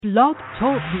Blog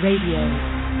Talk Radio.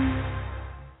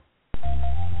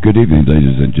 Good evening,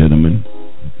 ladies and gentlemen.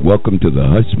 Welcome to the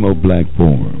Hushmo Black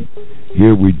Forum.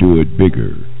 Here we do it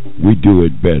bigger, we do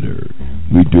it better,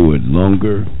 we do it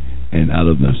longer, and out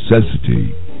of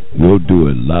necessity, we'll do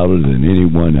it louder than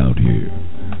anyone out here.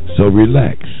 So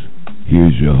relax.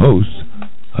 Here's your host,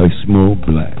 Hushmo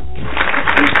Black.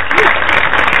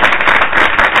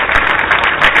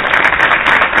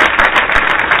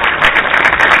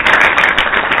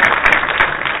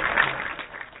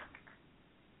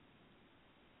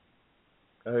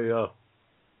 Hey,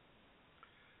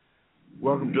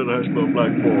 welcome to the Hushmo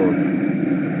Black Forum.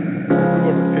 We're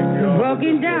going to pick you up.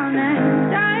 Broken down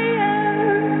and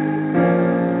tired,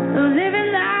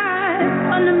 living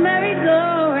life on the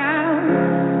merry-go-round,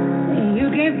 and you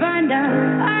can't find a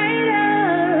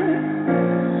fighter,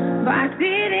 but I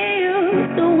see it in you,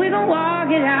 so we gon' walk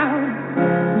it out.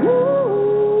 Ooh,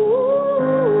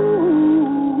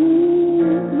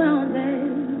 mountain,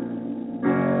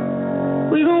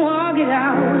 we gon' walk it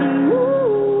out.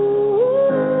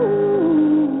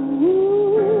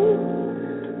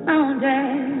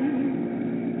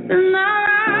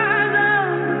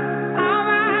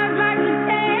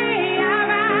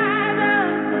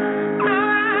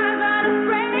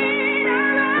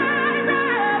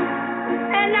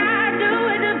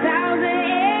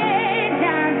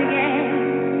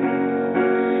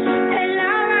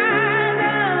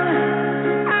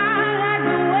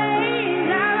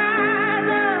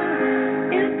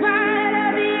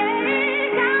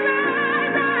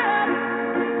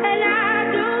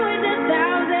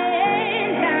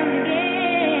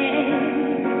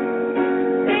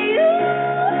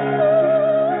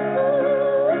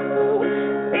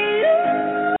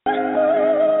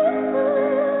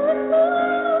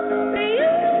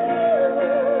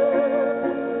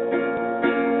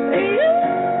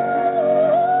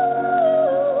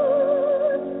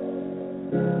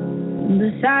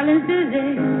 Silence is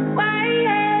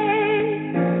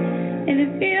quiet, and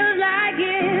it feels like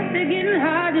it's getting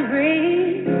hard to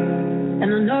breathe.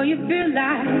 And I know you feel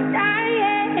like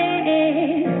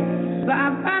dying, but I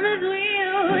promise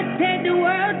we'll take the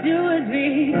world to its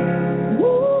feet.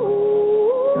 Ooh,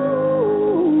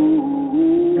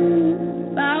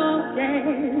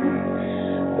 mountain,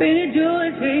 bring it to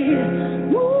its feet.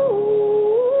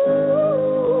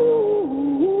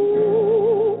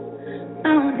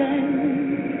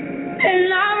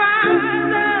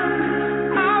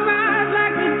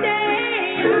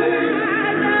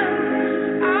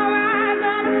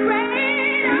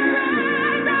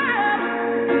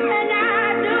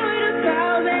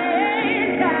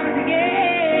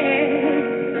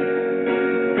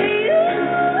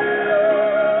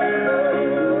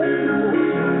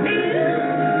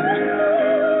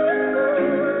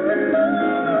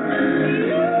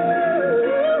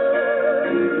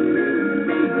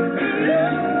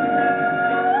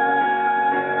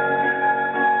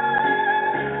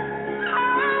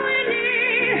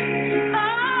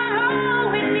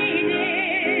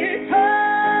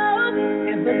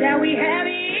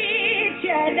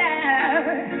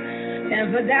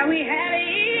 For that we have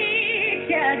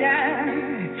each other,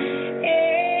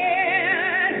 and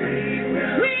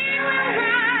we will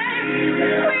rise, we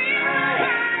will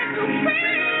rise, we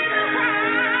will rise,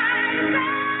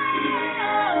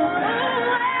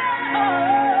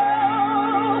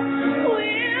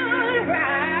 we'll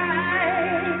rise,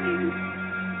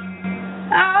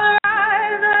 I'll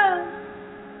rise up,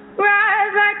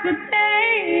 rise like the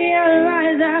day, I'll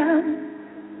rise up,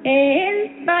 in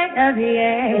spite of the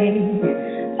age.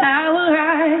 I will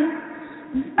rise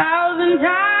 1,000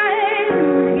 times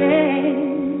again,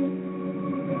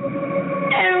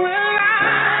 and we'll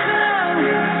rise up.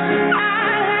 I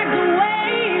like the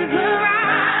waves will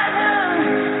rise up,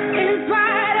 in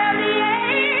spite of the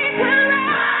age. We'll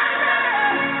rise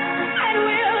up, and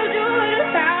we'll do it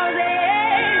 1,000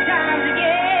 times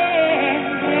again.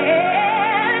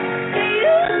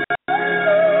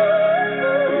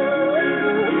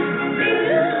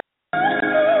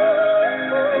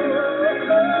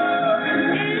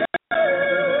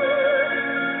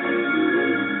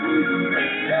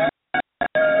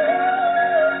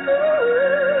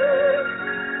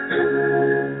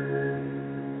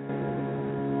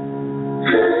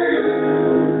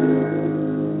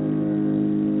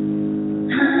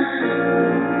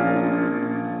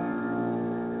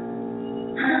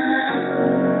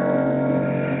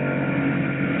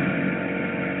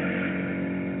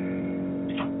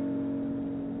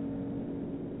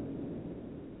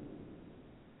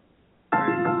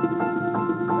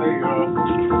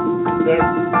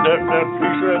 That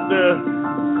piece right there,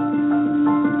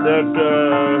 that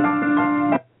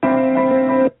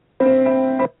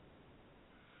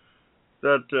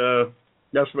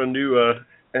That's my new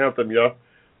anthem, y'all.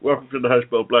 Welcome to the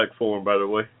Hushmo Black Forum, by the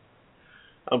way.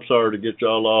 I'm sorry to get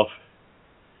y'all off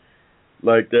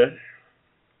like that.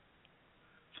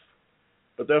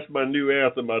 But that's my new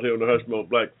anthem out here on the Hushmo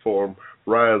Black Forum.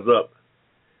 Rise Up.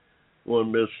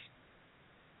 One Miss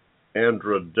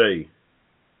Andra Day.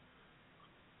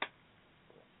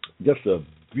 Just a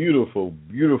beautiful,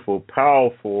 beautiful,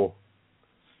 powerful,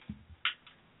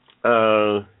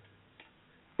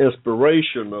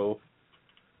 inspirational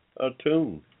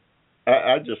tune.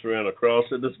 I just ran across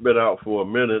it. It's been out for a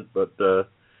minute, but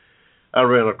I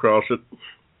ran across it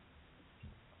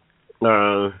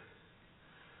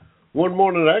one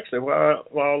morning, actually,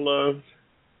 while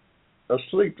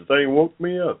asleep. The thing woke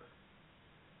me up.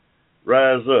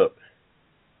 Rise up.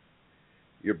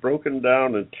 You're broken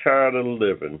down and tired of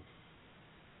living.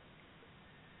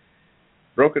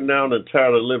 Broken down and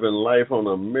tired of living life on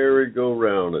a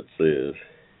merry-go-round, it says.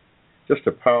 Just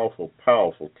a powerful,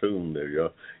 powerful tune there,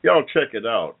 y'all. Y'all check it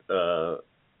out.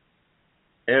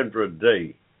 Andra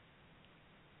Day.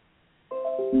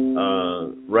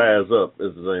 Rise Up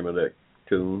is the name of that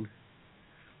tune.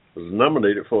 Was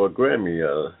nominated for a Grammy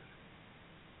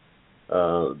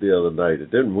the other night.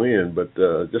 It didn't win, but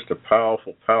just a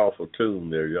powerful, powerful tune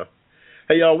there, y'all.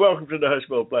 Hey, y'all, welcome to the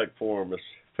Hushmo Black Forum. It's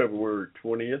February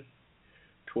 20th,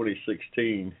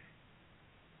 2016.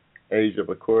 Age of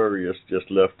Aquarius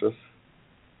just left us.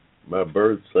 My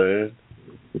birth sign.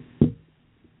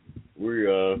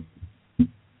 We're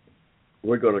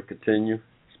going to continue.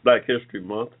 It's Black History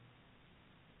Month.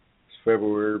 It's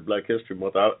February, Black History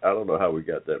Month. I don't know how we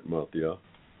got that month, y'all.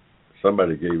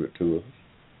 Somebody gave it to us.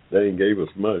 They ain't gave us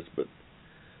much, but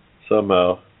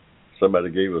somehow somebody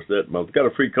gave us that month. Got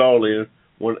a free call in,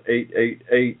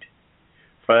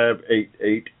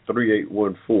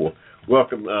 1-888-588-3814.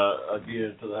 Welcome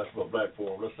again to the Hushmo Black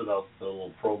Forum. Let's send out a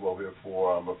little promo here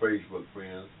for my Facebook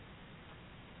friends,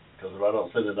 because if I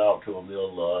don't send it out to them,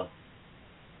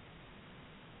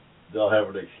 they'll have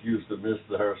an excuse to miss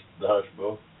the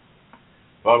Hushmo.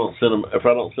 If I don't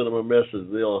send them a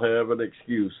message, they'll have an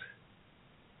excuse.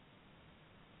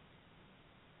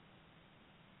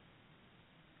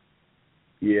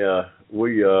 Yeah,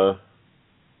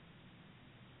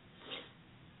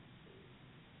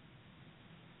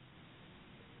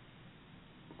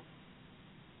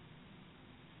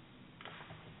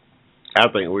 I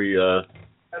think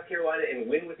South Carolina and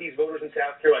win with these voters in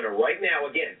South Carolina right now.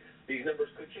 Again, these numbers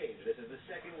could change. This is the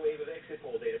second wave of exit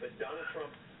poll data, but Donald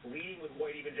Trump leading with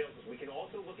white evangelicals. We can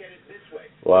also look at it this way.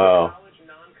 Wow. College,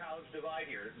 non-college divide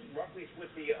here. Roughly split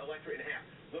the electorate in half.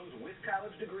 Those with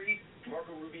college degrees,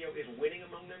 Marco Rubio is winning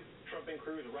among them. Trump and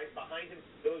Cruz right behind him.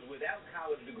 Those without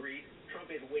college degrees, Trump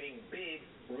is winning big.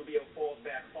 Rubio falls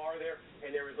back farther.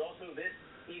 And there is also this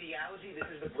ideology. This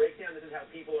is the breakdown. This is how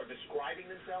people are describing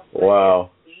themselves.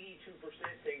 Wow. 82%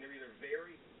 saying they're either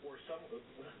very or some.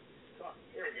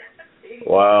 Here we go.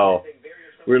 Wow.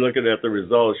 We're looking at the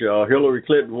results, y'all. Hillary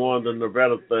Clinton won the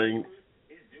Nevada thing.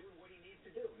 Is doing what he needs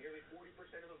to do. Nearly 40%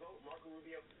 of the vote. Marco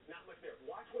Rubio, not much there.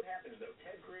 Watch what happens, though.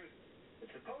 Ted Cruz,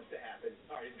 it's supposed to happen.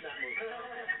 All right, it's not moving.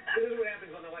 This is what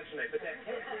happens on election night. But that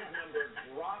Ted Cruz number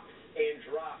drops and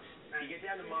drops. You get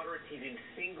down to moderates, he's in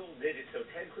single digits. So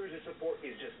Ted Cruz's support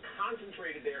is just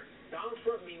concentrated there. Donald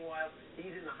Trump, meanwhile,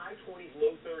 he's in the high 20s,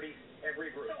 low 30s,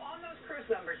 every group. So on those Cruz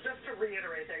numbers, just to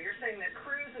reiterate there, you're saying that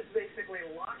Cruz is basically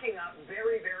locking up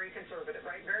very, very conservative,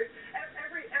 right?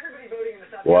 Everybody voting in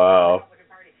the South Wow. Republican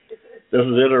Party. This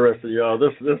is interesting, y'all.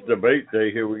 This debate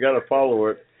day here, we got to follow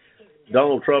it.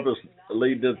 Donald Trump is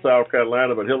leading in South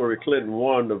Carolina, but Hillary Clinton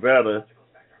won Nevada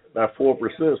by 4%,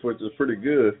 which is pretty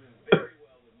good.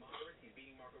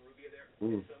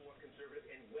 Somewhat conservative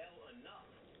and well enough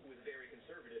with very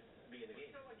conservative being the game.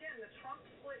 So again, the Trump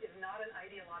split is not an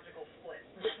ideological split.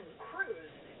 With Cruz,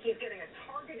 he's getting a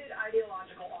targeted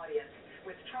ideological audience.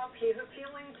 With Trump, he's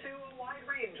appealing to a wide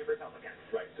range of Republicans.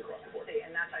 Right, it's across the board.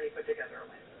 And that's how you put together a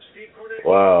win. Steve Kornacki.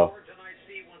 Wow. Tonight,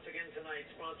 Steve, once again tonight,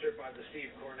 sponsored by the Steve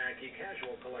Kornacki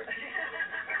Casual Collection.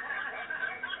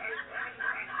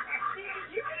 Steve,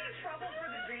 did you get in trouble for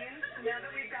the jeans now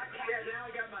that we've got khakis? Yeah, now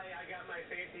I got my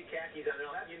fancy khakis on.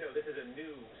 I'll have you know, this is a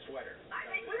new sweater. I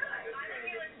think you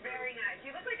look very nice.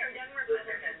 You look like our young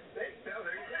Republican. There you go.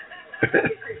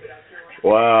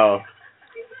 Wow.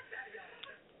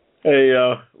 Hey,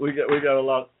 we got a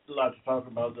lot to talk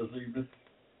about this evening.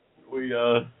 We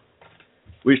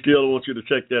still want you to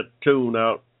check that tune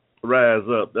out, Rise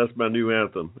Up. That's my new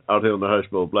anthem out here on the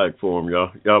Hushmo Black Forum,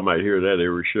 y'all. Y'all might hear that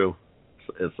every show.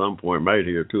 At some point, might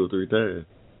hear 2 or 3 times.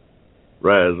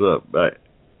 Rise Up by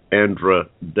Andra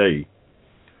Day.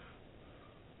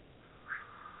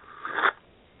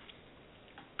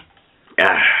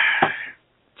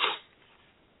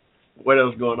 What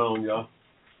else going on, y'all?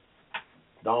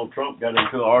 Donald Trump got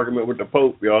into an argument with the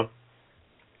Pope, y'all.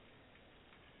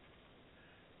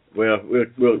 Well,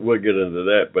 we'll get into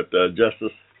that, but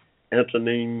Justice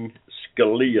Antonin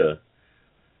Scalia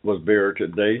was buried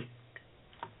today.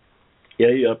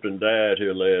 Yeah, he up and died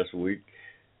here last week.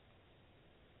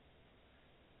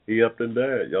 He up and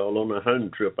died, y'all, on a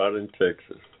hunting trip out in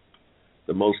Texas.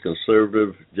 The most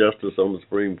conservative justice on the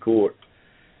Supreme Court,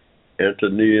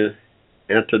 Antonin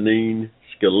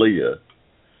Scalia.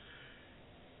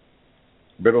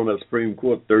 Been on that Supreme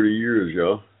Court 30 years,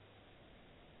 y'all.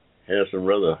 Had some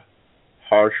rather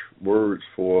harsh words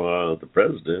for the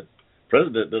president.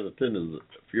 President doesn't attend his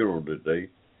funeral today.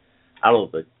 I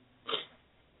don't think.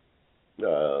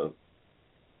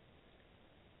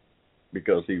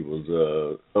 Because he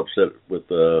was upset with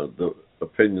the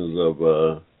opinions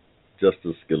of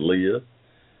Justice Scalia.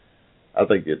 I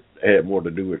think it had more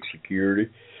to do with security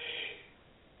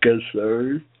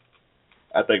concerns.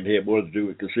 I think it had more to do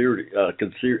with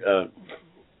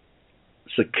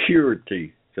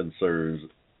security concerns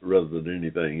rather than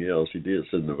anything else. He did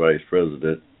send the vice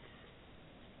president.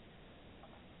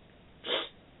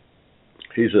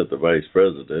 He's at the vice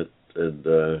president,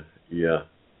 and yeah.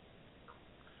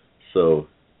 So,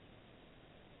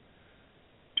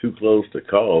 too close to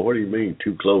call. What do you mean,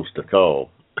 too close to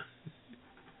call?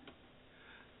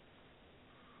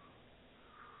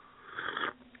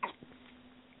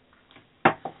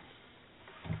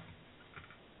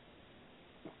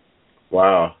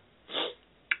 Wow.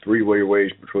 Three-way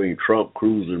race between Trump,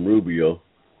 Cruz, and Rubio.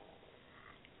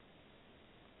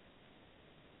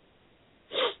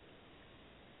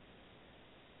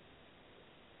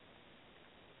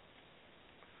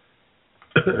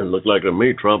 It looked like to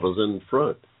me Trump is in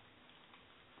front.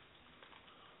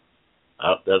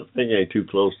 That thing ain't too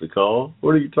close to call.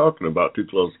 What are you talking about, too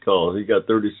close to call? He got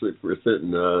 36%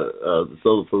 and the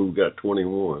Soul Food got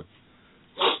 21%.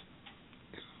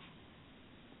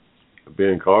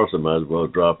 Ben Carson might as well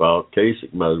drop out.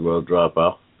 Kasich might as well drop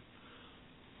out.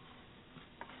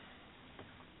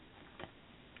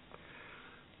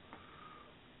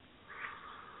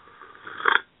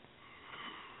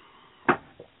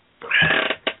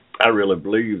 I really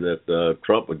believe that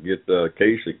Trump would get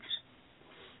Kasich.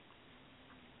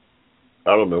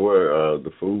 I don't know where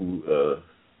the food.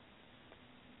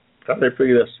 How do they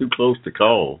figure that's too close to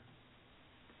call?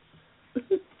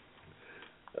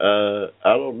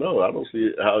 I don't know. I don't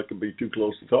see how it can be too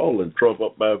close to call and Trump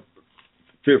up by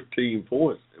 15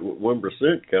 points, 1%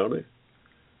 county.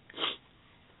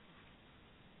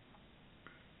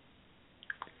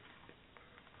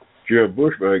 Jared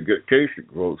Bush might get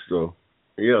Kasich votes, so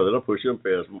yeah, that'll push him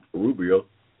past Rubio.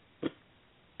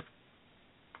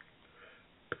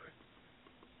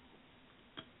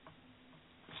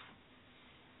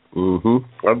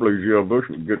 I believe Jared Bush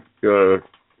would get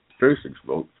Kasich's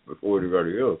votes before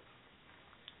anybody else.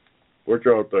 What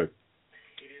y'all think?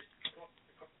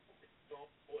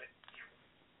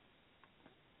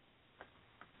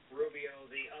 Rubio,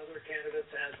 the other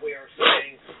candidates, as we are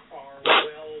saying, are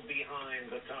well behind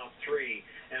the top three.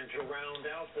 And to round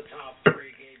out the top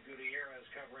three, Gabe Gutierrez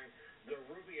covering the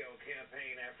Rubio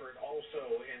campaign effort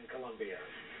also in Colombia.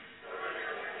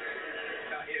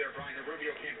 Hey there, Brian. The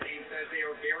Rubio campaign says they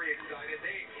are very excited.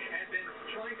 They had been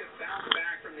trying to bounce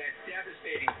back from that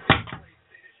devastating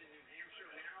finish in New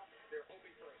Hampshire. Now they're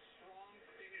hoping for a strong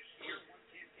finish here. One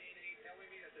campaign aide telling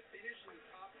me that the finish in the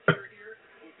top tier here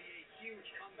would be a huge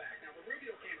comeback. Now, the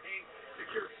Rubio campaign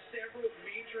secured several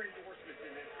major endorsements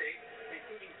in this state,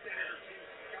 including Senator Tim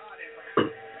Scott and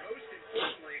perhaps most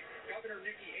importantly, Governor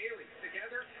Nikki Haley.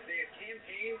 Together, they have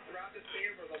campaigned throughout the state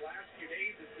over the last few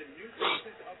days as the new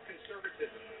faces of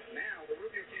conservatism. Now, the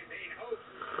Rubio campaign hopes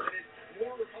that as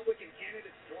more Republican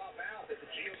candidates drop out, that the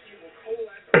GOP will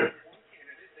coalesce around one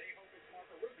candidate. They hope it's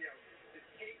Marco Rubio to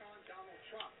take on Donald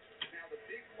Trump. Now, the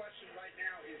big question right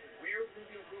now is where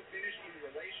Rubio will finish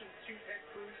in relation to Ted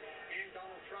Cruz and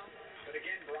Donald Trump. But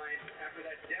again, Brian, after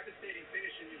that devastating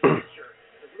finish in New Hampshire,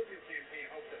 the Rubio campaign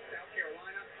hopes that South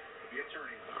Carolina will be a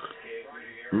turning point.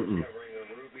 Covering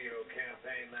the Rubio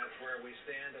campaign. That's where we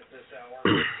stand at this hour.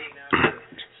 15 after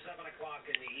 7 o'clock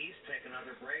in the East. Take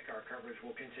another break. Our coverage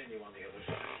will continue on the other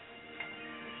side.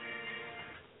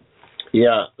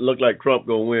 Yeah, look like Trump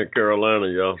gonna win Carolina,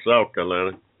 y'all. South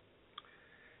Carolina.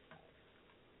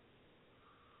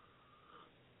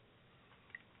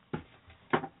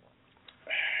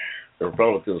 The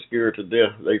Republicans scared to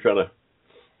death. They trying to.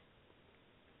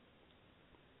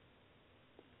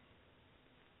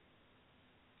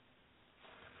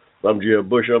 If I'm Jeb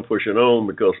Bush, I'm pushing on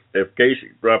because if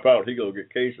Kasich drop out, he gonna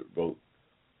get Kasich vote.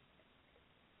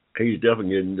 He's definitely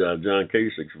getting John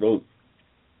Kasich's vote.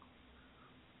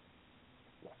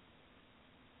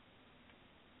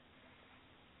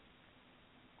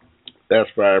 That's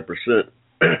 5%.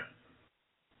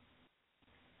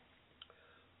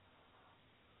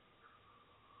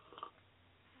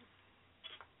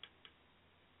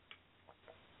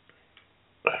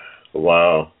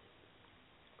 Wow.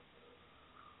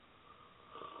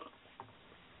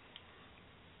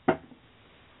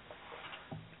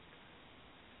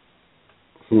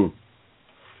 Hmm.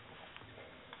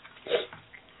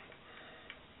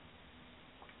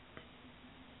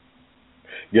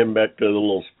 Getting back to the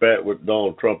little spat with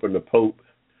Donald Trump and the Pope.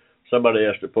 Somebody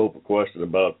asked the Pope a question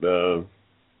about who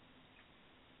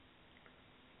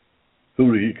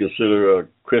do he consider a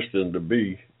Christian to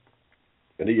be,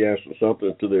 and he answered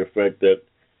something to the effect that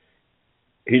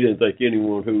he didn't think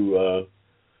anyone who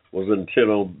was intent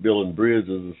on building bridges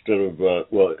intent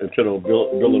on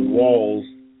building walls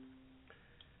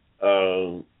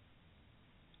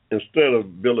instead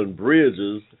of building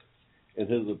bridges, in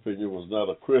his opinion, was not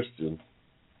a Christian,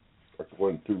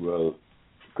 according to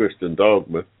Christian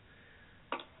dogma.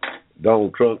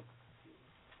 Donald Trump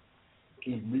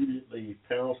immediately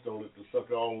pounced on it to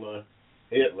suck all the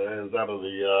headlines out of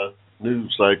the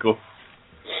news cycle,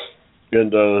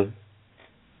 and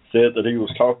said that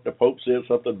the Pope said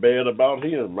something bad about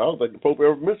him. I don't think the Pope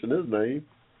ever mentioned his name,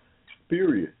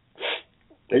 period.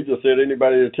 He just said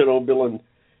anybody that intent on building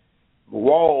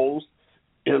walls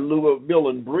in lieu of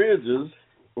building bridges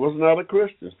was not a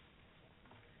Christian.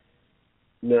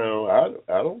 Now,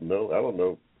 I don't know.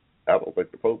 I don't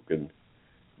think the Pope can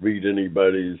read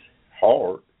anybody's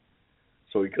heart,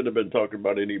 so he could have been talking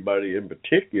about anybody in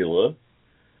particular.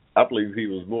 I believe he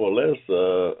was more or less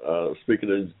speaking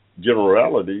in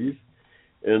generalities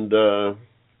and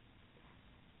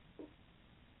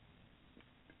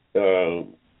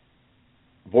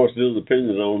voiced his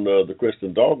opinion on the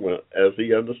Christian dogma as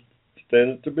he understands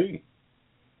it to be.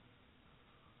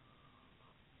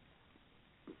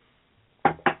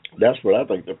 That's what I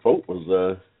think the Pope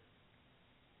was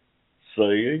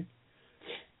saying.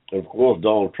 And of course,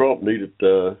 Donald Trump needed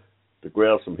to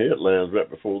grab some headlines right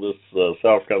before this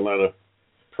South Carolina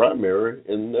primary,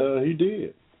 and he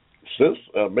did. Since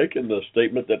making the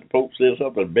statement that the Pope said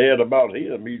something bad about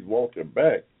him, he's walking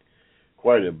back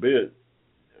quite a bit.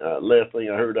 Last thing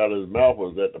I heard out of his mouth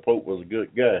was that the Pope was a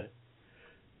good guy.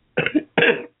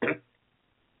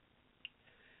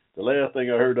 The last thing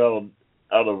I heard out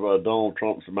of Donald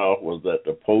Trump's mouth was that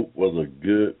the Pope was a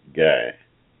good guy.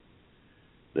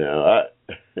 Now,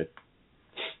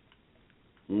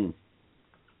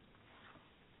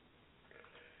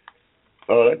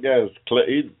 oh, that guy's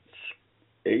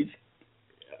he's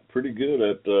pretty good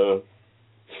at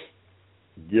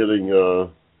getting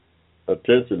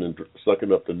attention and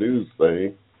sucking up the news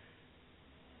thing,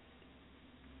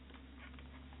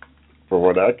 from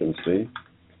what I can see.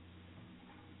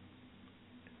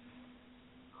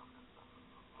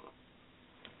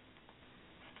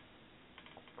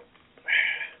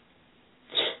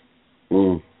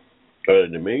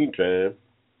 In the meantime,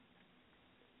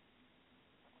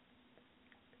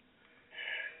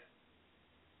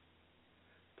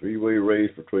 three-way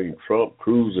race between Trump,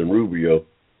 Cruz, and Rubio.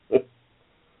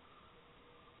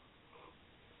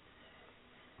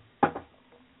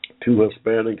 Two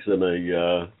Hispanics and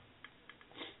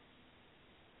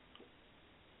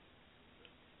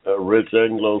a rich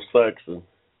Anglo-Saxon.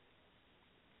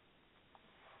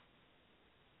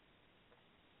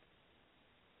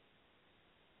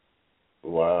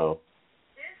 Wow.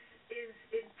 This is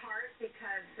in part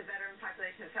because the veteran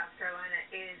population of South Carolina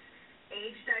is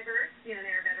age diverse. You know,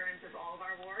 there are veterans of all of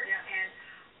our wars. Yeah. And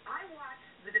I watched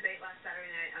the debate last Saturday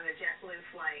night on a JetBlue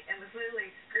flight and was literally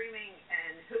screaming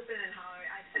and hooping and hollering.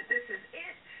 I said, "This is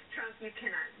it, Trump. You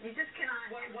just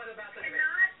cannot." What about the debate?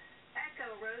 Cannot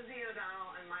echo Rosie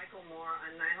O'Donnell and Michael Moore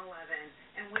on 9/11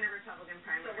 and win a Republican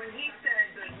primary. So when he said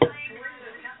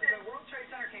the World Trade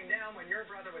Center came down when your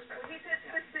brother was president. What he said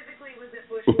specifically was that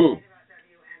Bush lied about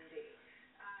WMD.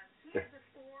 He had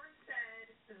before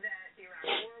said that the Iraq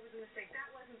War was a mistake.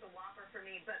 That wasn't the whopper for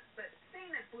me, but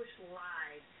saying that Bush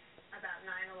lied about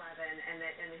 9/11 and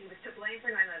that he was to blame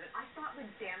for 9/11, I thought would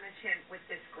damage him with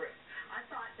this group. I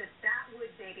thought that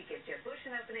would maybe give Jeb Bush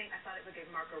an opening. I thought it would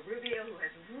give Marco Rubio, who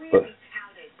has really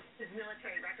touted his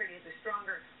military record. He has a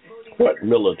stronger voting record. What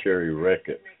military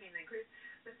record?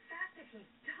 The fact that he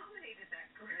dominated that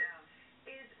group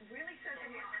is really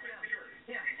something.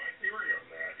 My theory on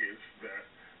that is that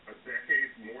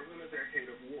more than a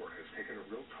decade of war has taken a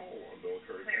real toll on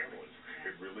military families.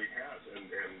 It really has,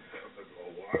 and a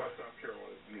lot of South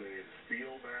Carolinians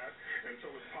feel that, and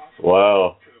so it's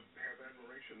possible to have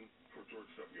admiration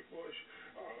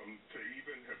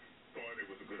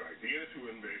to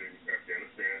invade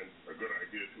Afghanistan, a good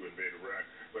idea to invade Iraq,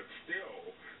 but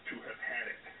still to have had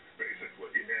it,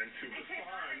 basically, and to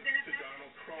respond to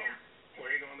Donald Trump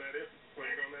playing on that issue.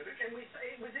 And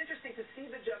it was interesting to see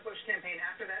the Jeb Bush campaign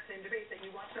after that same debate that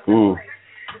you watched on the site.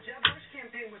 The Jeb Bush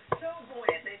campaign was so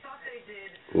buoyant. They thought they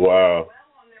did well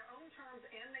on their own terms,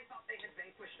 and they thought they had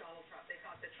vanquished Donald Trump. They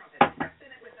thought that Trump had stepped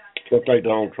in it with that. I think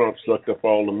Donald Trump sucked up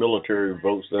all the military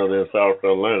votes down there in South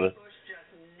Carolina.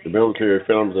 The military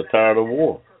families are tired of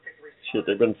war. Shit,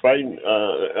 they've been fighting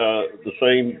the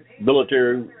same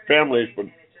military families for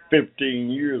 15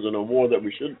 years in a war that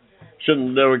we shouldn't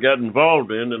never got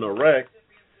involved in Iraq.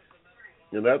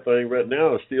 And that thing right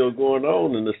now is still going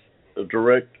on, and it's a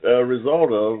direct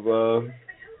result of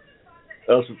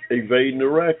us invading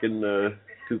Iraq in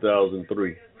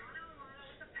 2003.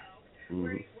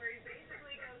 Mm-hmm.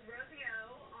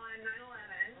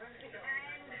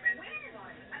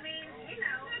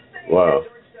 Wow.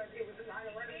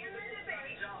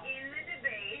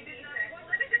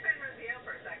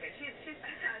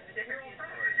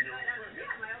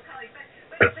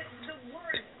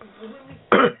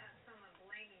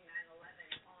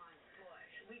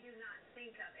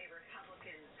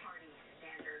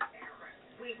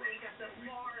 We think of the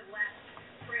far left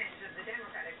fringe of the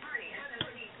Democratic Party. And so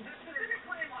the specific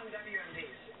claim on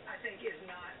WMDs, I think, is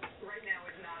not a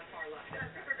far left. That's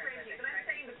super crazy. But I'm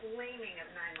saying the blaming of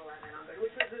 9/11 on Bush,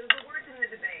 which was the words in the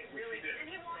debate, really.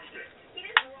 And he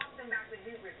didn't walk them back, but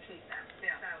he did repeat them.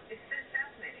 Yeah. So it's been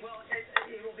fascinating. Well,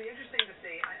 it will be interesting to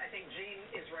see. I think Gene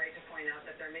is right to point out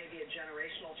that there may be a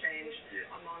generational change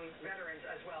among veterans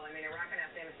as well. I mean, Iraq and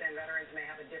Afghanistan veterans may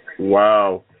have a different.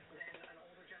 Wow.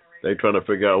 They trying to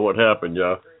figure out what happened,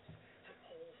 y'all.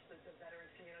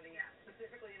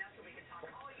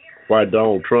 Why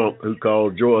Donald Trump, who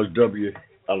called George W.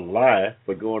 a lie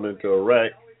for going into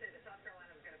Iraq.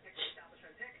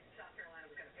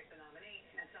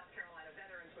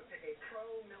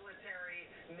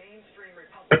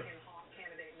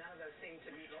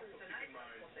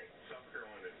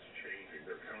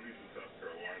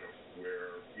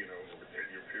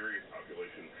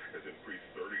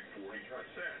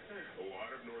 A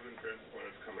lot of northern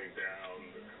transplants coming down,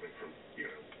 coming from,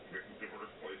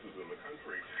 diverse places in the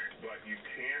country, but you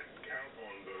can't count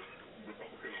on the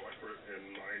Republican electorate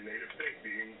in my native state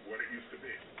being what it used to be.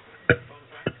 Fun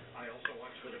fact, I also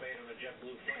watched the debate on a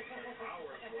JetBlue flight.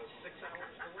 Ours was 6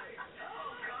 hours away.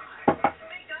 Oh, God.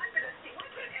 Thank God for this. Why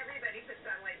can't everybody put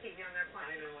satellite TV on their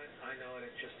plane? I know it.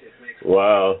 It makes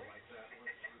wow. Like that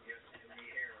once you get in the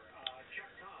air.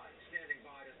 Chuck Todd standing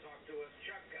by to talk to us.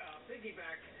 Chuck,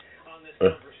 piggyback on this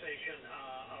conversation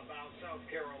about South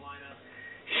Carolina,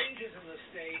 changes in the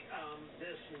state,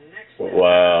 this next exit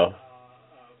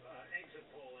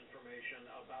poll information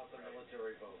about the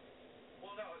military vote.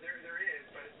 Well, no, there is,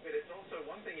 but it's also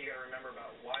one thing you got to remember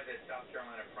about why the South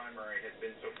Carolina primary has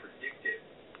been so predictive,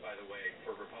 by the way,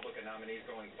 for Republican nominees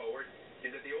going forward,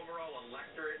 is that the overall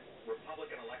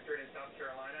Republican electorate in South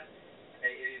Carolina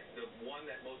is the one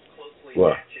that most closely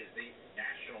matches the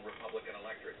national Republican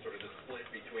electorate, sort of the split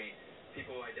between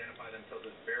people who identify themselves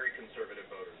as very conservative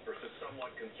voters versus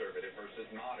somewhat conservative versus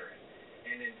moderate.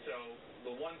 And so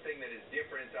the one thing that is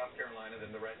different in South Carolina than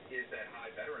the rest is that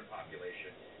high veteran population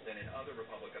than in other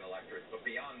Republican electorates. But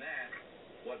beyond that,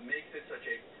 what makes it such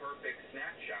a perfect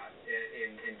snapshot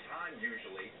in time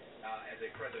usually as a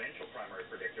presidential primary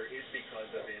predictor is because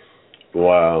of its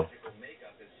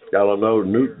makeup. I don't know,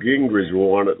 Newt Gingrich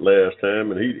won it last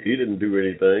time, and he didn't do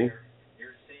anything.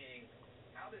 You're seeing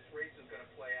how this race is going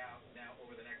to play out now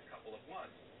over the next couple of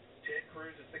months. Ted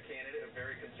Cruz is the candidate of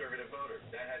very conservative voters.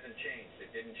 That hasn't changed.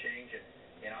 It didn't change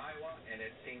in Iowa, and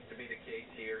it seems to be the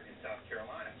case here in South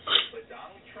Carolina. But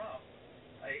Donald Trump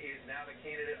is now the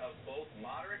candidate of both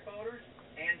moderate voters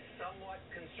and somewhat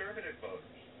conservative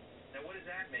voters. Now, what does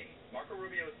that mean? Marco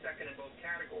Rubio is second in both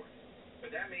categories.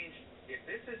 But that means if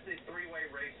this is the three-way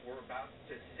race we're about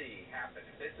to see happen,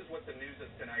 if this is what the news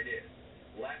of tonight is,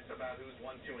 less about who's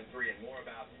 1, 2, and 3, and more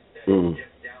about that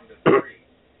just down to 3,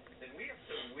 then we have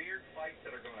some weird fights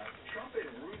that are going on. Trump and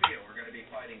Rubio are going to be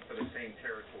fighting for the same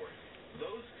territory.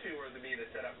 Those two are the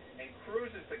setup, and Cruz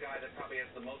is the guy that probably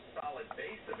has the most solid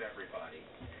base of everybody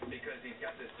because he's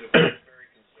got this diverse, very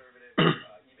conservative,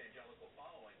 evangelical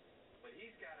following. But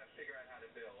he's got to figure out how to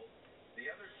build. The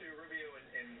other two, Rubio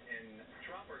and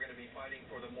Trump, are going to be fighting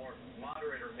for the more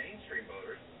moderate or mainstream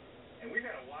voters. And we're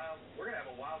going to have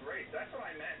a wild race. That's what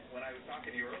I meant when I was talking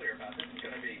to you earlier about this is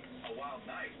going to be a wild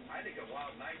night. I think a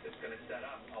wild night that's going to set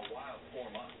up a wild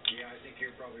 4 months. Yeah, I think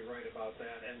you're probably right about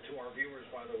that. And to our viewers,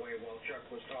 by the way, while Chuck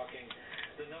was talking,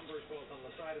 the numbers both on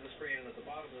the side of the screen and at the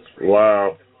bottom of the screen.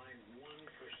 Wow. Keep in mind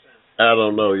 1%. I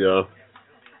don't know, y'all.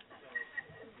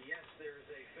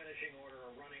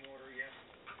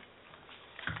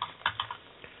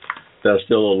 That's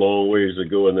still a long ways to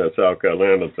go in that South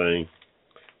Carolina thing.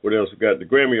 What else we got? The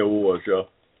Grammy Awards, y'all.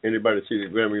 Anybody see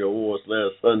the Grammy Awards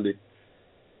last Sunday?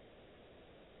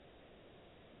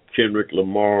 Kendrick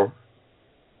Lamar,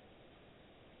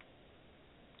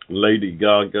 Lady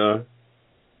Gaga,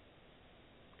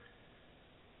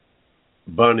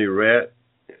 Bonnie Raitt,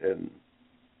 and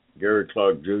Gary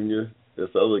Clark Jr. This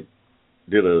other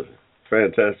did a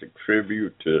fantastic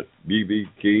tribute to B.B.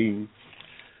 King.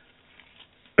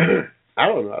 I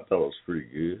don't know. I thought it was pretty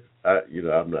good. I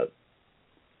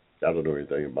don't know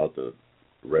anything about the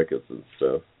records and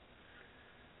stuff.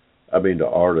 I mean, the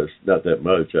artists, not that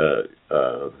much.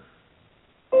 The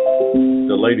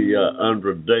lady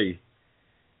Andra Day,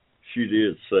 she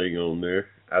did sing on there.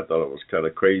 I thought it was kind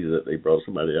of crazy that they brought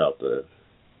somebody out to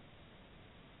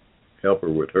help her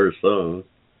with her song,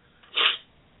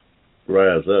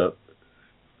 Rise Up.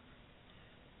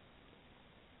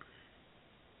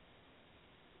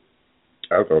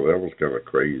 I thought that was kind of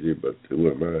crazy, but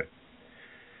who am I?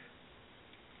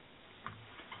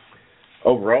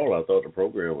 Overall, I thought the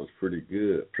program was pretty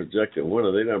good. Projected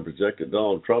winner. They done projected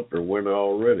Donald Trump their winner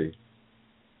already.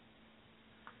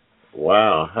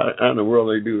 Wow. How in the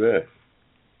world they do that?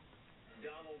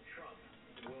 Donald Trump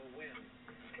will win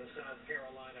the South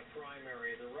Carolina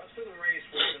primary. The rest of the race,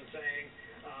 we've been saying,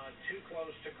 too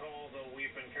close to call, though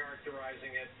we've been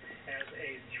characterizing it as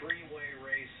a three-way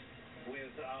race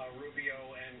with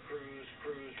Rubio and Cruz,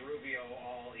 Rubio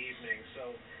all evening.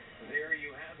 So there you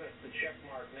have it, the check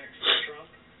mark next to Trump.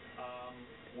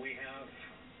 We have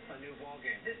a new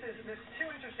ballgame. There's two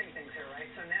interesting things here, right?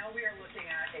 So now we are looking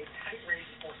at a tight race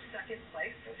for second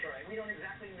place. That's right. We don't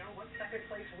exactly know what second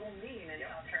place will mean in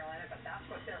South Carolina, but that's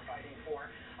what they're fighting for.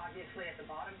 Obviously, at the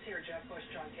bottom tier, Jeb Bush,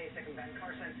 John Kasich, and Ben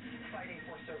Carson fighting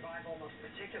for survival, most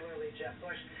particularly Jeb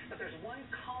Bush. But there's one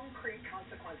concrete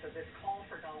consequence of this call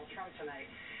for Donald Trump tonight,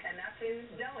 and that's in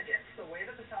delegates. The way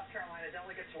that the South Carolina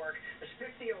delegates work, there's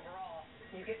 50 overall.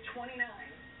 You get 29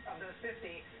 of those 50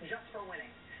 just for winning.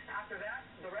 After that,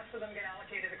 the rest of them get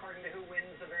allocated according to who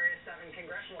wins the various 7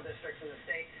 congressional districts in the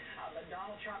state. But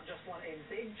Donald Trump just won a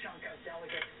big chunk of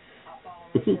delegates,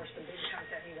 following, of course, the big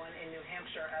chunk that he won in New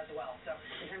Hampshire as well. So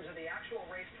in terms of the actual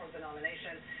race for the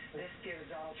nomination, this gives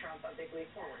Donald Trump a big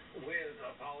leap forward. With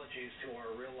apologies to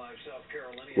our real-life South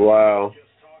Carolinians. Wow.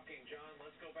 Just talking, John,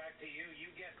 let's go back to you.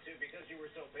 You get to, because you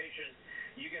were so patient,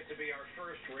 you get to be our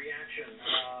first reaction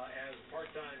as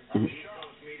part-time East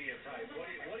Coast media type.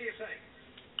 What do you think?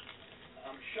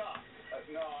 I'm shocked.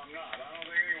 No, I'm not. I don't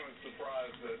think anyone's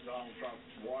surprised that Donald Trump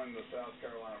won the South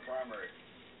Carolina primary.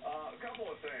 A couple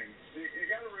of things. You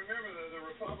got to remember that the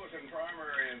Republican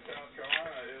primary in South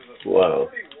Carolina is a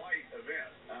pretty white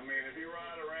event. I mean, if you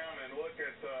ride around and look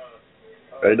at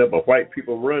ain't nothing but white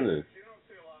people running. You don't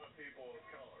see a lot of people of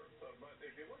color. But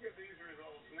if you look at these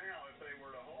results now, if they were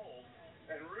to hold,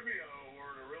 and Rubio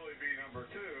were to really be number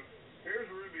 2, here's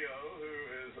Rubio, who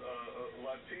is a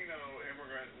Latino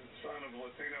immigrant, son of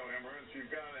Latino immigrants.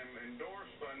 You've got him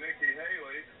endorsed by Nikki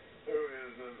Haley, who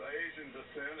is of Asian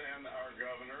descent and our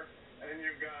governor. And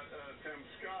you've got Tim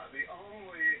Scott, the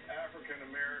only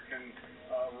African-American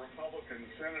Republican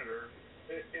senator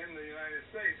in the United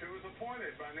States who was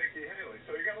appointed by Nikki Haley.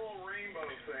 So you got a little rainbow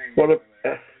thing going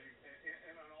there.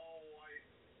 In an all-white,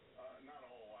 not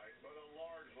all-white, but a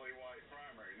largely white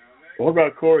primary. Now, next, what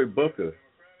about Cory Booker?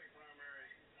 Democratic primary,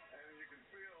 and you can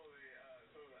feel the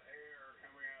sort of the air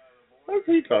coming out of the balloon. What's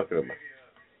he talking about?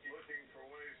 Looking for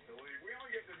ways to leave. We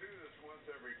only get to do this once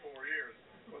every 4 years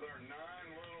with our 9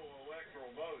 little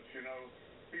electoral votes. You know,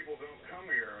 people don't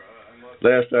come here unless.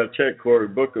 Last I checked,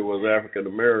 Cory Booker was African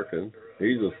American.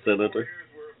 He's a senator.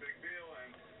 We're a big deal,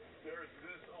 and there's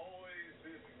always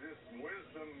this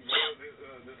wisdom,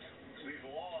 these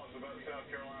laws about the South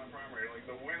Carolina primary. Like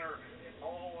the winner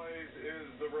always is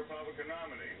the Republican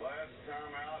nominee. Last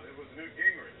time out, it was Newt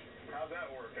Gingrich. How'd that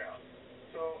work out?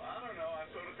 So I don't know. I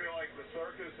sort of feel like the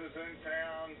circus is in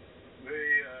town.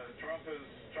 The Trump is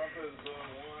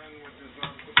won, which is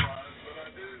not a surprise. But I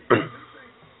do think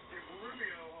if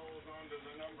Rubio holds on to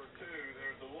the number 2,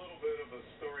 there's a little bit of a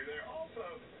story there. Also,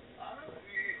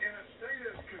 in a state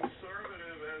as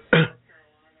conservative as South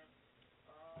Carolina,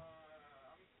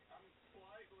 I'm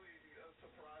slightly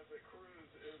surprised that Cruz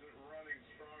isn't running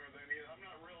stronger than he is. I'm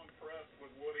not real impressed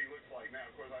with what he looks like now.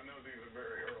 Of course, I know these are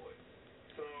very early.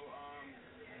 So,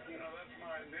 that's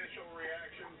my initial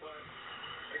reaction. But,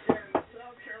 again,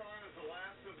 South Carolina is the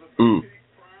last of the boutique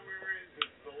primaries.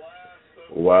 It's the last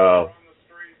of the on the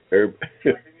streets.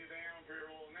 Tracking you down for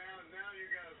your little. Now you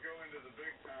guys go into the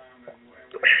big time, and we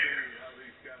see how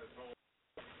these guys hold.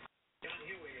 John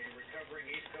Huey, a recovering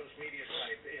East Coast media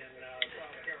type in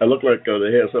South Carolina. It looked like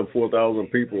they had some 4,000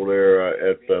 people there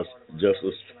at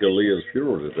Justice Scalia's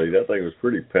funeral today. That thing was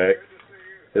pretty packed.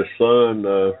 His son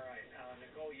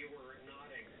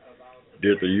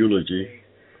did the eulogy.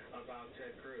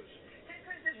 Ted Cruz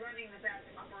is running the best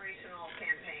operational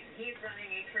campaign. He's running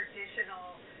a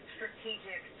traditional,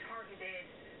 strategic, targeted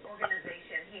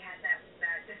organization. He had that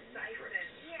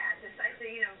decisive,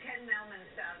 Ken Melman's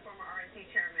former RNC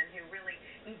chairman who really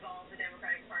evolved the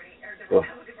Democratic Party, or the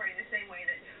Republican Party, in the same way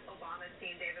that Obama's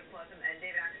team, David Plouffe and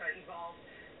David Axelrod, evolved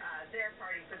their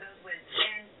party for those wins.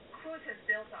 And Cruz has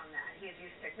built on that. He has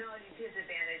used technology to his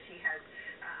advantage. He has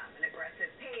an aggressive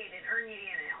paid and earned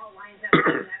media, and it all lines up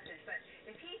with the message. But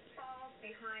if he falls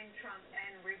behind Trump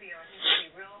and Rubio, I think there'll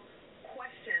be real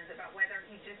questions about whether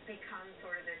he just becomes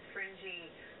sort of this fringy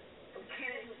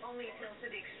candidate who only appeals to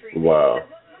the extreme. Wow.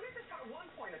 Let me just talk one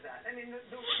point of that. I mean,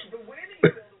 the way that you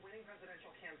build a winning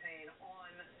presidential campaign on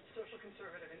social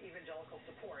conservative and evangelical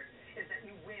support is that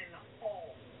you win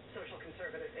all social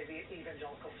conservative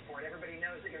evangelical support. Everybody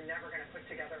knows that you're never going to put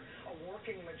together a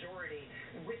working majority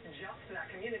with just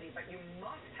that community, but you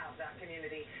must have that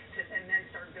community and then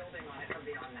start building on it from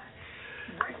beyond that.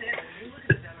 Right now, when you look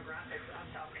at the demographics of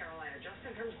South Carolina, just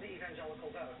in terms of the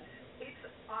evangelical vote, it's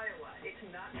Iowa. It's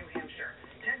not New Hampshire.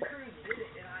 Ted Cruz did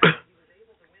it in Iowa. He was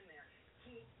able to win there.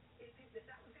 If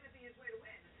that was going to be his way to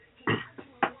win, he had to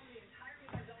have won the entire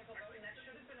evangelical vote, and that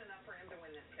should have been enough for him to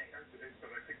win this state.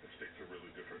 But I think the states are really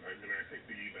different. I mean, I think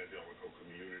the evangelical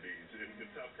communities in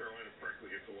South Carolina, frankly,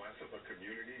 it's less of a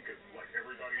community because, like,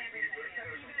 everybody sees it.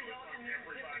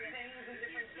 Everybody in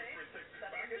different states.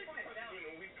 That's a good point.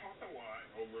 We've talked a lot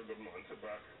over the months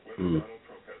about whether Donald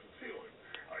Trump has a ceiling.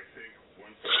 I think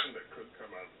one question that could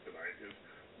come out tonight is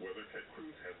whether Ted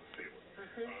Cruz has a ceiling.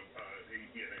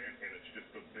 And it's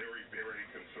just a very, very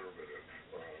conservative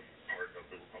part of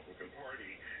the Republican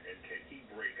Party, and can he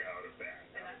break out of that?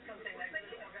 And that's something that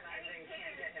organizing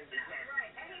can't get him to.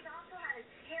 Right, and he's also had a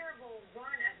terrible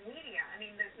run of media. I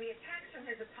mean, the attacks from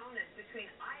his opponents between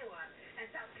Iowa and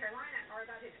South Carolina are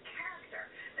about his character.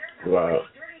 They're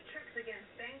about his dirty tricks against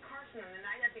Ben Carson on the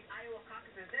night of the Iowa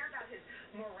caucuses. They're about his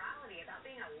morality, about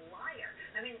being a liar.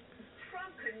 I mean,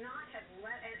 Trump could not have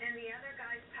and the other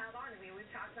guys piled on. I mean, we've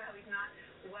talked about how he's not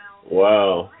well.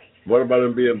 Wow. What about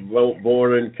him being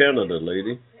born in Canada,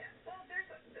 lady? Yeah. Well,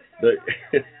 South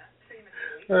Carolina, famously,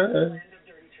 the land of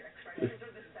dirty tricks, right? This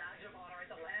is this badge of honor, right?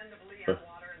 The land of Lee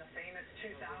Atwater and the famous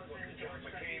 2000 John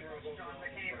McCain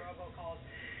robocalls.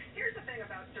 Here's the thing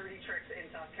about dirty tricks in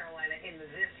South Carolina in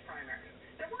this primary.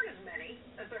 There weren't as many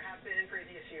as there have been in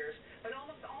previous years, but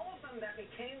almost all of them that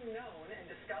became known and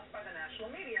discussed by the national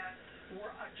media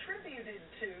were attributed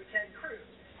to Ted Cruz.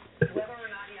 Whether or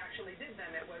not he actually did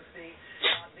them, it was the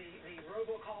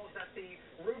robocalls that the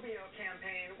Rubio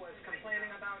campaign was complaining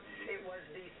about. It was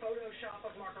the Photoshop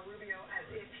of Marco Rubio as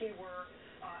if he were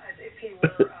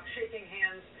shaking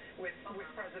hands with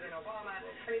President Obama. I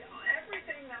mean,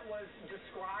 everything that was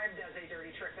described as a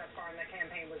dirty trick thus far in the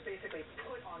campaign was basically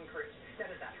put on Cruz. Now,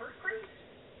 does that hurt Cruz?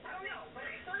 I don't know, but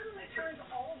it certainly turns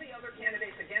all the other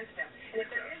candidates against him. And if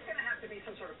there is going to have to be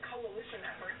some sort of coalition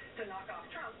effort to knock off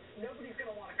Trump, nobody's going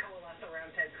to want to coalesce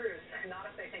around Ted Cruz, not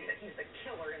if they think that he's the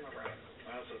killer in the room.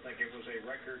 I also think it was a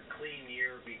record clean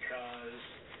year because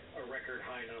a record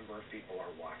high number of people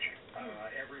are watching.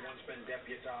 Everyone's been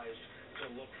deputized to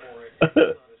look for it. It's not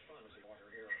as fun as the water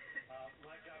here.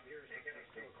 My job here is to get us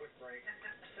to a quick break.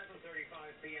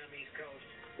 7:35 p.m. East Coast.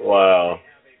 Wow. We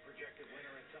have a projected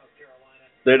winner in South Carolina.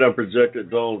 They done projected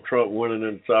Donald Trump winning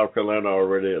in South Carolina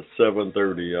already at 7:30,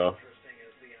 y'all.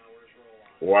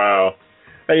 Wow.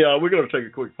 Hey, y'all, we're going to take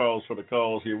a quick pause for the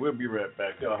calls here. We'll be right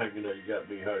back. Y'all hang in there. You got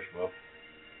me, Hushmo.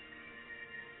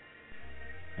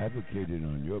 Advocating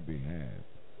on your behalf,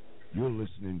 you're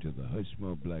listening to the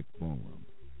Hushmo Black Forum.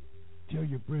 Tell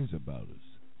your friends about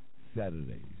us.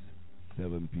 Saturdays,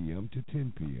 7 p.m. to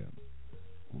 10 p.m.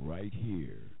 Right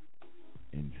here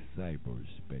in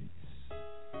cyberspace.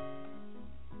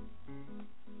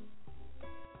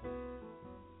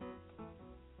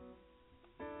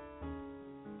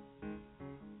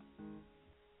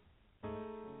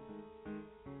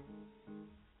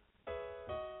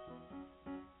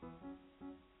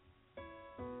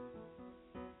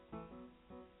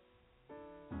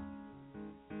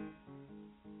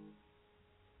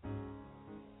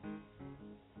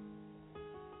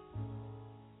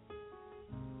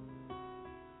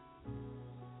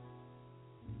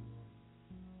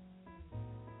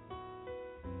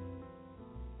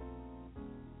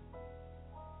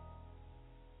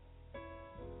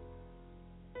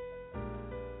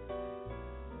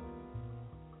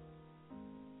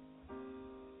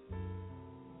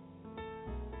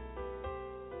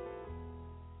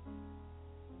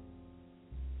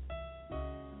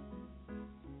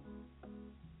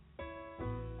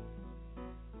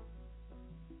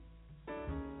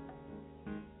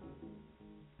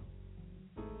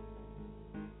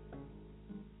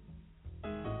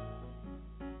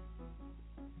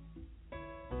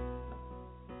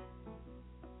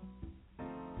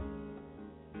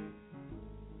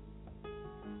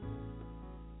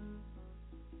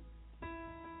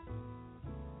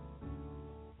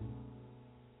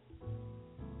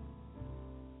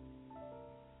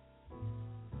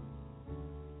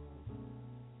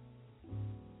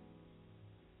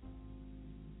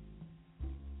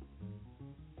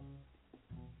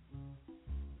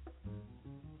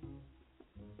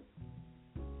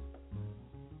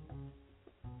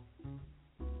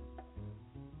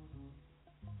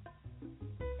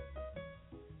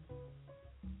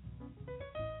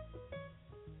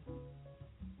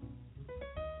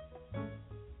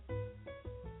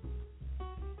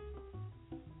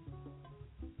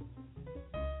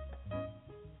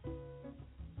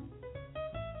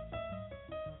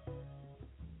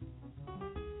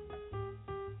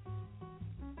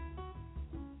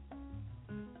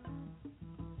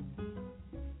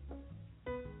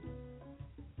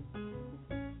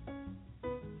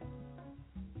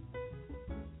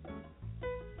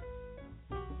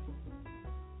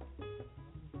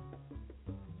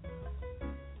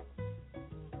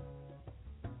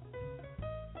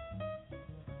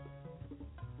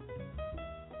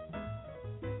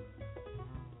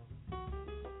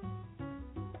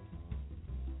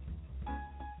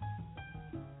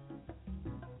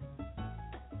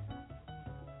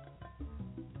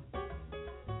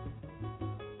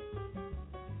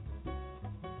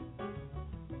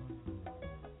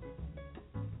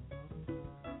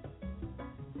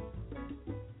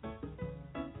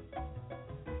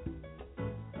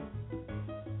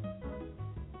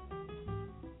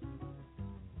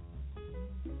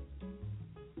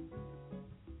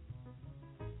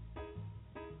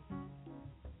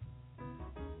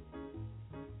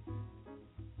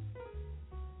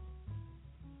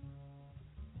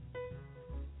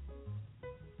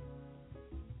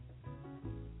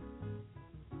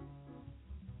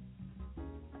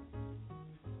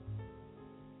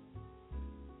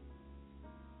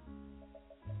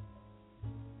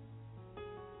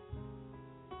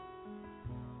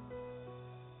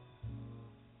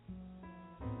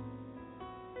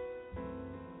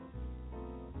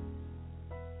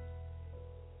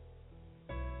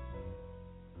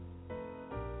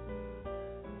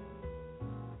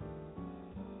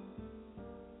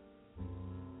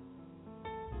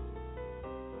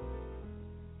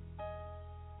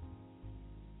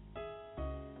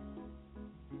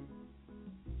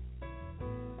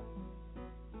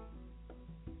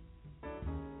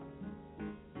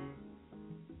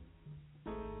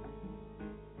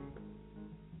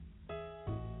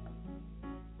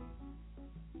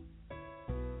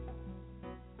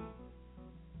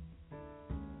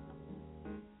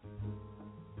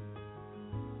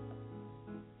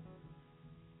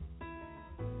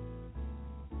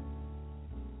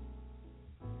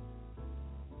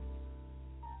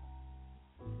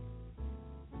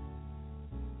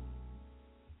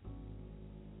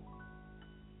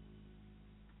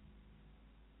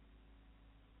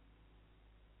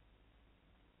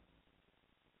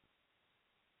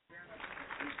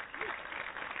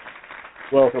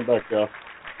 Welcome back, y'all.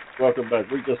 Welcome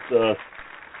back. We just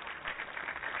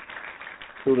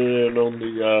tuning in on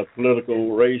the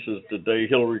political races today.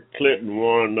 Hillary Clinton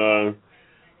won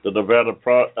the Nevada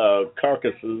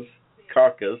caucus.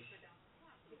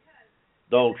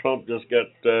 Donald Trump just got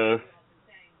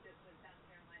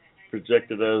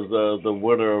projected as the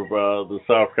winner of the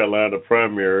South Carolina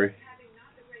primary.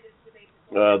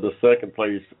 The second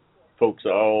place folks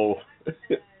are all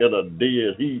in a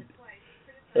dead heat.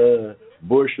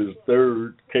 Bush is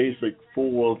third, Kasich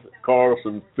fourth,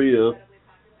 Carson fifth,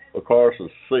 or Carson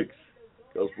sixth,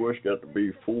 because Bush got to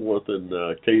be fourth and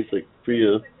Kasich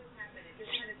fifth.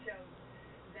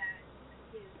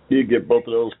 He'd get both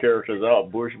of those characters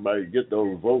out. Bush might get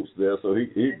those votes there, so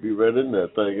he'd be right in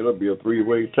that thing. It'll be a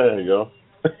three-way tie, y'all.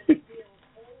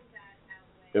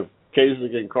 If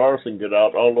Kasich and Carson get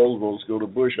out, all those votes go to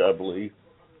Bush, I believe.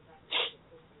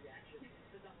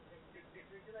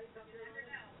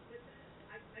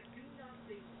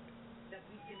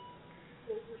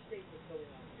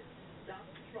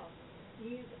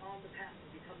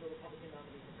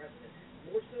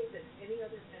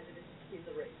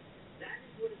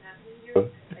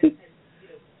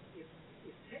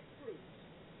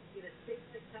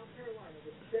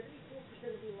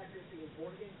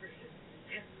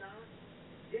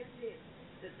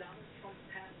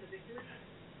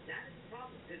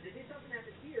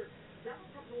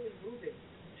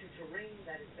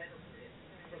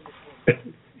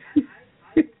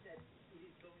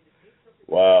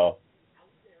 Wow.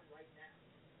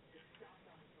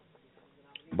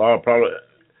 Bob, probably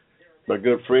my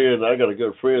good friend. I got a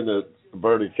good friend that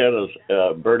Bernie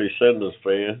Sanders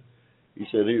fan. He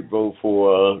said he'd vote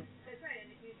for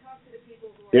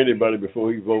anybody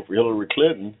before he vote for Hillary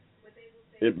Clinton.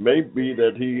 It may be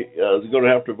that he is going to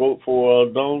have to vote for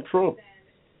Donald Trump.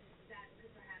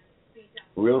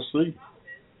 We'll see.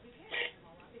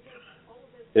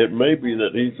 It may be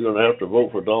that he's going to have to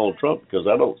vote for Donald Trump, because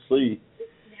I don't see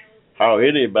how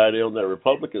anybody on that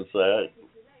Republican side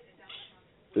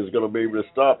is going to be able to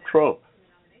stop Trump.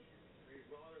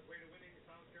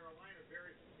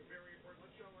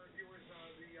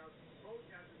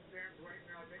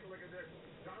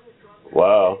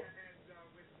 Wow.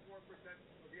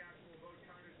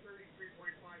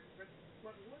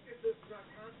 But look at this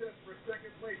contest for second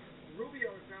place.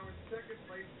 Rubio is now in second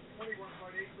place, 21.8%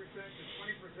 to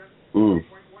 20%, 20.1%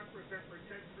 for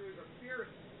Ted Cruz. A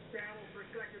fierce battle for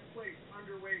second place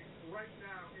underway right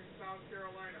now in South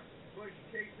Carolina. Bush,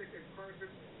 Kasich, and Carson,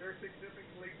 they're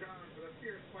significantly down, but a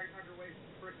fierce fight underway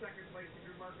for second place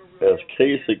between Marco Rubio. As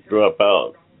Kasich drop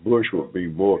out, Bush will be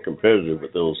more competitive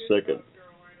with those second.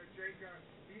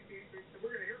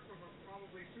 We're going to hear from him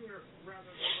probably sooner rather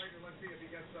than later. Let's see if he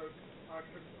gets those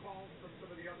calls from some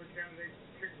of the other candidates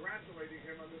congratulating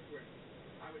him on this win.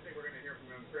 I would say we're going to hear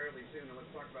from him fairly soon, and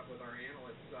let's talk about with our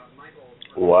analysts. Michael,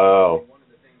 wow. One of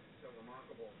the things that's so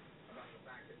remarkable about the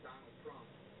fact that Donald Trump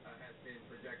has been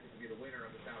projected to be the winner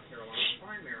of the South Carolina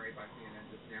primary by CNN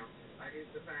just now is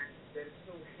the fact that it's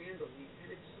so handily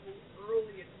and it's so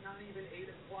early. It's not even 8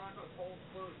 o'clock. The polls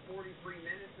closed 43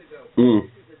 minutes ago.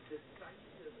 This is a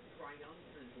decisive,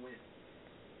 triumphant win.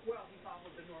 Well, he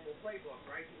followed the normal playbook,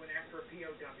 right? He went after a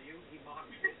POW. He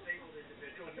mocked a disabled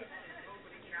individual.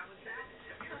 Nobody challenged that.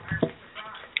 Entirely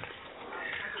surprised.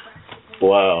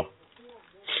 Wow.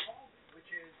 Which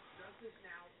is, does this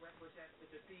now represent the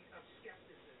defeat of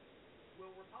skepticism?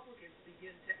 Will Republicans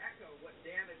begin to echo what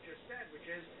Dan had just said, which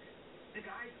is the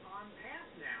guy's on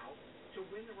path now to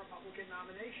win the Republican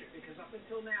nomination? Because up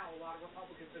until now, a lot of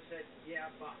Republicans have said, yeah,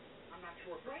 but I'm not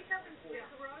sure. Wake up and spit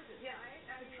the roses. Yeah,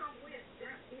 Trump wins.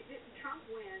 Trump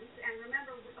wins. And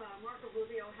remember, Marco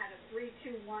Rubio had a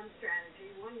 3-2-1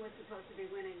 strategy. One was supposed to be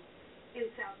winning in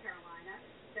South Carolina.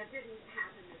 That didn't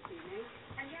happen this evening.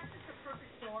 And yes, it's a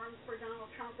perfect storm for Donald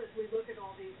Trump as we look at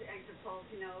all these exit polls,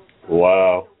 you know.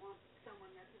 Wow. They don't want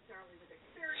someone necessarily with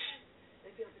experience.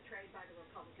 They feel betrayed by the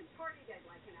Republican Party. They'd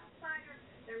like an outsider.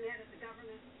 They're mad at the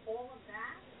government. All of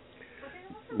that. But they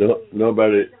also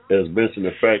nobody has mentioned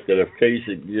the fact that if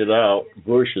Kasich get out,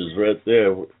 Bush is right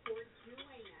there. For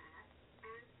doing that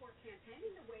and for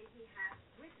campaigning the way he has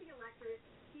with the electorate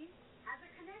he has a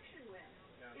connection with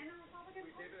in the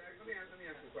Republican Party. David, let me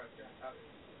ask you a question.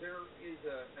 There is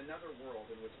another world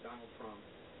in which Donald Trump,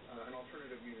 an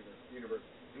alternative universe,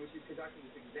 in which he's conducting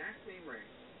this exact same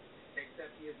race, except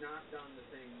he has not done the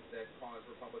things that cause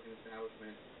Republican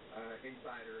establishment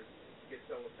insiders get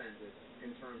so offended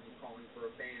in terms of calling for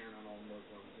a ban on all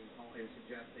Muslims and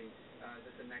suggesting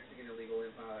that the Mexican illegal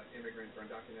immigrants or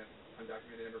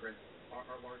undocumented immigrants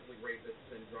are largely rapists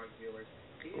and drug dealers.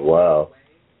 Wow. Is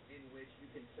there a way in which you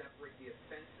can separate the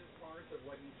offensive parts of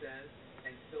what he says and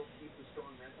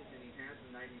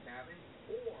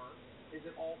is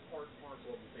it all part and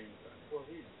parcel of the same thing? Well,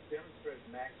 he's demonstrated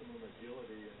maximum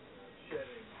agility in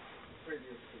shedding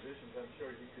previous positions. I'm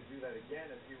sure he could do that again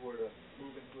if he were to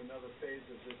move into another phase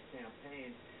of this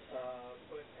campaign.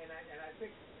 I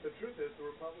think the truth is the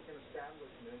Republican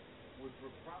establishment would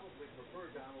probably prefer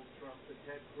Donald Trump to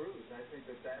Ted Cruz. I think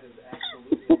that is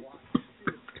absolutely a lock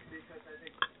because I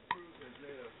think Cruz has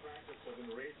made a practice of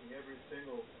erasing every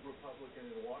single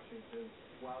Republican in Washington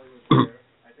while he was there.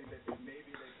 I think that maybe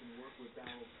they can work with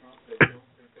Donald Trump. They don't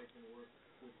think they can work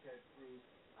with Ted Cruz.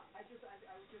 I just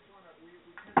want to, we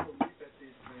tend to leap at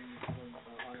these things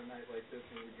on a night like this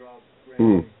when we draw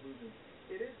grand conclusions.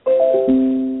 It is, well,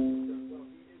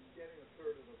 he is getting a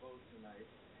third of the vote tonight.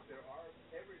 There are,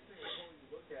 every single poll you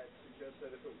look at suggests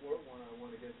that if it were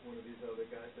one-on-one against one of these other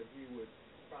guys, that he would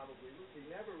probably lose. He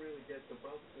never really gets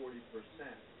above 40%.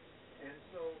 And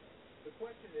so the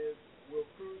question is, will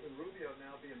Cruz and Rubio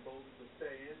now be emboldened to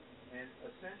stay in and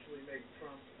essentially make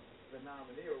Trump the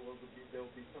nominee, or will there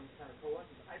be some kind of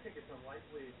coalescence? I think it's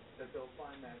unlikely that they'll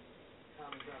find that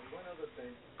common ground. One other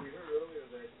thing, we heard earlier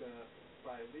that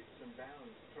by leaps and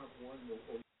bounds, Trump won the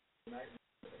night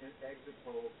exit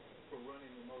poll for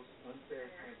running the most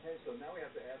unfair campaign. So now we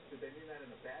have to ask, did they mean that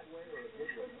in a bad way or a good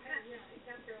way? Yeah,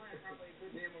 South Carolina probably a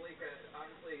good. Malika,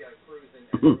 obviously Cruz and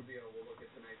Rubio will look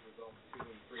at tonight's results 2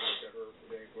 and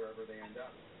 3, wherever they end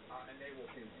up, and they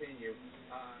will continue.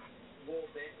 Will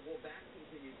that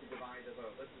continue to divide the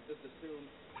vote? Let's just assume,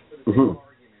 for the sake of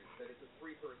argument, that it's a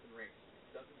 3-person race.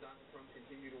 Doesn't Donald Trump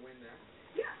continue to win that?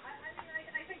 Yeah,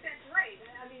 I think that's right.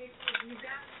 I mean, if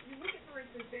you look at, for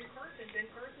instance, Ben Carson. Ben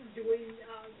Carson's doing,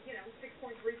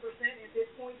 6.3%. At this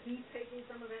point, he's taking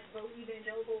some of that vote,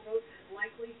 evangelical vote,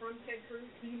 likely from Ted Cruz.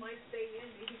 He might stay in,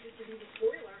 maybe just to be the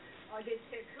spoiler against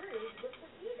Ted Cruz. But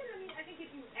even, I think if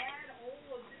you add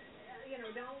all of,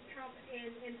 Donald Trump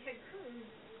and Ted Cruz,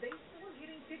 they still are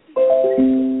getting 50% of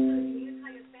the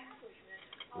anti-establishment.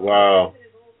 Wow.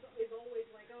 Is always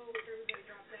like, oh, if everybody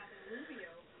drops out, then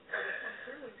Rubio will come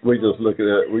through.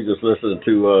 We just listened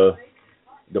to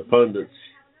the pundits.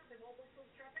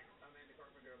 Amanda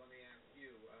Carpenter, let me ask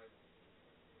you,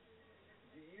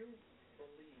 do you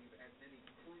believe, as many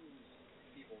Cruz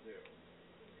people do,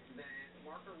 that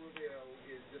Marco Rubio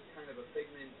is just kind of a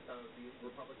figment of the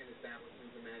Republican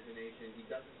establishment's imagination? He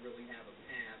doesn't really have a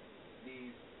path.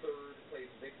 These third-place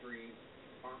victories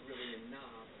aren't really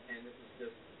enough, and this is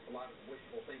just a lot of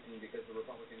wishful thinking because the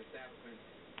Republican establishment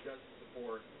doesn't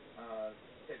support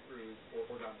Ted Cruz or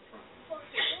Donald Trump. Well,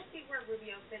 we'll see where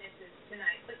Rubio finishes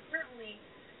tonight, but certainly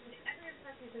everyone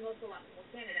says he's the most electable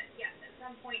candidate. Yes, at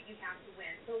some point you have to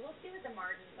win. So we'll see what the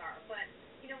margins are. But,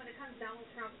 when it comes to Donald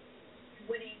Trump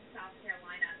winning South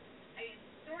Carolina, I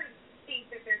sort of think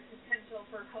that there's potential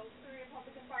for hope for the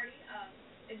Republican Party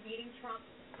in beating Trump.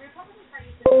 The Republican Party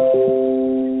is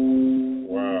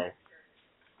wow.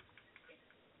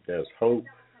 There's hope.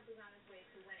 Donald Trump is on his way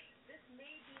to winning. This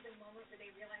may be the moment where they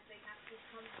realize they have to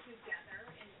come together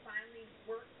and finally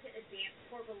work to advance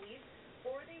core beliefs,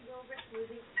 or they will risk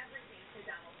losing everything to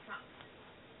Donald Trump.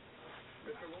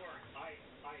 Mr. Warren, I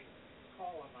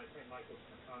call on my friend Michael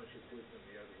Smerconish's wisdom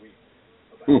the other week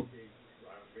about the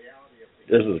reality of the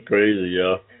This is crazy,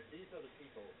 y'all. And these are the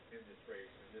people in this race,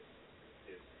 and this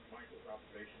is Michael's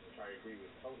observation, which I agree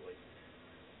with totally.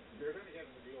 They're going to get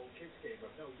into the old kids game of,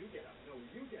 no, you get out. No,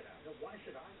 you get out. No, why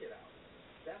should I get out?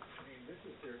 This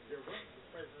is their race as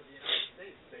President of the United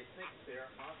States. They think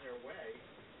they're on their way,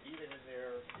 even in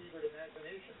their fevered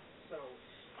imagination. So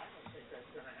I don't think that's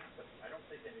going to happen. I don't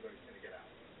think anybody's going to get out.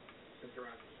 Mr.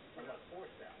 Rogers, I'm not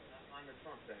forced out. On the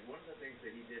Trump thing, one of the things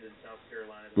that he did in South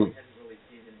Carolina that we hadn't really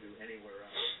seen him do anywhere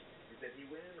else is that he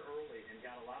went in early and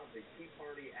got a lot of the Tea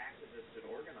Party activists and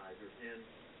organizers in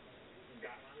and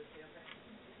got on his campaign.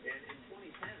 And in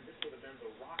 2010, this would have been the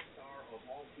rock star of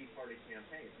all Tea Party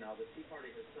campaigns. Now, the Tea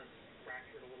Party has since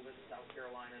fractured a little bit in South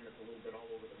Carolina, and it's a little bit all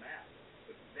over the map.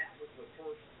 But that was the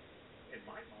first, in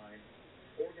my mind,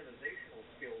 organizational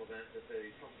skill event that the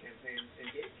Trump campaign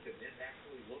engaged in. It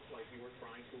actually looked like you were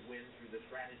trying to win through the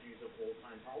strategies of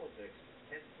old-time politics.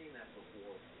 Hadn't seen that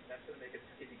before. That's going to make it,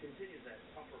 if he continues that,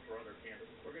 tougher for other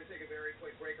candidates. We're going to take a very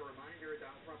quick break. A reminder,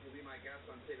 Donald Trump will be my guest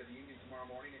on State of the Union tomorrow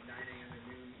morning at 9 a.m. and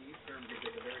noon Eastern. We're going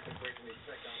to take a very quick break and we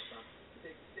expect Donald Trump to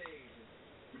take the stage.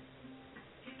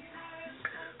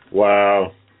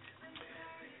 Wow.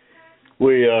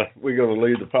 We're going to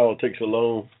leave the politics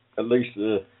alone, at least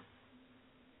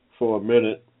for a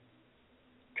minute.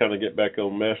 Kind of get back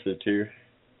on message here.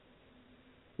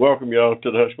 Welcome, y'all,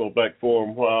 to the Hushmo Black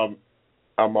Forum.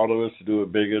 Our motto is to do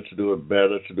it bigger, to do it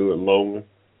better, to do it longer.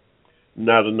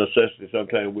 Not a necessity.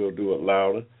 Sometimes we'll do it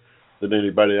louder than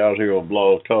anybody out here on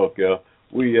Blog Talk, y'all.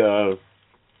 We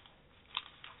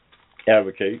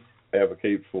advocate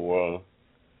for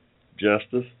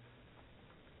justice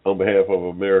on behalf of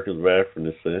Americans of African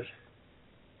descent.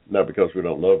 Not because we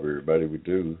don't love everybody, we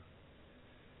do.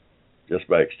 Just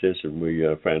by extension, we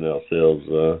find ourselves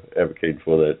advocating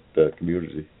for that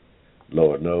community.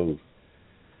 Lord knows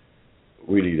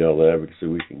we need all the advocacy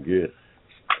we can get,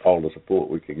 all the support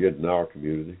we can get in our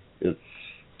community. It's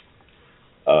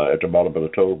at the bottom of the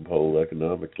totem pole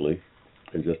economically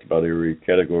in just about every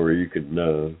category you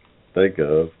can think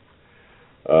of.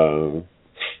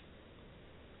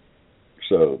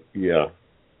 So, yeah.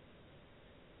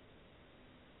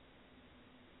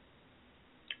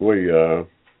 We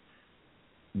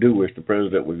do wish the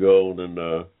president would go on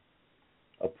and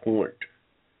appoint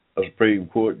a Supreme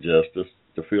Court justice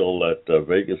to fill that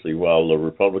vacancy while the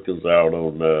Republicans are out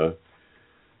on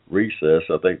recess.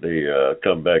 I think they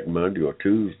come back Monday or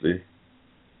Tuesday.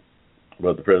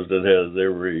 But the president has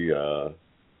every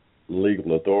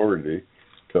legal authority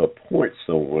to appoint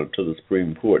someone to the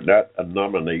Supreme Court, not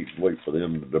nominate and wait for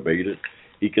them to debate it.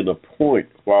 He can appoint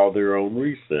while they're on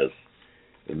recess.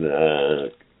 And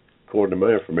according to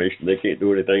my information, they can't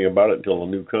do anything about it until a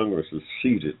new Congress is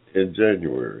seated in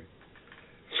January.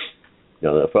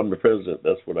 Now, if I'm the president,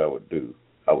 that's what I would do.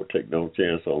 I would take no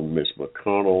chance on Mitch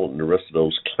McConnell and the rest of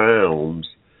those clowns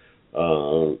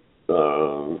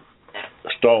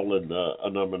stalling a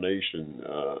nomination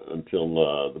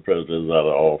until the president is out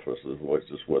of office, which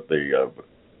is what they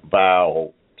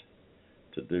vowed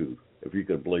to do. If you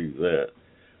could believe that,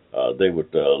 they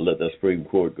would let that Supreme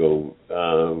Court go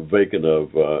vacant of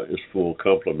its full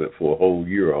complement for a whole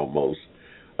year almost,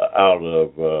 out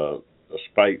of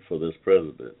spite for this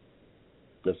president.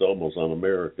 That's almost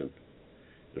un-American.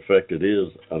 In fact, it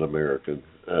is un-American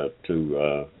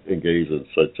to engage in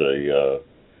such a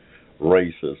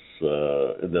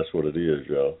racist, and that's what it is,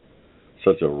 y'all.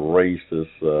 Such a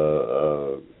racist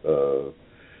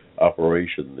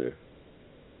operation there.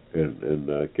 And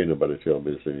can't nobody tell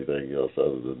me it's anything else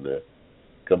other than that.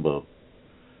 Come on.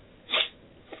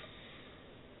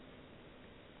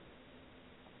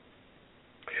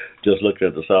 Just looking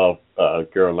at the South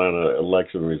Carolina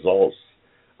election results,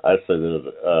 I'd say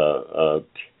that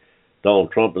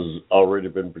Donald Trump has already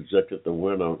been projected to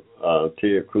win.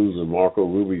 Ted Cruz and Marco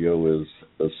Rubio is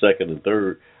second and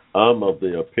third. I'm of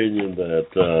the opinion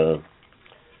that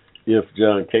if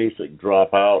John Kasich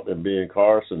dropped out and Ben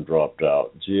Carson dropped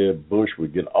out, Jeb Bush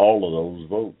would get all of those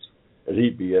votes. And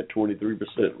he'd be at 23%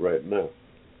 right now.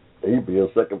 He'd be in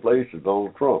second place to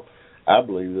Donald Trump. I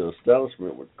believe the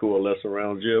establishment would coalesce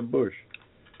around Jeb Bush.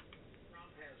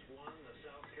 Trump has won the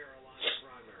South Carolina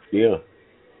primary. Yeah.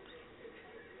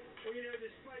 Well, you know,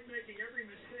 despite making every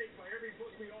mistake by every book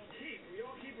we all keep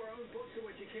our own books of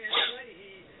what you can't say.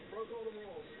 He broke all the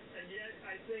rules. And yet,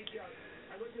 I think,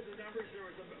 I looked at the numbers, there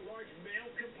was a large male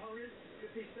component,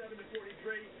 57 to 43.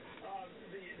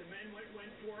 The men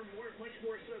went for him, much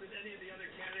more so than any of the other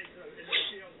candidates in the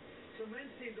field. So men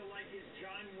seem to like his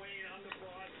John Wayne, I'm the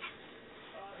boss,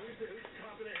 who's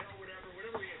top of the hill,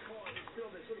 whatever you call it. It's still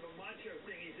this sort of a macho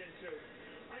thing he's into.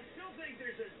 I still think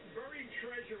there's a buried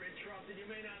treasure in Trump that you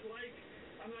may not like.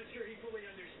 I'm not sure he fully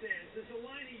understands. There's a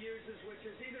line he uses, which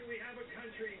is either we have a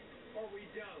country or we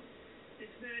don't.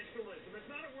 It's nationalism. It's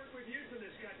not a word we've used in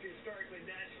this country historically,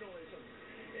 nationalism.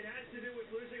 It has to do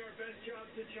with losing our best jobs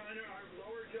to China, our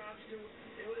lower jobs to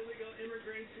illegal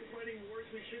immigrants, fighting wars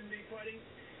we shouldn't be fighting.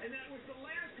 And that was the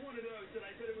last one of those that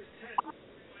I said it was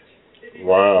tested.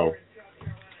 Wow.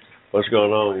 What's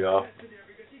going on, y'all?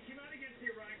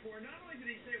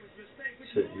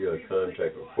 Sent you a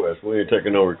contact request. We ain't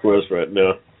taking no requests right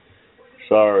now.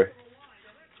 Sorry.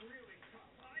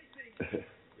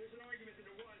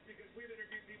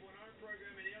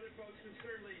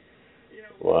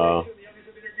 Wow.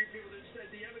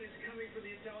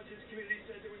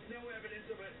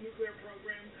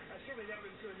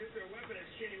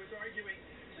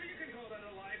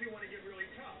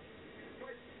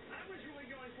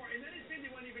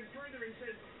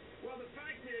 Well, the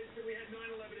fact is that we had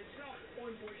 9/11 itself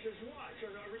on Bush's watch,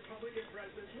 or a Republican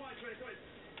president's watch. But I thought,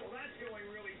 well, that's going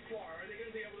really far. Are they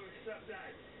going to be able to accept that?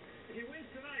 If he wins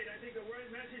tonight, I think the word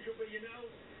message will be,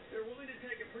 they're willing to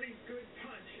take a pretty good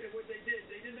punch at what they did.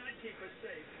 They did not keep us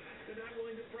safe. They're not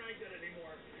willing to brag that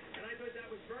anymore. And I thought that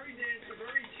was very dancy,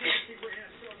 very chancy for him.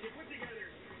 So if you put together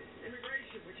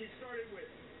immigration, which he started with,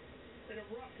 in a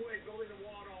rough way, building the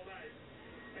wall and all that,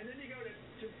 and then you go to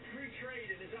free trade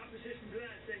and his opposition to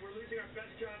that, saying we're losing our best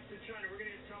jobs to China, we're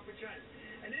going to get tough with China.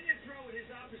 And then you throw in his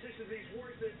opposition to these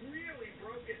wars that have really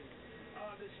broken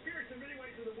the spirits in many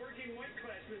ways of the working white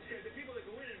class, the people that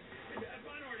go in, and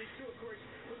minorities too, of course,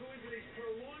 who go into these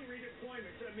prolonged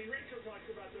redeployments. I mean, Rachel talks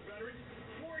about the veterans.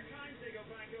 4 times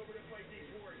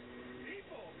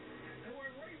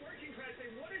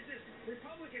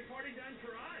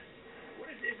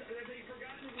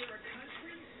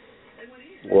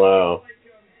Wow. Like,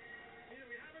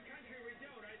 we have a country, we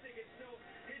don't. I think it's so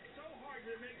hard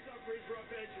that it makes up for his rough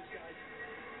edges, guys.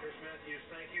 Chris Matthews,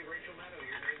 thank you. Rachel Maddow,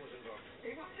 your name was invoked.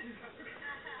 It was invoked.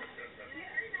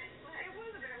 Very nice play. It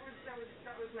was a bit.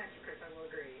 That was nice, Chris. I will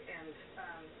agree. And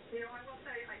I will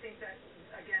say, I think that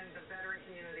again, the veteran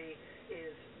community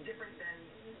is different than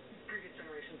previous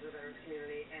generations of the veterans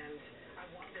community, and I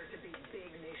want there to be big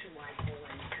nationwide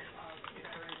polling of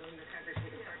veterans in this country so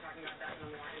we can start talking about that in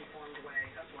a more informed way.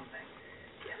 That's one thing.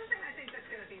 The other thing I think that's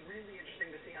going to be really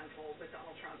interesting to see unfold with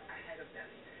Donald Trump ahead of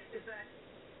this is that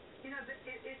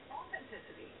it's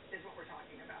authenticity is what we're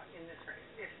talking about in this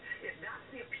race. If that's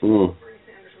the appeal of Bernie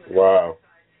Sanders from the Democratic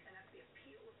side, and that's the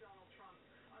appeal of Donald Trump,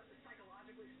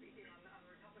 psychologically speaking, on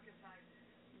the Republican side,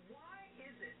 why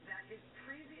is it that his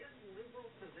previous liberal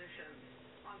positions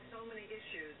on so many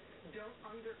issues don't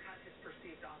undercut his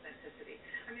perceived authenticity?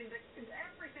 I mean,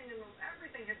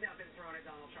 everything has now been thrown at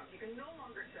Donald Trump. You can no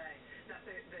longer say that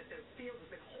the field has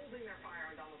been holding their fire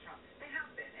on Donald Trump. They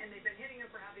have been, and they've been hitting him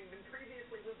for having been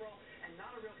previously liberal and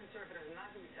not a real conservative, and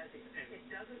not who he says he is. It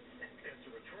doesn't stick. It's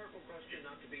a rhetorical question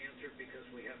not to be answered because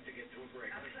we have to get to a break.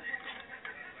 We'll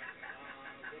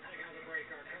take another break.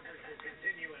 Our coverage will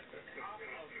continue at the top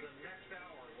of the next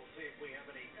hour. We'll see if we have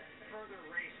any further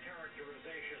race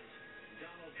characterizations.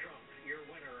 Donald Trump, your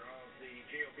winner of the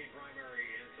GOP primary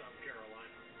in South Carolina.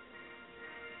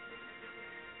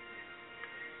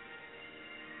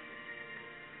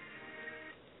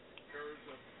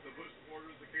 The Bush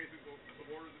supporters, the Kasich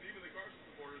supporters, and even the Carson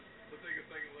supporters, let's take a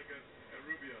second look at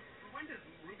Rubio. When does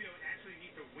Rubio actually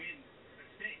need to win a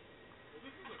state? Well,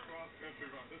 this is a cross-country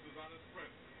run. This is not a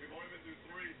sprint. We've only been through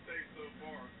 3 states so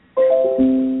far.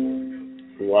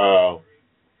 Wow.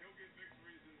 He'll get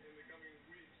victories in the coming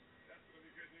weeks. That's going to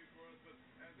be good news for us. But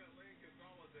as that lane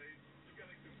consolidates, you've got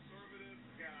a conservative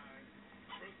guy,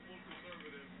 principled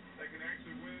conservative, that can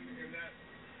actually win in that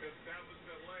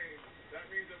establishment lane. That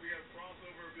means that we have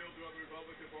crossover appeal to the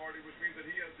Republican Party, which means that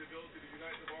he has the ability to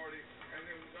unite the party. And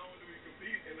then not only do we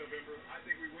compete in November, I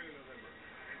think we win in November.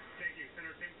 Thank you.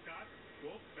 Senator Tim Scott.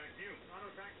 Wolf, back to you.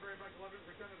 Otto, thanks very much. 11%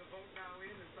 of the vote now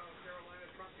in South Carolina.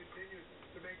 Trump continues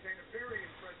to maintain a very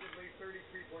impressive lead,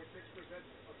 33.6%.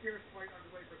 A fierce fight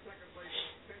underway for second place.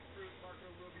 Ted Cruz, Marco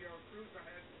Rubio. Cruz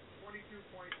ahead,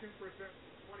 22.2%,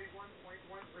 21.1%,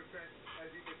 as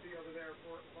you can see over there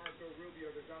for Marco Rubio.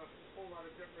 There's not a whole lot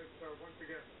of difference. Once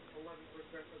again, 11%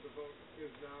 of the vote is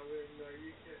now in,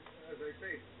 as I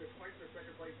say, despite the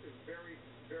second place is very,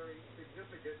 very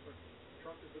significant, but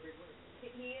Trump is the big winner.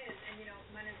 He is, and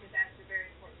Manu just asked a very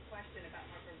important question about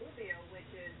Marco Rubio, which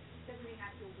is, doesn't he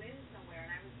have to win somewhere? And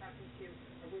I was talking to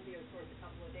a Rubio source a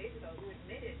couple of days ago who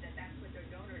admitted that that's what their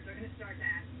donors are going to start to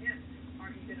ask him. Are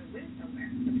you going to win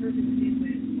somewhere? The person who did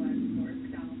win was, of course,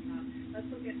 Donald Trump. Let's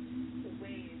look at the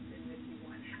ways in which he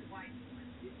won, why he won.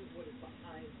 This is what is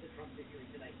behind the Trump victory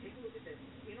tonight. Take a look at this.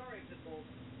 In our exit polls,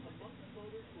 among the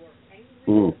voters who are angry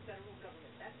at the federal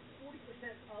government, that's 40%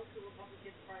 of the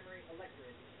Republican primary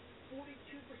electorate.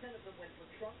 42% of them went for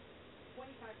Trump,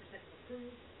 25% for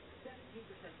Cruz, 17%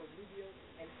 for Rubio,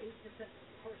 and 8%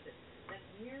 for Carson. That's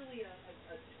nearly a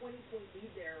 20-point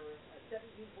lead there, or a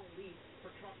 17-point lead for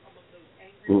Trump among those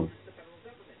angry voters of the federal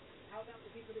government. How about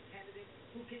looking for the candidate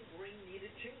who can bring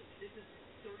needed change? This is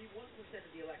 31%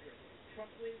 of the electorate.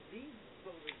 Trump wins these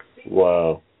voters.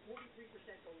 Wow.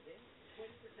 43% vote in, 20%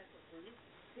 for Cruz,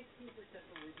 16%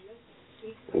 for Rubio,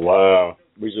 8% Wow.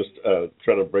 We just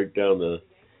try to break down the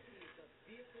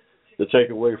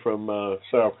takeaway from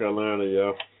South Carolina,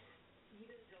 yeah.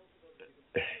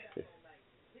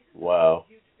 Wow.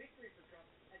 Huge victory for Trump.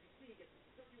 As you see, he gets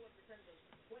 31% of them,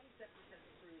 27%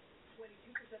 for Cruz,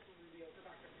 22% for Rubio, for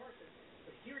Dr. Carson.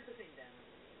 But here's the thing, Dan.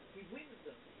 He wins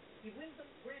them.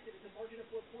 Granted, it's a margin of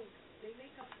 4 points. They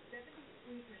make up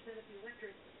 73% of the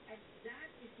electorate, and that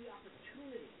is the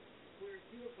opportunity where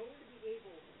you are going to be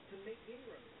able to make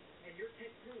inroads. And you're Ted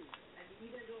Cruz, and the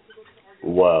evangelical voters are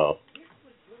arguing. Wow. This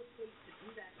was your place to do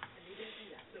that, and they didn't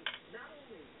do that. So not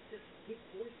only does he give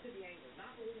voice to the anger, not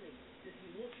only does he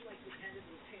look like the candidate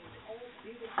will change all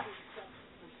big important stuff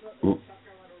for South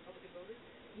Carolina Republican voters,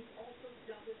 he also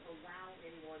doesn't allow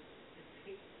anyone to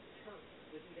take turns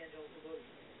with evangelical voters.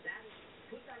 That is,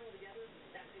 put that all together,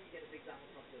 that's how you get a big Donald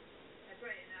Trump win. That's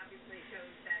right, and obviously shows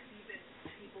that even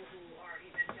people who are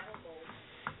evangelical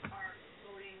are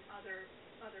voting other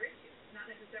issues, not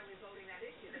necessarily voting that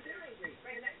issue. But they're angry.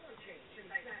 Right, and that's not change.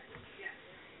 Exactly. Yeah,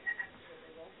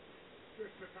 absolutely. Well,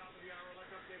 Just the top of the hour.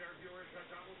 Let's update our viewers that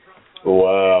Donald Trump.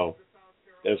 Wow.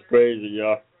 That's crazy,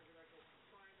 y'all.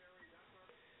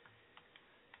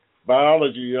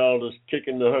 Biology, y'all, is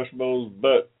kicking the Hushmo's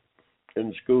butt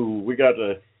in school. We got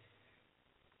to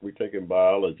we taking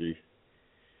biology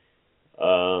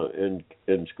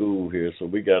in school here, so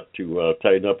we got to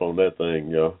tighten up on that thing,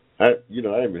 y'all. I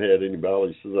haven't had any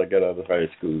biology since I got out of high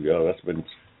school, y'all. That's been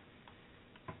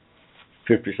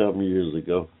 50-something years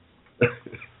ago.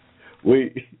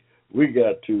 we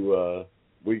got to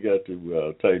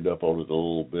tighten up on it a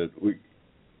little bit.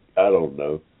 I don't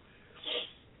know.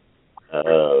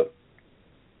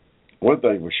 One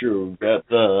thing for sure, we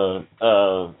got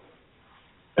y'all.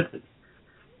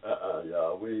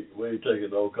 We ain't taking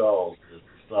no calls. Just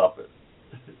stop it.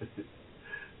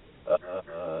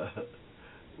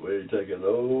 We ain't taking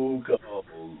no calls.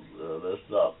 Let's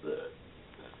stop that.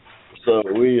 So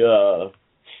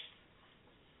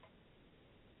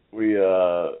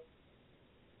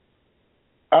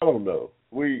I don't know.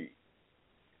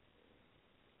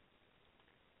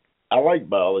 I like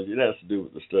biology. It has to do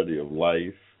with the study of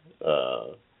life,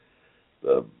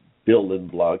 the building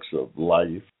blocks of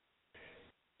life.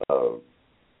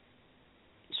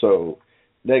 So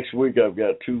next week I've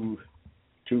got two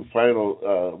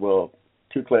final,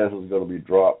 two classes are going to be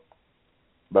dropped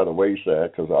by the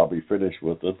wayside because I'll be finished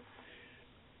with them.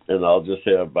 And I'll just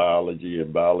have biology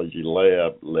and biology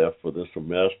lab left for this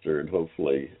semester, and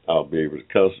hopefully I'll be able to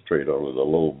concentrate on it a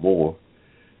little more.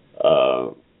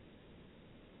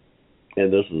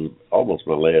 And this is almost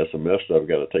my last semester. I've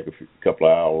got to take a couple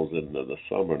of hours in the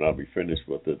summer, and I'll be finished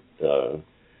with it.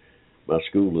 My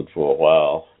schooling for a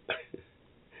while.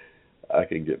 I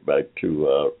can get back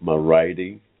to my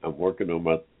writing. I'm working on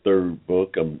my third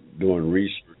book. I'm doing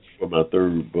research for my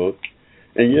third book,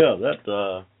 and yeah, that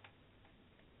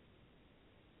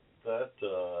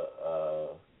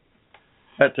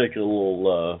takes a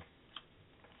little.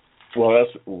 Well,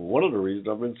 that's one of the reasons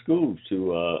I'm in school,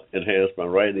 to enhance my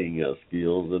writing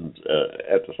skills, and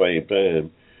at the same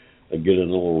time, get a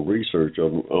little research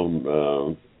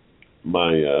on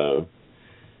my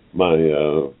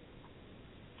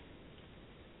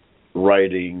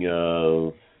writing,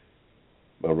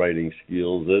 my writing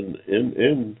skills,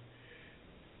 and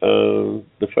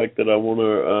the fact that I want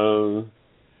to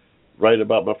write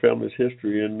about my family's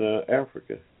history in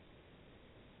Africa.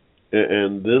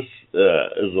 And this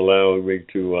is allowing me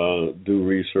to do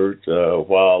research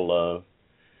while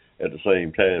at the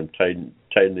same time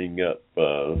tightening up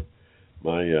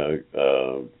my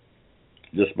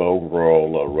just my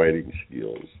overall writing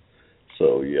skills.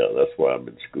 So yeah, that's why I'm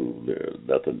in school.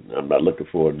 I'm not looking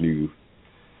for a new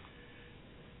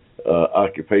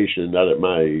occupation. Not at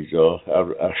my age, y'all.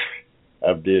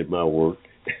 I've did my work.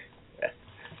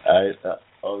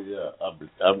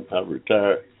 I'm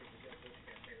retired.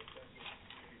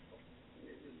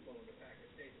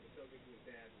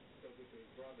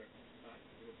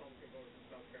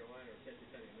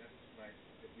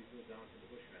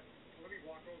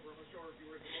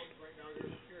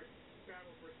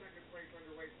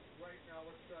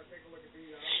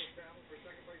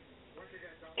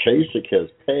 Kasich has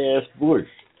passed Bush.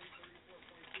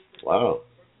 Wow.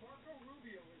 Marco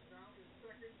Rubio is now in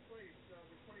second place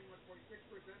with 21.6%,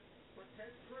 but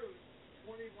Ted Cruz,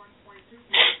 21.2%,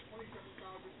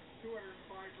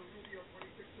 27,205 for Rubio,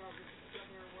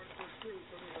 26,701 for Cruz.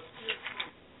 So there's a fierce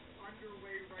fight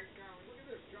underway right now. And look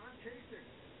at this, John Kasich,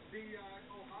 the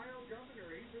Ohio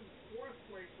governor, he's in fourth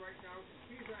place right now.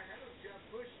 He's ahead of Jeb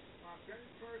Bush. Ben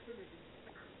Carson is in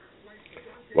place.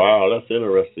 Wow, that's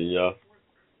interesting, y'all.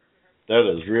 That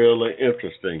is really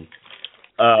interesting.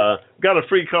 Got a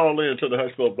free call in to the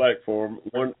Hushmo Black Forum,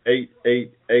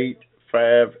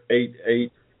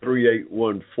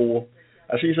 1-888-588-3814.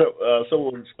 I see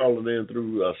someone's calling in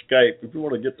through Skype. If you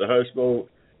want to get the Hushmo,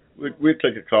 we'll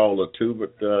take a call or two,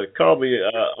 but call me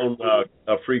on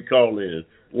a free call in,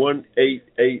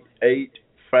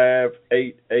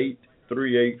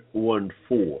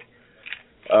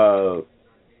 1-888-588-3814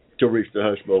 to reach the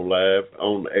Hushmo Live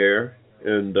on air.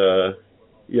 And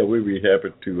yeah, we'd be happy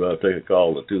to take a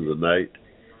call or two tonight.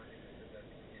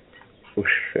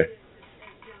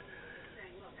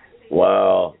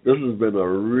 Wow, this has been a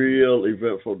real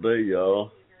eventful day, y'all.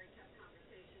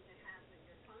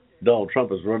 Donald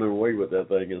Trump is running away with that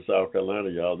thing in South Carolina,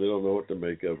 y'all. They don't know what to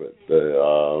make of it.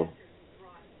 The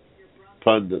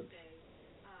pundits.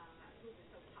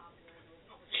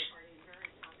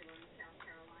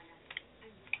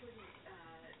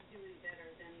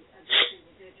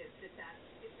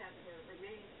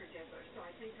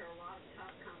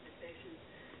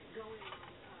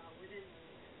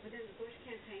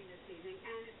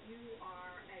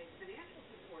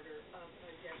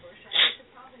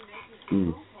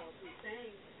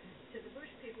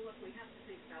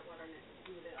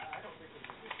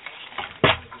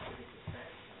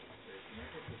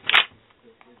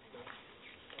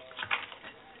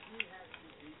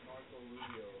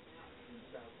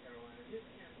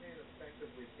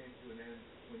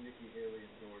 Haley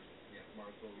endorsed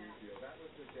Marco Rubio. That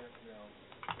was the death knell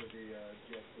for the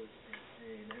Jeb Bush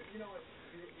campaign. And you know what?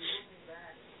 You're looking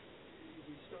back.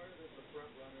 He started as the front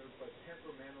runner, but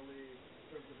temperamentally, in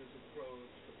terms of his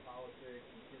approach to politics,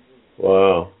 in terms of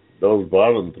Wow, those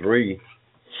bottom three.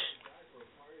 for a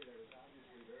party that is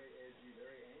obviously very edgy,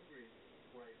 very angry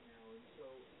right now, and so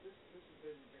this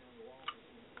has been on the wall for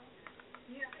some time.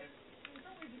 Yeah, it's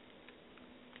only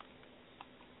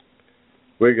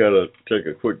We gotta take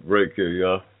a quick break here,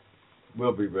 y'all.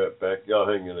 We'll be right back. Y'all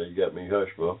hang in there. You got me,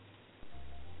 Hushmo.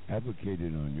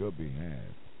 Advocating on your behalf.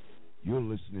 You're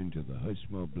listening to the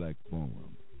Hushmo Black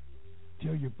Forum.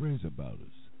 Tell your friends about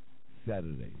us.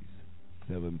 Saturdays,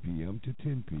 7 p.m. to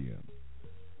 10 p.m.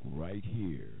 Right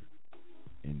here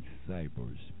in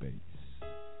cyberspace.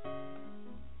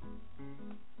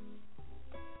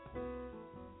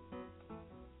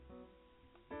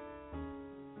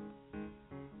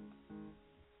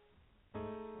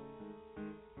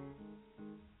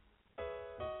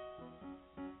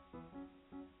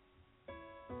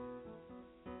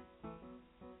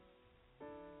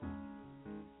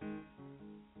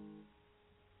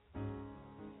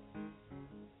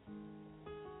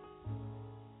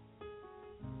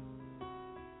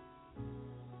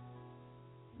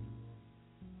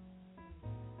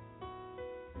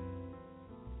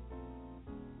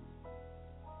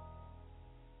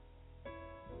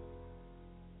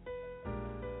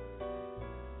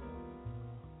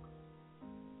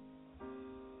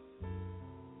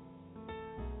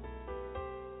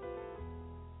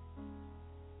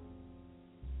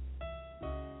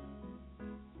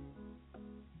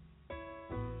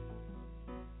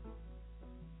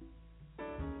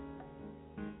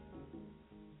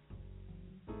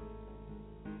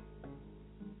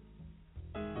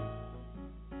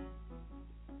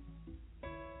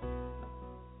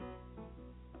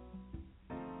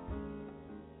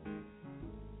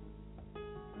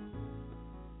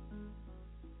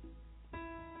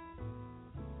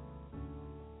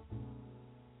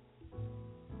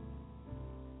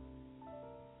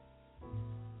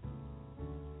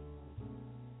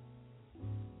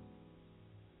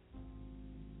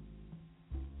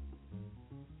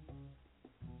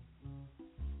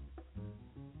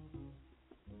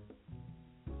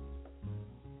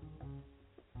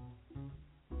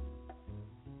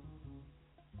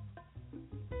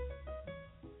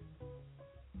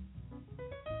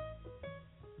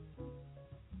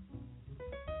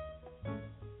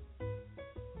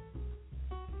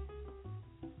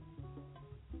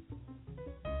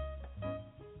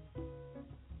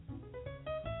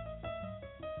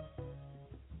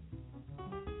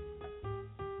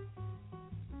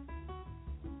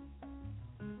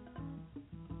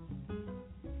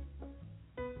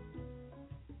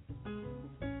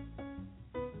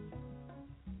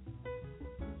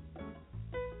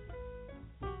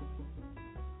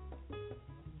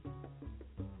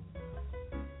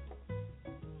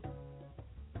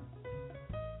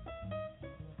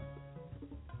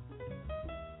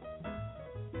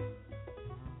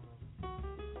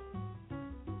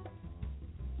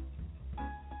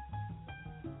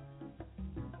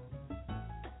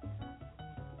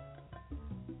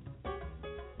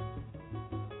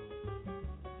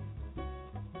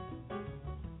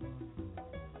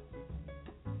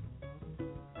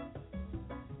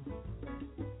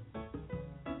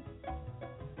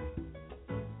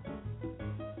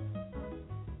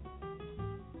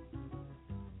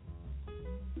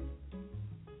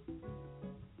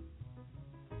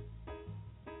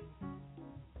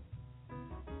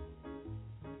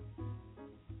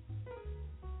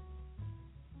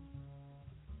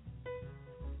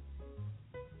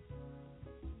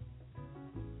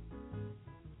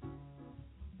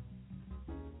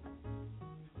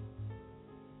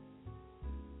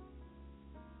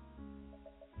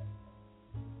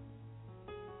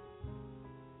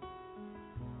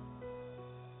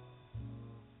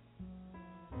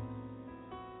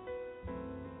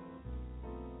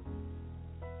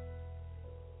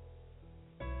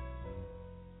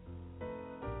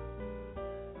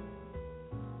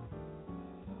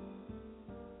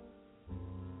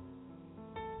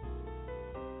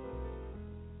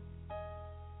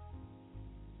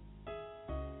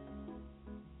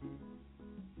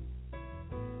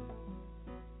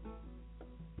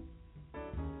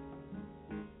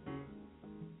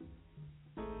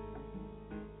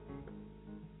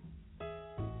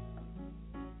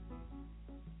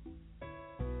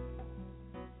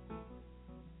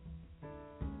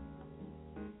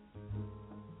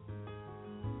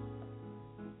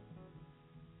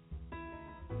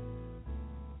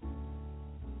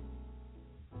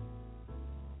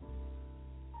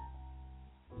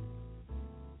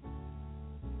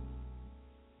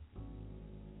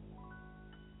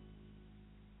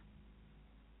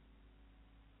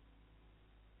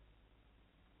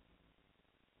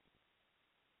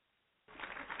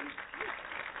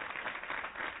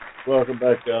 Welcome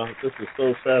back, y'all. This is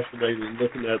so fascinating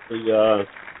looking at the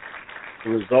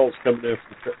results coming in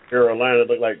from Carolina. It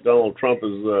looks like Donald Trump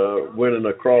is winning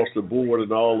across the board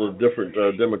in all the different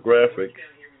demographics.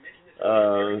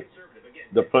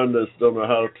 The pundits don't know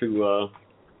how to.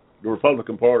 The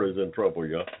Republican Party is in trouble,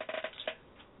 y'all.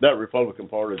 That Republican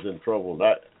Party is in trouble.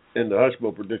 And the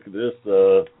Hushmo predicted this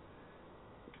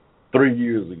 3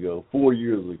 years ago, 4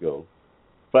 years ago,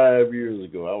 5 years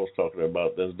ago. I was talking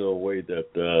about there's no way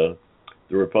that the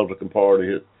Republican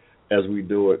Party, as we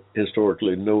know it,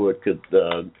 historically know it, could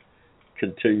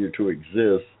continue to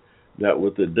exist. Not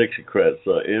with the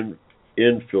Dixiecrats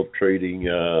infiltrating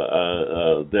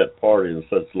that party in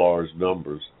such large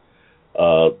numbers.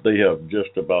 They have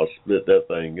just about split that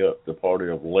thing up. The party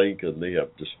of Lincoln, they have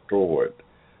destroyed.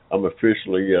 I'm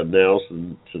officially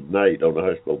announcing tonight on the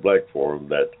Hushmo Black Forum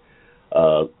that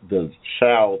the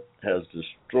South has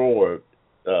destroyed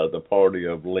the party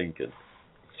of Lincoln.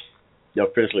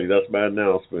 Officially, that's my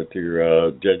announcement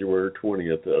here, January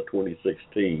 20th,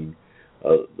 2016.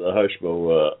 The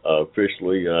Hushmo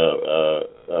officially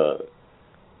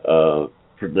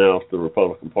pronounced the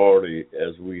Republican Party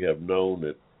as we have known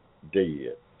it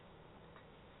dead.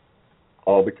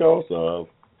 All because of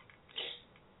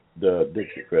the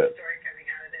Dixiecrats. Story coming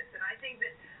out of this, and I think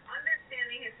that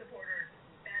understanding his supporters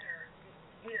better,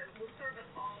 will serve us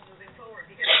all moving forward.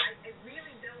 Because I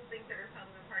really don't think the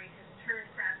Republican Party has turned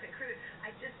crass and crude. I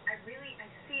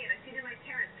see it. I see it in my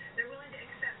parents. They're willing to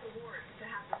accept awards to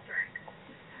have the strength.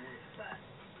 But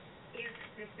if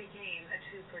this became a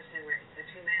two-person race, a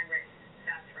two-man race,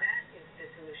 that is the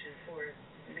solution for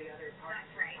the other party.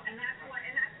 That's right, and that's what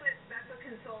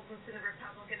consultants in the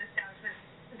Republican establishment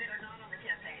that are not on the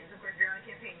campaigns. Of course, if you're on a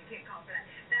campaign, you can't call for that.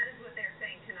 That is what they're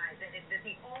saying tonight. That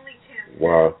the only chance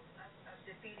of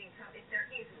defeating Trump, if there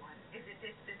is one, is if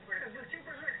this were the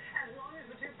two-person race. As long as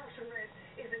the two-person race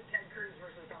isn't Ted Cruz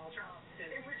versus Donald Trump,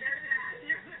 in which there's that.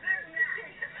 There's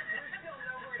still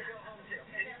nowhere to go home to.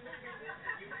 And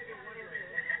you may be wondering.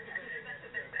 That's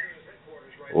what they're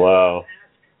saying. Wow.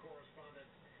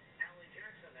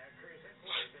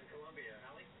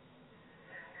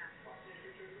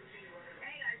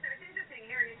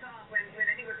 When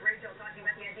I think it was Rachel talking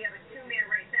about the idea of a two-man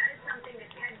race, that is something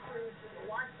that Ted Cruz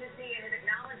wants to see and has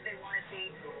acknowledged they want to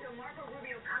see. So Marco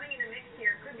Rubio coming in the mix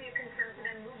here could be a concern for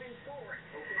them moving forward.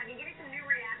 I've been getting some new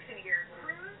reaction here.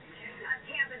 Cruz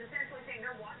camp is essentially saying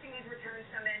they're watching these returns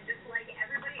come in just like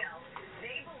everybody else.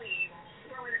 They believe,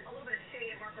 throwing a little bit of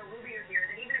shade at Marco Rubio here,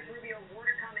 that even if Rubio were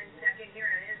to come in second here,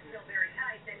 and it is still very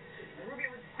tight, that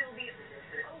Rubio would still be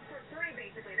 0 for 3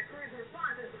 basically. The Cruz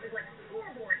response is like a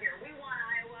scoreboard here. We won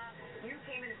Iowa. You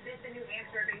came in fifth in New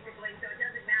Hampshire, basically, so it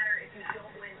doesn't matter if you don't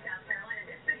win South Carolina.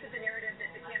 This fits with the narrative that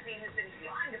the campaign has been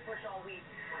trying to push all week,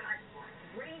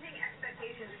 raising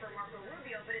expectations for Marco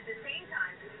Rubio, but at the same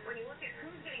time, when you look at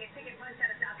who's getting a ticket punched out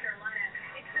of South Carolina,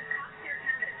 it's the top-tier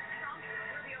candidates. Trump,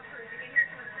 Rubio, Cruz. You can hear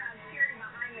some of the crowd cheering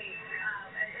behind me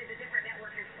as a different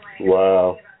network is playing.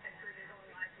 Wow.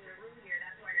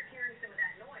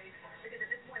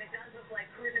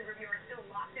 Cruz and Rubio are still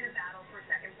locked in a battle for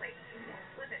second place.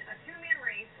 Listen, a two-man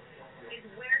race is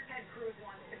where Ted Cruz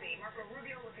wants to be. Marco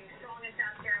Rubio looking strong in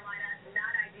South Carolina, not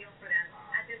ideal for them.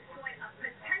 At this point, a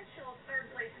potential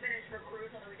third-place finish for Cruz,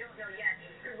 although we don't know yet,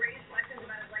 could raise questions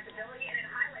about his likability, and it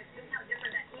highlights just how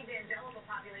different that evangelical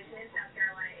population in South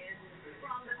Carolina is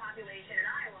from the population in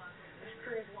Iowa, which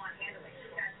Cruz won handily.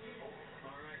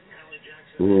 All right, Allie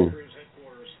Jackson, Cruz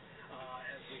headquarters.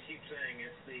 As we keep saying,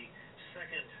 it's the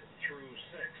second through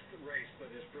sixth race that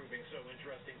is proving so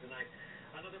interesting tonight.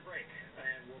 Another break,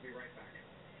 and we'll be right back.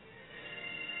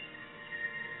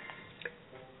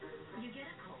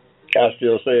 I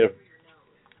still say if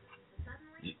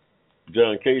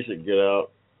John Kasich get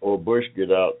out or Bush get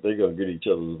out, they're going to get each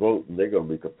other's vote, and they're going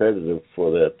to be competitive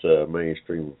for that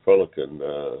mainstream Republican.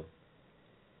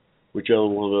 Whichever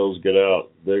one of those get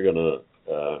out, they're going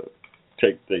to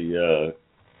take the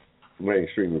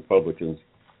mainstream Republicans'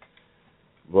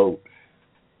 vote.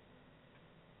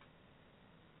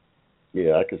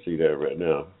 Yeah, I can see that right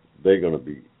now. They're going to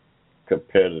be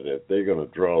competitive. They're going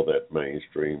to draw that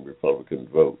mainstream Republican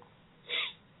vote.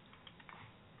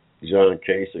 John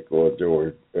Kasich or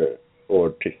George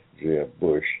or Jeb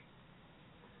Bush.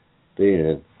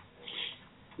 Then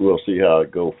we'll see how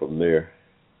it go from there.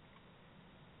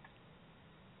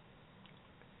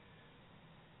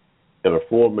 In a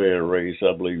four-man race,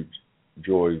 I believe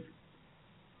George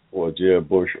or Jeb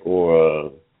Bush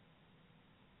or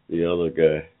the other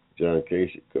guy, John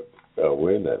Kasich, could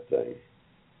win that thing.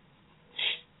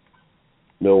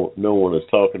 No one is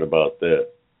talking about that.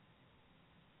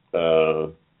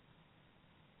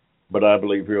 But I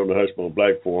believe here on the Hushmo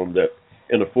Black Forum that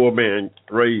in a four-man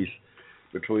race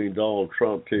between Donald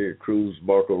Trump, Ted Cruz,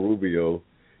 Marco Rubio,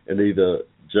 and either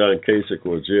John Kasich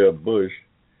or Jeb Bush,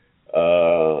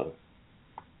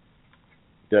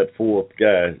 that fourth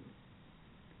guy,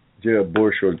 Jeb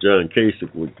Bush or John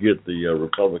Kasich, would get the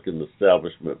Republican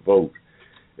establishment vote,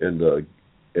 and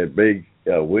it may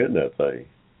win that thing.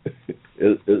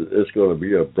 It's going to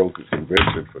be a broken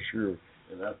convention for sure.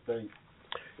 And I think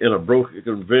in a broken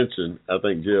convention, I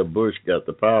think Jeb Bush got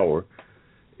the power.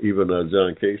 Even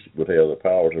John Kasich would have the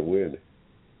power to win.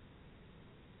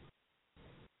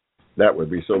 That would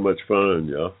be so much fun,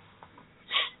 y'all.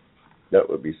 That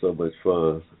would be so much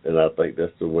fun, and I think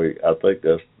that's the way. I think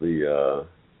that's the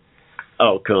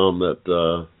outcome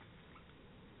that.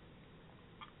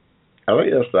 I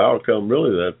think that's the outcome,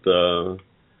 really, that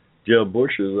Jeb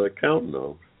Bush is counting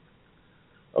on.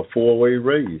 A four-way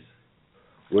race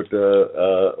with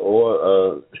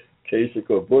or Kasich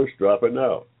or Bush dropping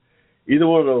out. Either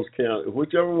one of those count.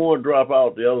 Whichever one drop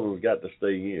out, the other one's got to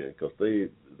stay in because they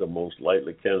the most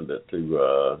likely candidate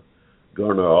to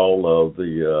garner all of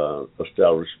the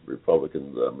established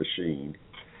Republican machine.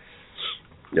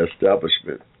 The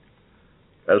establishment.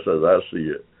 That's as I see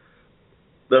it.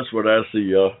 That's what I see,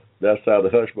 y'all. That's how the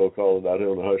Hushmo calls it out here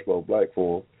on the Hushmo Black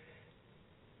Forum.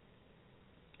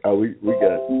 We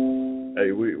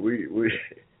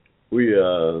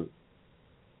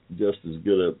just as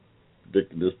good at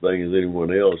predicting this thing as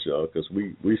anyone else, y'all, because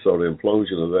we saw the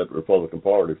implosion of that Republican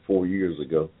Party 4 years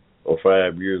ago, or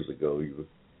 5 years ago even,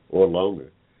 or longer.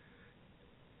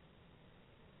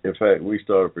 In fact, we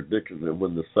started predicting that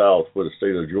when the South, for the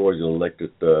state of Georgia,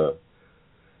 elected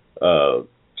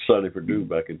Sonny Perdue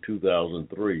back in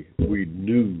 2003, we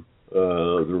knew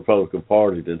the Republican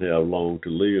Party didn't have long to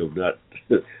live, not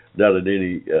in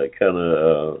any kind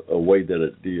of a way that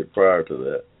it did prior to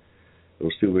that. There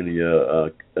was too many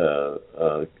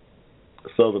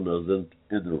Southerners in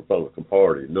the Republican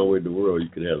Party. Nowhere in the world you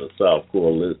could have the South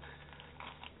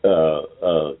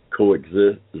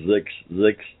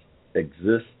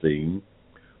coexisting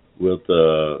with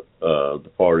the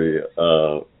party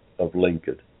of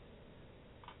Lincoln.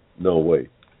 No way.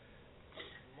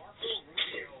 Marco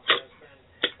Rubio has been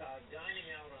dining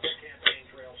out on the campaign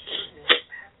trail, certainly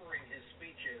peppering his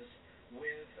speeches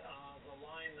with the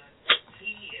line that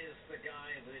he is the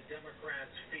guy the Democrats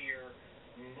fear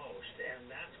most, and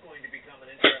that's going to become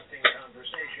an interesting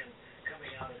conversation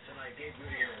coming out of tonight. Gabe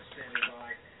Goodyear is standing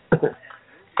by at Rubio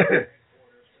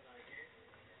headquarters tonight. Gabe?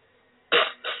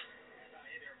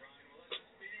 Hey there, Brian. Well, let the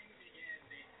spinning begin.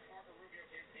 The Marco Rubio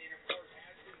campaign, of course,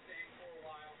 has been saying for a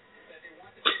while that they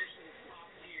want to finish in the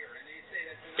top tier, and they say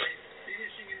that tonight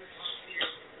finishing in the top tier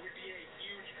would be a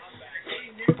huge comeback. They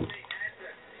knew they had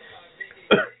to make a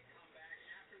big comeback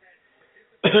after that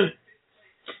disappointing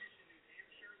fifth-place finish in New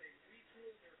Hampshire. They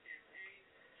retooled their campaign,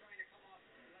 trying to come off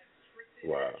less scripted,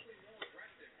 Wow. actually more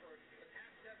aggressive. For the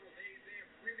past several days, they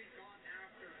have really gone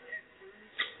after Ted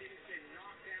Cruz. It has been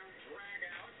knockdown, drag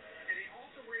out, and they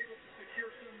also were able to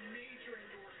secure some major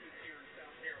endorsements here in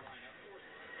South Carolina. Of course,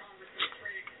 Congressman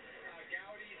Trey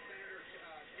Gowdy, Senator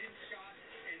Tim Scott,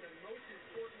 and the most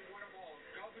important one of all,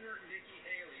 Governor Nikki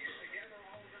Haley. And together,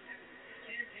 all of them have been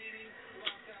campaigning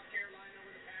throughout South Carolina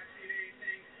over the past few days,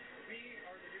 saying we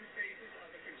are the new faces of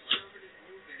the conservative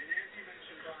movement. And as you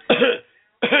mentioned, Brian,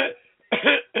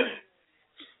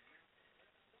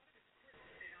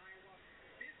 in Iowa,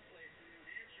 fifth place in New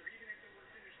Hampshire, even if they were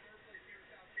to finish third place here in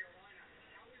South Carolina.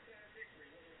 How is that a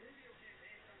victory? Well, the Rubio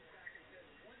campaign comes back and says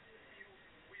once the field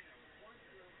winnows, once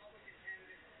the Republican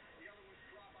candidates, the other ones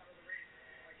drop out of the race,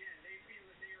 again, they feel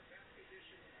that they are best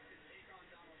positioned to take on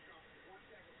Donald Trump once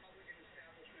that Republican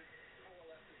establishment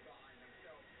coalesces behind them.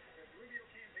 So the Rubio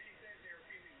campaign says they are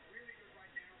feeling really good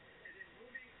right now. And then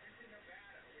moving into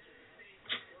Nevada, which is a state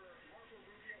where Marco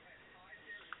Rubio had ties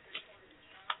there, he spent part of his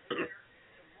childhood there.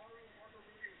 Tomorrow, Marco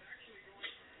Rubio is actually going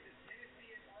to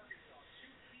Tennessee and Arkansas,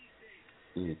 two key states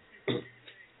in Super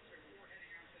Tuesday before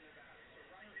heading out to Nevada. So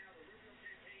right now, the Rubio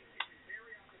campaign feeling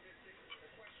very optimistic. The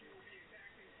question will be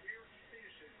exactly where he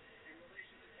finishes in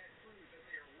relation to Ted Cruz as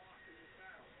they are locked in this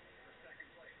battle for second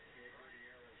place. Gabe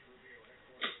Goodyear as Rubio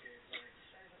headquarters. Gabe, thanks.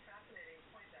 That is a fascinating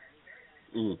point there. I mean, very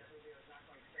unexpected that Rubio is not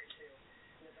going straight to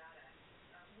Nevada.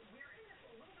 We're in this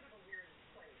a little bit of a weird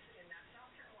place in that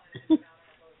South Carolina and Nevada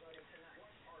are both voting tonight.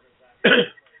 What part of that? Weird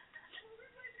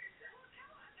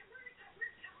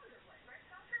calendar place, right?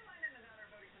 South Carolina and Nevada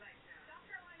are voting tonight. South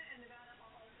Carolina and Nevada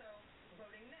are also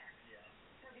voting next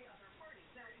for the other parties.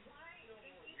 Now, why in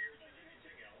each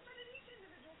individual? But in each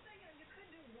individual state, you could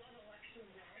do one election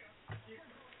for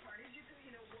both parties. You could,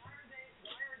 why are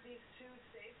these two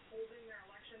states holding their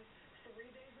elections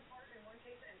 3 days apart in one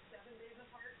case and 7 days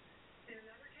apart in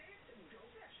another case? Go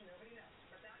fish. Nobody knows.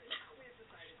 But that is how we have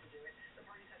decided to do it. The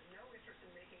parties had no interest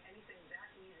in making anything that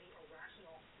easy or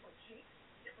rational or cheap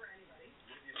for anybody.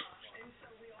 And so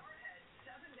we are ahead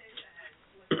 7 days ahead,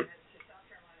 looking ahead to South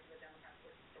Carolina for the Democrats.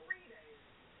 We're 3 days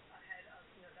ahead of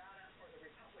Nevada for the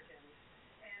Republicans.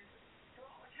 And for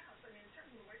all accounts, I mean, in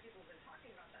terms of the way people have been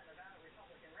talking about that Nevada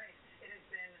Republican race, it has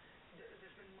been,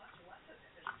 there's been much less of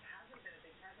it. There just hasn't been a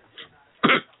big presence in Nevada for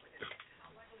the Republicans.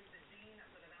 Luckily, the dean of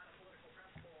the Nevada Political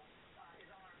Press School is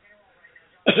on our payroll right now,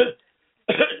 John.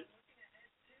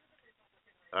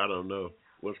 I don't know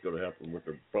what's going to happen with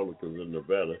the Republicans in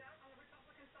Nevada.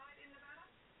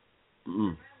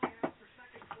 Mm. For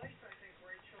second place, I think,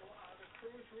 Rachel, the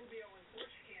Cruz, Rubio, and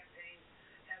Bush campaigns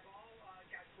have all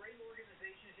got great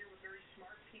organizations here with very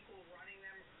smart people running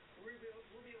them.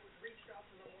 Rubio has reached out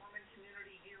to the Mormon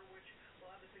community here, which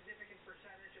will have a significant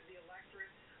percentage of the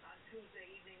electorate on Tuesday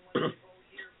evening when they vote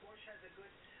here. Bush has a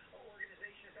good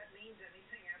organization, if that means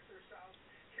anything, after South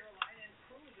Carolina. And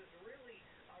Cruz has really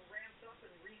ramped up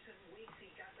in recent weeks. He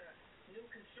got the new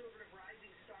conservative rising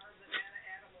star of Nevada,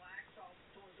 Adam Laxalt,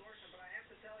 to endorse him. But I have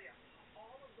to tell you,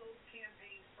 all of those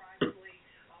campaigns privately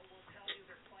will tell you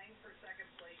they're playing for second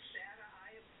place. Data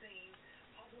I have seen,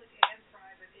 public and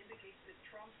private, indicates that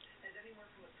Trump has anywhere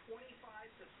from a 25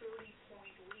 to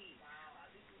 30-point lead. Wow.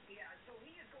 So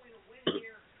he is going to win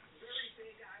here very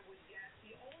big, I would guess.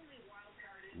 The only wild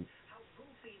card is how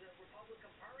goofy the Republican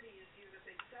Party is here, that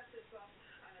they set this up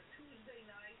on a Tuesday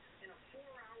night in a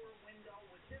 4-hour window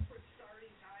with different starting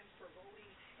times for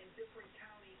voting in different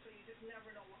counties, so you just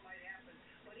never know what might happen.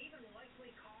 But even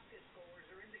likely caucus goers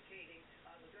are indicating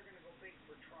that they're going to go big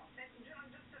for Trump. And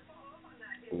John, just to follow up on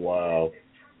that, if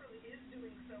Trump really is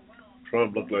doing so well,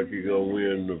 Trump looked like he's going to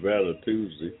win Nevada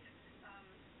Tuesday.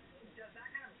 Does that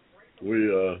kind of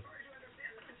break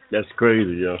that's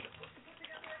crazy, yeah. Is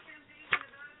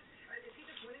he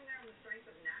just winning there on the strength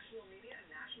of national media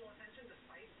and national attention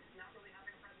despite not really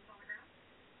having a presence on the ground?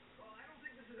 Well, I don't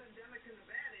think this is endemic to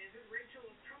Nevada, is it, Rachel?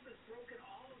 Trump has broken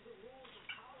all of the rules of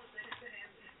politics and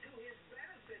to his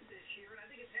benefit this year, and I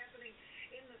think it's happening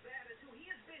in Nevada, too. He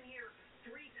has been here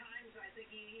 3 times, I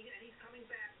think, and he's coming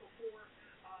back before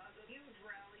the huge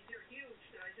rallies here. Huge,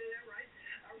 did I say that right?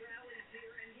 Rallies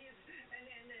here, and he has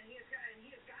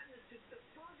gotten this to the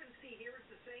fervency here is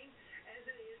the same as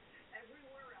it is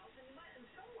everywhere else. And in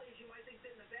some ways, you might think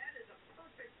that Nevada is a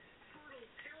perfect, fertile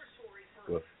territory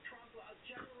for Trump,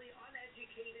 generally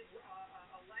uneducated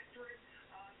electorate,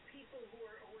 people who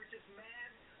are just mad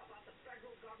about the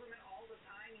federal government all the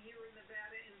time here in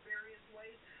Nevada in various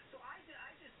ways. So I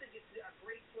just think it's a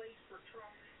great place for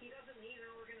Trump. He doesn't need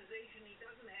an organization. He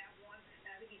doesn't have one.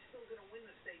 And I think he's still going to win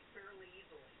the state fairly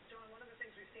easily. John, one of the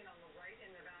things we've seen on the right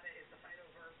in Nevada is the fight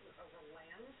over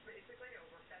lands, basically,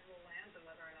 over federal lands and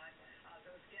whether or not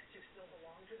those get to still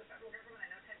belong to the federal government. I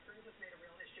know Ted Cruz has made a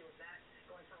real issue of that,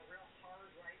 going for a real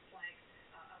hard right flank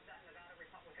of that Nevada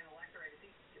Republican electorate. Is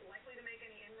he likely to make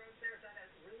any inroads there? Is that a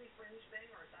really fringe thing,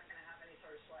 or is that going to have any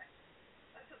sort of sway?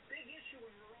 That's a big issue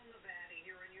in rural Nevada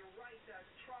here, and you're right.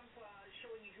 Trump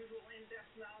showing his usual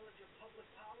in-depth knowledge of public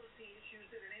policy issues.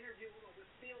 Did an interview with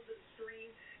Field and Stream.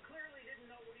 Clearly didn't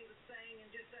know what he was saying and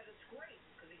just said it's great,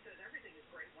 because he says everything is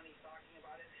great when he's talking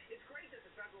about it. It's great that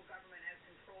the federal government has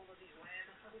control of these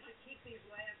lands. We should keep these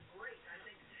lands great, I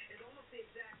think, is almost the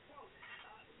exact quote.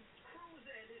 Cruz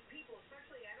and his people,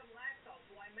 especially Adam Laxalt,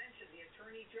 who I mentioned, the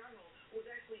Attorney General, who was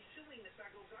actually suing the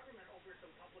federal government over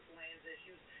some public lands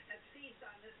issues, have seized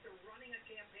on this. They're running a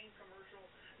campaign commercial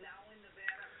now in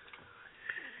Nevada.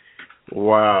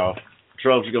 Wow.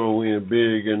 Trump's going to win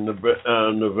big in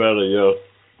Nevada, yeah.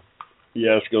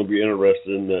 Yeah, it's going to be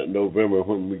interesting in November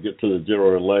when we get to the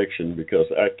general election, because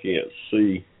I can't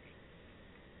see.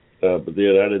 But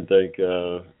then I didn't think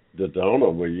the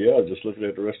Donald, but yeah, just looking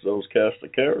at the rest of those cast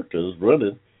of characters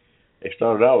running, they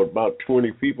started out with about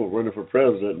 20 people running for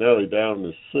president. Now they're down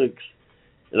to 6.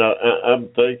 And I'm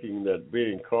thinking that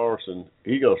Ben Carson,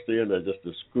 he's going to stay in there just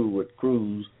to screw with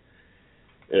Cruz,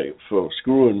 for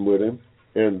screwing with him.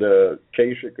 And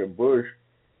Kasich or Bush,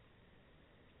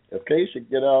 if Kasich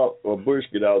get out or Bush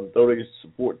get out and throw their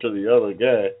support to the other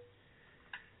guy,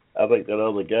 I think that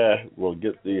other guy will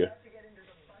get the...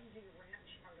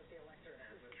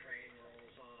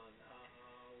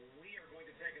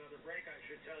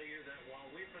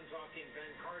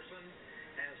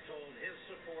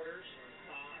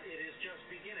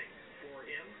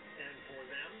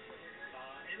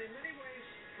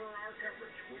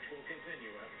 Which will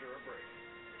continue after a break.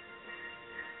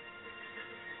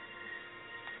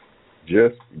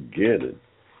 Just beginning.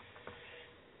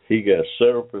 He got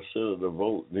 7% of the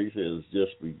vote, and he says it's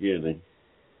just beginning.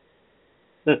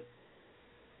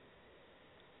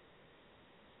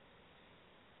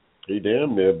 He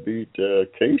damn near beat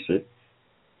Casey.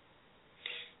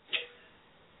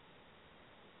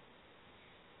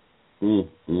 I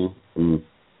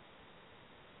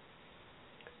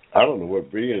don't know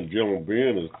what General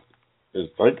Ben is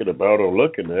thinking about or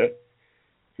looking at.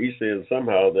 He's saying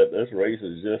somehow that this race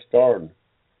is just starting.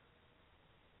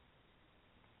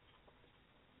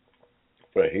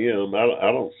 For him, I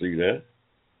don't see that.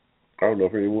 I don't know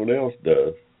if anyone else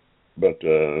does. But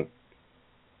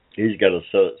he's got a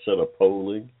set of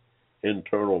polling,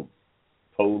 internal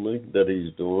polling that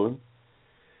he's doing.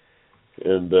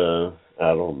 And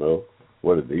I don't know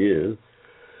what it is.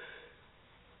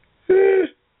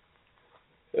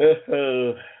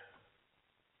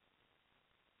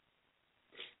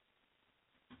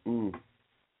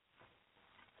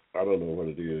 I don't know what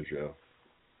it is, y'all.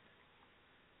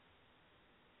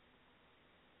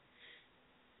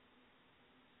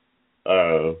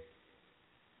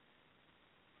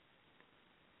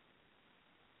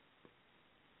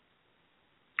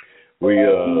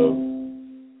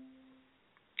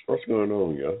 What's going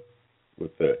on, y'all,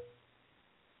 with that?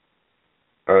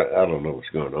 I don't know what's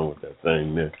going on with that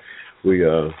thing, man.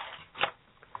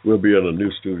 We'll be in a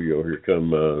new studio here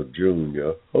come June,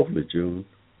 y'all. Hopefully June.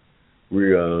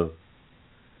 We're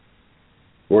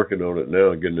working on it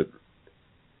now, getting it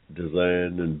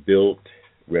designed and built.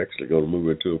 We're actually going to move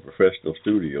into a professional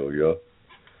studio, y'all.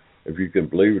 If you can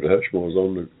believe it, Hushmo's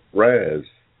on the rise.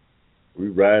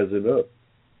 We're rising up.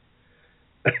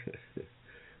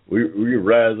 We're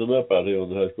rising up out here on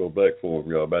the Hushmo Black Forum,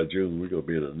 y'all. By June, we're going to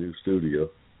be in a new studio.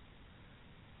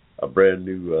 A brand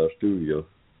new studio.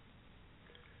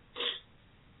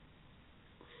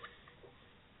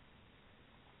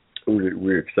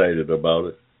 We're excited about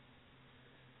it.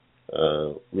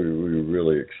 We're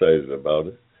really excited about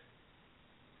it.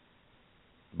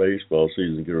 Baseball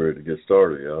season getting ready to get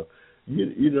started, y'all.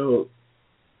 You know,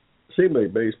 it seems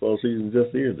like baseball season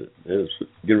just ended. It's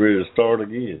getting ready to start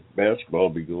again. Basketball will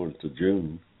be going to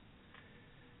June.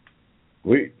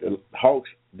 Did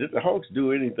the Hawks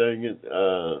do anything?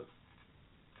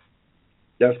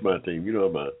 That's my team. You know,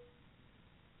 I'm a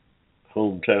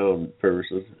hometown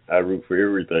person. I root for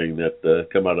everything that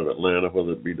come out of Atlanta,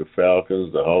 whether it be the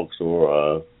Falcons, the Hawks,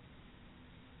 or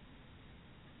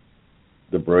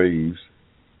the Braves.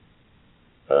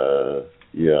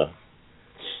 Yeah,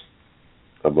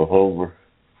 I'm a homer.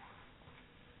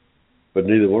 But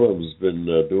neither one of them has been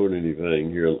doing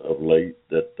anything here of late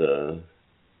that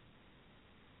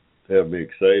have me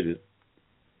excited.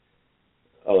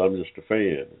 Oh, I'm just a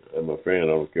fan. I'm a fan. I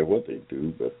don't care what they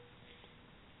do, but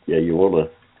yeah, you want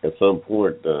to at some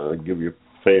point give your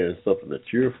fans something to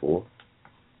cheer for.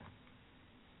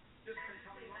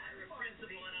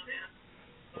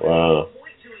 Wow.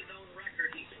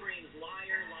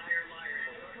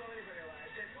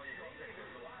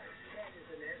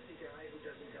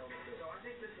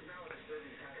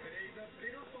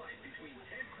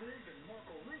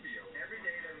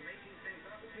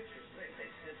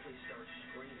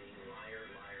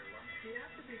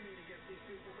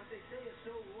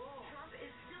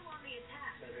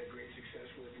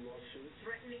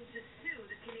 Threatening to sue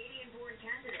the Canadian-born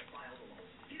candidate filed a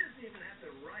lawsuit. He doesn't even have the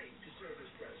right to serve as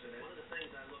president. One of the things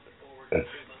I look forward to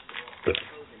most of all is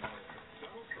opposing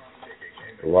Donald Trump taking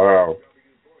aim at Wow. W.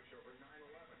 Bush over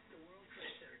 9/11. The World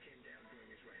Trade Center came down during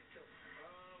his reign. So,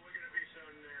 we're going to be so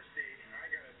nasty. I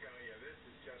got to tell you, this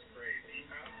is just crazy.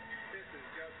 This is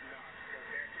just nuts,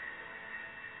 okay?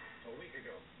 A week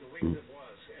ago, the week that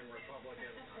was in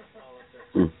Republican politics.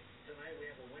 Tonight we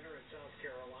have a winner in South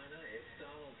Carolina. It's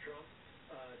Donald Trump.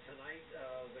 Tonight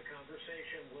the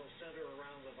conversation will center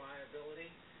around the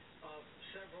viability of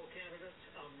several candidates,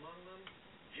 among them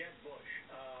Jeb Bush.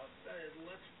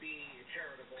 Let's be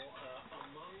charitable.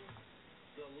 Among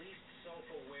the least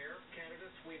self-aware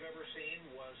candidates we've ever seen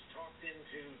was talked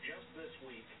into just this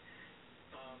week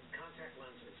contact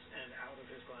lenses and out of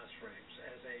his glass frames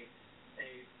as a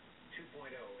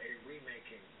 2.0, a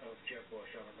remaking of Jeb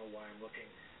Bush. I don't know why I'm looking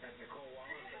at Nicole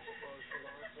Wallace as opposed to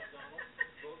Lawrence O'Donnell,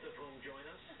 both of whom join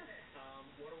us.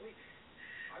 What a week.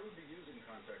 I would be using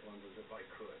contact lenses if I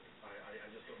could. I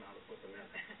just don't know how to put them in.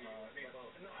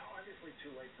 No, obviously too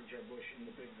late for Jeb Bush, and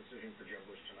the big decision for Jeb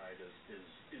Bush tonight is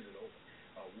it open?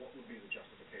 What would be the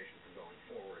justification for going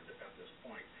forward at this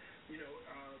point? You know,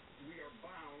 we are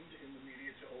bound in the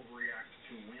media to overreact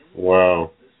to win. Wow.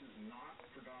 This is not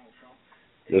for Donald Trump.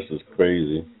 This is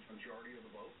crazy. Majority of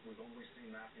the vote. We've only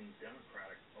seen that in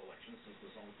Democratic elections since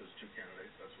there's two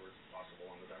candidates. That's where it's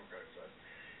possible on the Democratic side.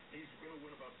 He's going to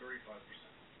win about 35%.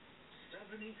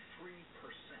 73%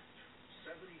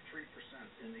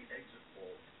 in the exit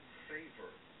poll favor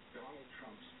Donald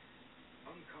Trump's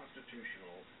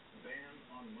unconstitutional ban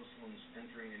on Muslims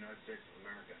entering the United States of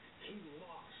America. He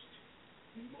lost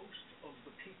most of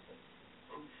the people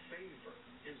who favor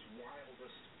his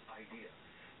wildest idea.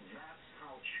 That's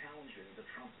how challenging the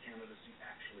Trump candidacy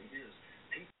actually is.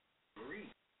 People agree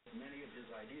with many of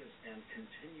his ideas and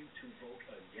continue to vote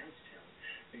against him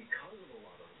because of a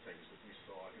lot of the things that we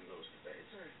saw in those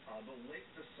debates. The late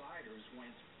deciders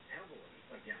went heavily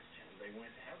against him. They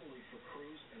went heavily for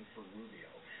Cruz and for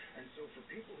Rubio. And so for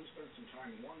people who spend some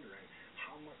time wondering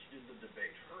how much did the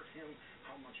debate hurt him,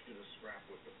 how much did a scrap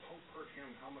with the Pope hurt him,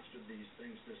 how much did these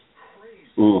things, this crazy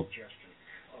suggestion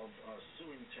of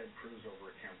suing Ted Cruz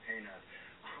over a campaign ad,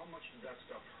 how much did that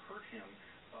stuff hurt him?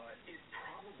 It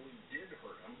probably did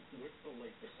hurt him with the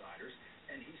late deciders,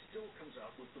 and he still comes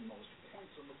out with the most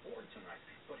points on the board tonight.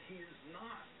 But he is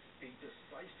not a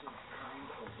decisive kind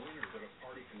of winner that a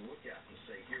party can look at and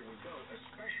say, here we go,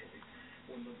 especially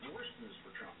when the worst news for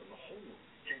Trump in the whole week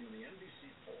came in the NBC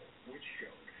poll, which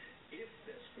showed if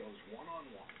this goes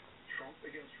one-on-one, Trump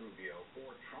against Rubio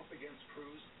or Trump against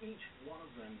Cruz, each one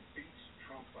of them beats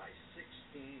Trump by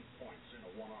 16 points in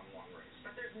a one-on-one race.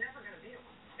 But there's never going to be a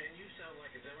one-on-one. And you sound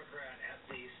like a Democrat at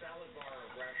the salad bar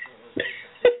of rationalization.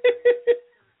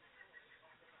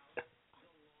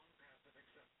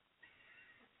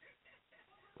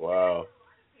 Wow.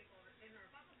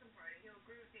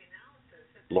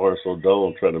 Lawrence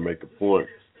O'Donnell trying to make a point.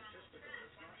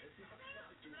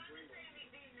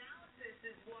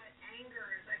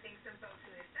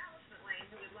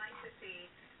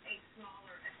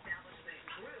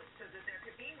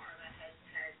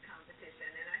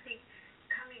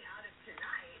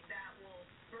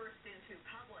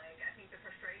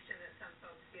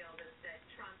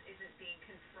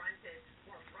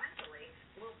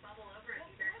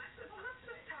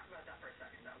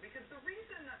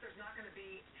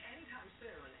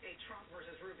 Trump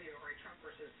versus Rubio or a Trump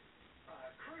versus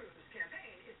Cruz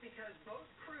campaign is because both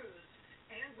Cruz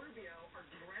and Rubio are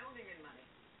drowning in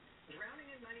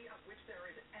money of which there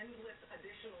is endless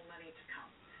additional money to come.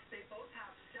 They both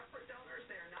have separate donors.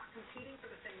 They are not competing for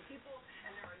the same people,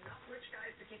 and there are enough rich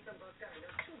guys to keep them both going.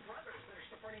 There's two brothers that are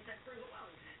supporting Ted Cruz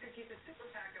alone who keep his super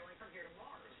PAC going from here to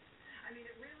Mars. I mean,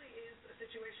 it really is a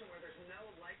situation where there's no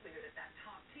likelihood at that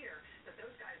top tier that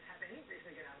those guys have any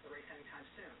reason to get out of the race anytime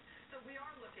soon. So we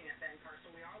are looking at Ben Carson.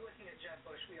 We are looking at Jeb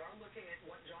Bush. We are looking at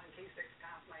what John Kasich's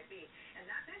path might be. And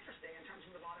that's interesting in terms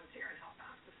of the bottom tier and how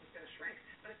fast this is going to shrink.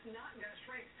 But it's not going to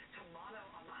shrink to mano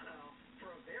a mano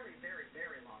for a very, very,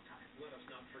 very long time. Let us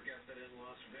not forget that in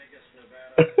Las Vegas,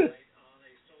 Nevada, tonight, on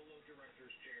a solo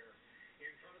director's chair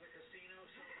in front of the casino,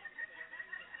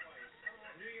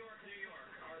 New York,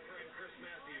 our friend Chris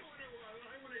Matthews.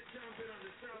 I want to jump in on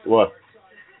the salad What?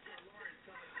 side, Lawrence.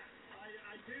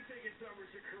 I do think his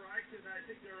numbers are correct, and I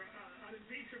think they're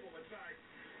unimpeachable, in fact,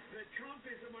 that Trump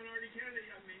is a minority candidate.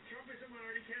 I mean, Trump is a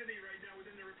minority candidate right now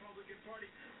within the Republican Party.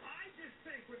 I just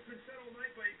think what's been said all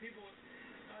night by people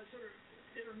sort of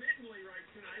intermittently right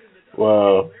tonight, and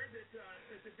wow.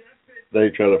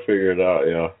 They try to figure it out,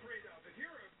 yeah.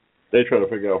 They try to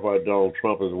figure out why Donald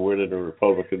Trump is winning the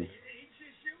Republicans.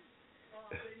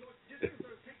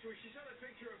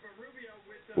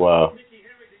 Wow. Nikki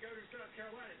Haley to go to South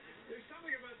Carolina. There's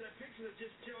something about that picture that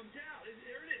just jumped out.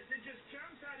 There it is. It just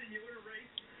jumps out at you in a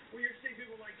race where you're seeing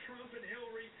people like Trump and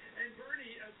Hillary and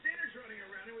Bernie Sanders running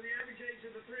around, and with the average age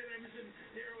of the three of them is in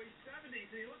the early 70s.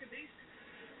 And you look at these,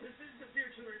 this is the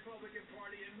future of the Republican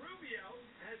Party. And Rubio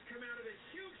has come out of a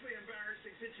hugely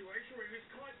embarrassing situation where he was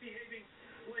caught behaving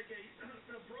like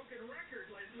a broken record,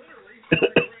 like literally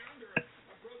on the ground or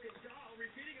a broken doll,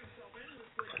 repeating himself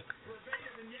endlessly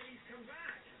verbatim, and yet he's come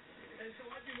back. And so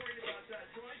I'd be worried about that.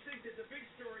 So I think that the big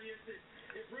story is that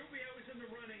if Rubio is in the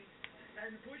running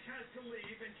and Bush has to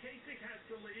leave and Kasich has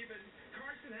to leave and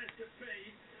Carson has to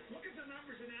fade, look at the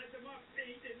numbers and add them up, 8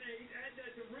 and 8, add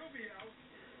that to Rubio,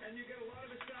 and you get a lot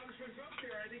of establishment vote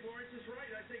there. I think Lawrence is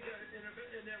right. I think in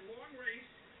a long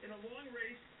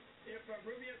race, if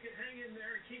Rubio can hang in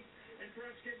there and keep and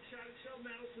perhaps get Sheldon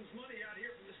Adelson's money out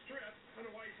here from the Strip, I don't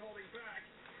know why he's holding back,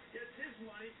 gets his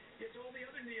money, gets all the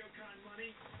other neocon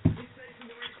money, he stays in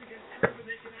the race against Trump, and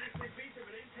they can actually beat them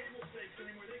at 8 table stakes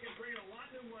anymore. They can bring in a lot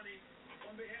new money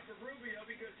on behalf of Rubio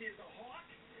because he is a hawk,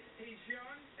 he's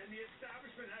young, and the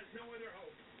establishment has no other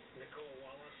hope. Nicole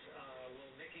Wallace,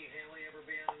 will Nikki Haley ever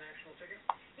be on a national ticket?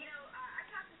 You know, I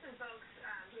talked to some folks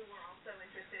who were also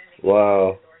interested in Nikki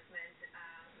Wow. Haley's endorsement.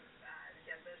 The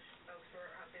Jeb Bush folks were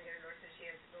hoping to get an endorsement. She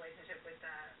has a relationship with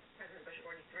President Bush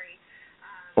 43.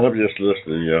 I'm just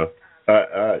listening, yeah.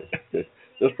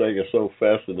 This thing is so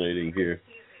fascinating here.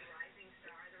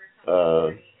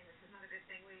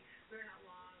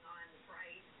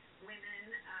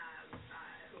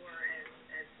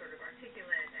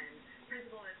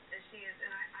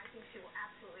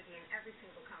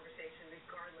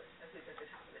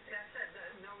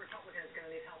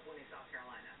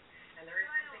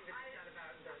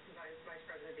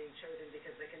 Chosen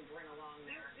because they can bring along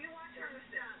their... You watch her on the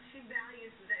stump. She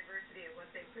values the diversity of what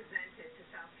they presented to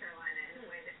South Carolina in a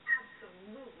way that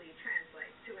absolutely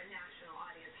translates to a national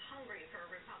audience hungry for a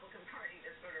Republican Party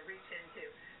to sort of reach into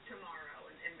tomorrow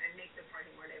and make the party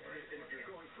more diverse. And if you're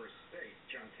going for a state,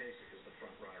 John Kasich is the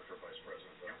front runner for vice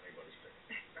president without anybody's pick.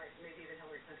 Right, maybe even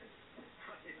Hillary Clinton.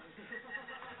 Well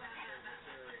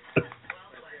played. My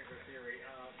favorite theory.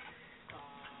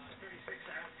 36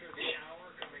 after the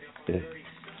hour, coming up on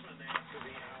 37 after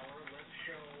the hour. Let's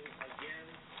show again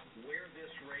where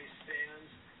this race stands.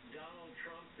 Donald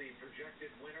Trump, the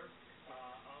projected winner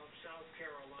of South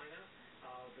Carolina.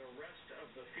 The rest of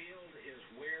the field is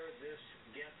where this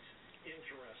gets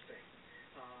interesting.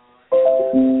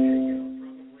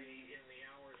 Probably in the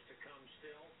hours to come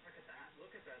still. Look at that.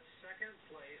 Look at that second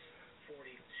place,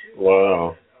 42%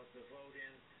 of the vote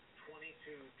in,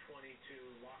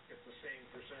 22-22, locked at the same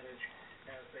percentage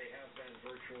as they have been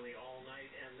virtually all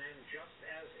night. And then just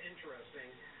as interesting,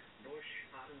 Bush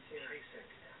and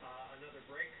Kasich. Another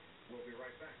break. We'll be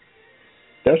right back.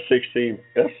 That's 16%.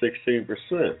 That's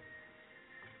 16%.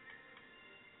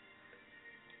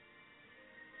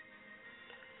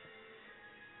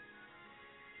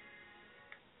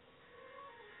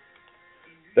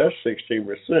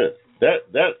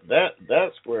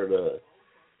 That's where the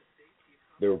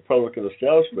Republican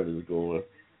establishment is going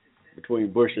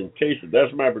between Bush and Kasich.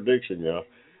 That's my prediction, y'all.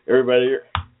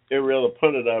 Every other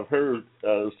pundit I've heard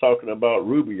is talking about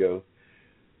Rubio,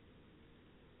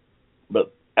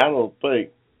 but I don't think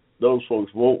those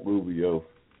folks want Rubio,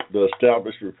 the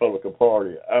established Republican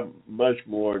Party. I'm much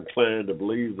more inclined to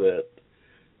believe that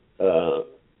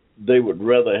they would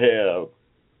rather have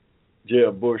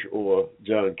Jeb Bush or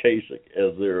John Kasich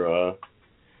as their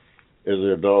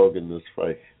dog in this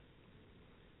fight.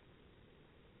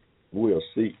 We'll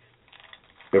see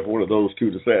if one of those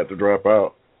two decide to drop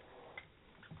out.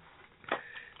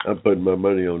 I'm putting my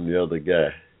money on the other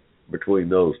guy between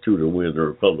those two to win the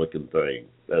Republican thing.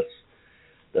 That's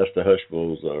the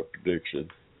Hushmo's prediction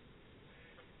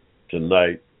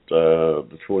tonight, the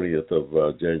 20th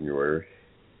of January,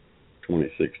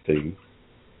 2016.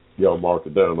 Y'all mark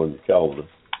it down on your calendar.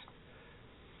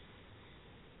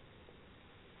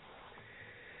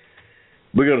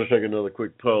 We're going to take another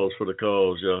quick pause for the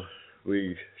calls, y'all.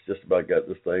 We just about got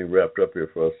this thing wrapped up here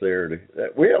for a Saturday.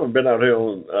 We haven't been out here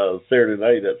on Saturday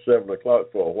night at 7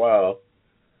 o'clock for a while.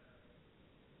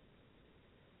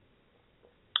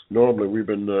 Normally we've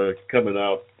been coming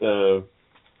out here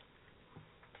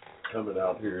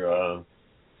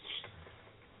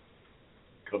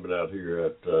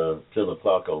at 10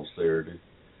 o'clock on Saturday.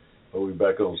 But we're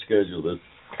back on schedule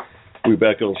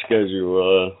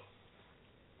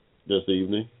this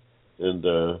evening, and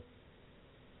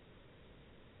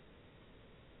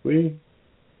we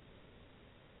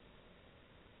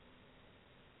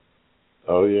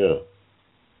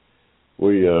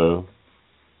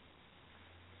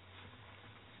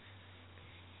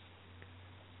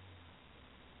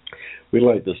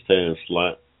like this time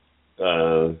slot.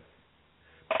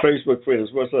 Facebook friends,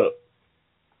 what's up?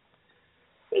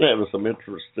 Been having some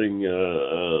interesting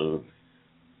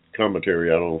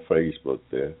commentary out on Facebook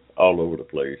there, all over the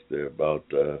place there about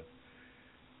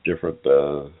different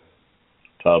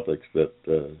topics that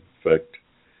affect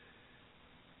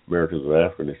Americans of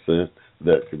African descent,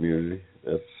 that community.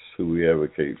 That's who we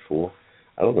advocate for.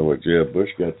 I don't know what Jeb Bush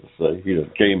got to say. He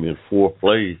just came in fourth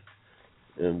place,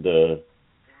 and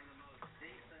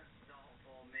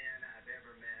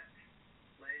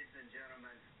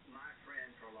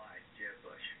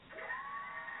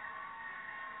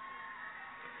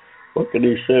what can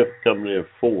he say for coming in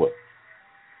fourth?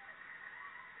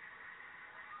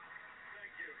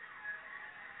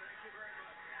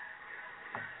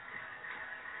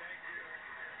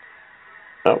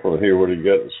 I want to hear what he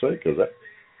got to say, because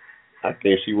I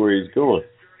can't see where he's going.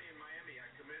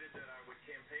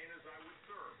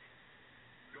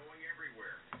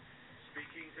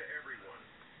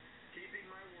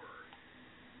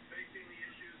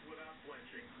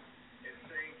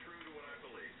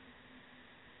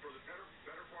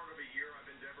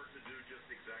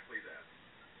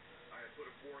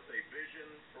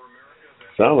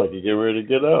 Sound like you're getting ready to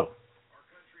get out.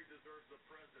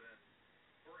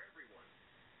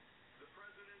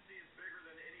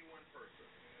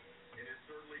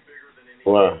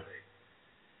 Wow.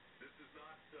 This is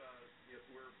not,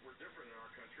 we're different in our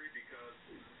country because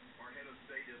our head of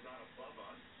state is not above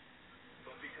us,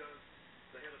 but because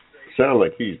the head of state Sounds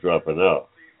like he's dropping out.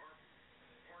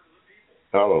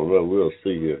 I don't know. We'll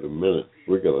see here in a minute.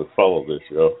 We're going to follow this,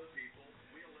 y'all.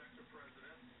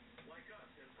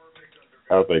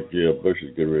 I think Jeb Bush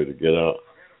is getting ready to get out.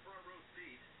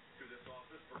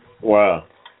 Wow.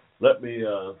 Let me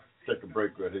take a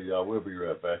break right here, y'all. We'll be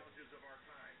right back.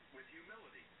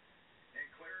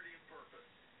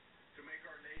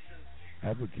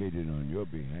 Advocating on your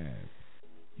behalf,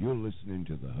 you're listening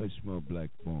to the Hushmo Black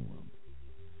Forum.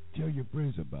 Tell your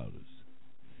friends about us.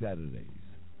 Saturdays,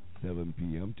 7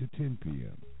 p.m. to 10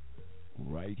 p.m.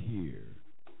 right here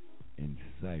in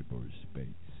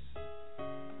cyberspace.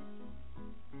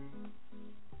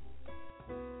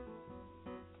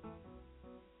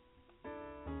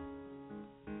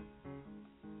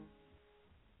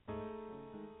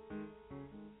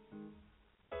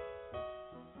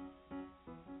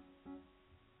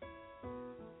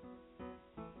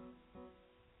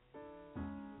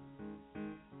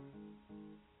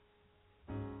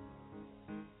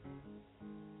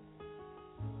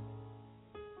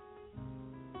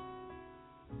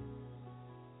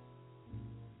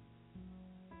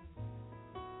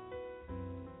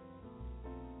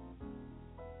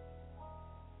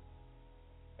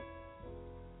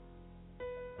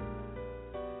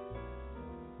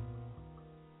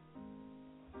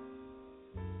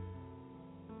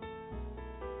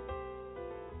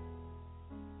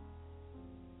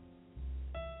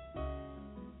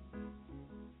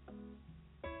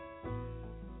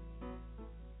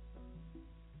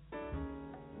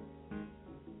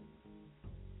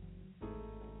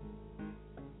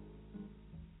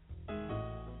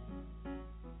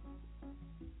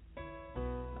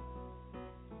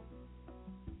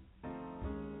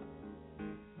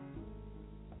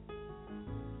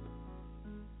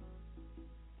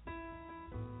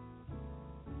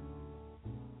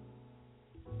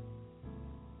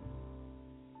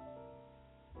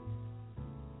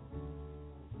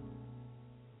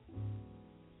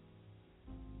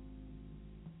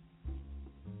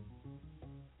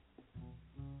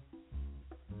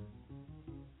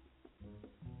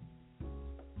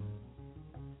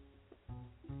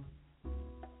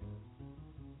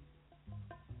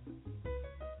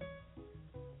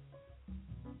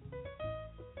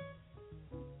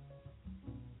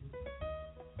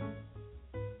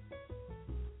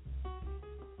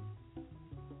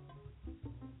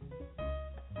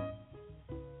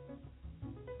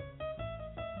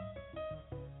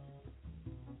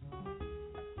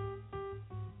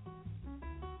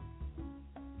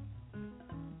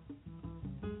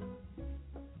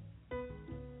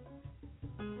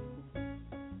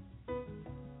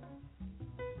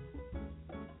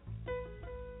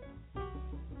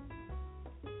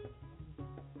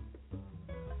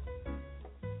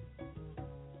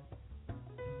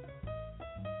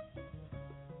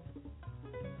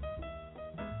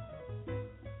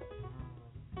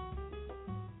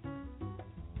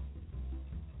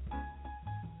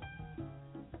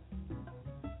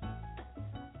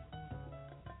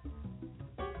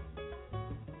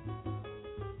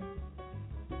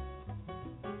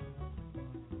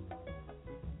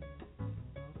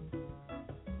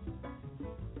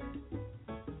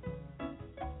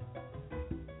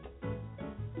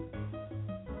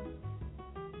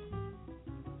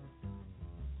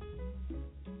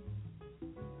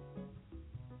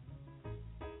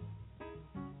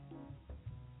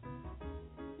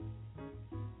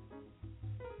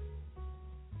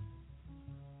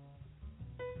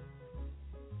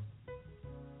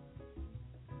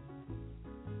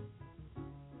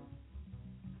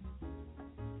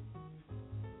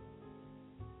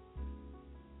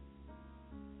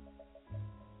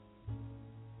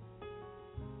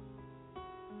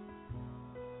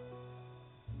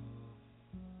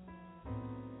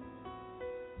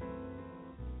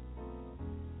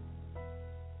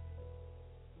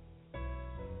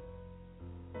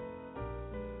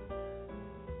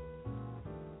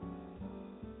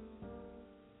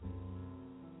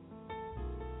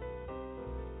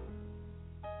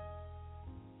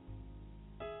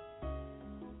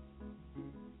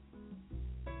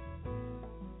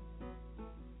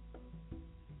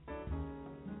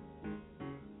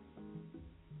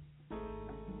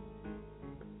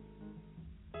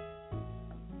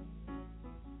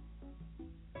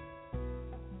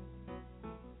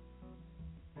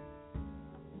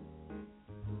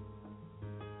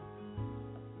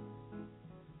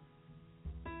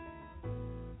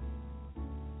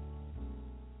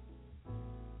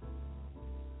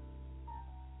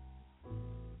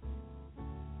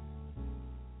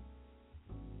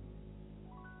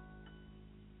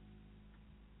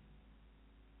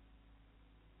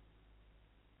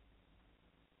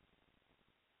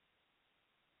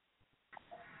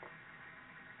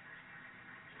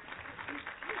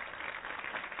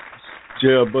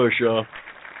 Jeb Bush,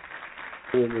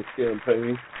 in this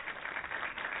campaign.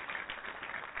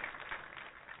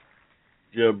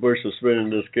 Jeb Bush is spending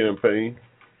this campaign.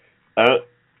 I'd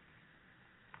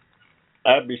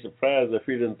be surprised if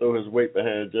he didn't throw his weight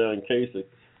behind John Kasich. Again,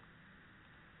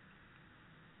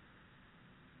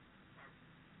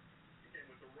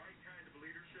 with the right kind of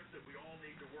leadership that we all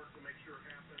need to work to make sure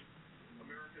happens,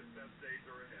 America's best days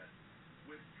are ahead.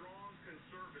 With strong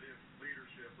conservative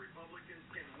leadership, Republicans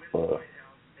can win the White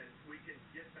House, and we can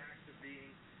get back to being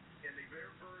in the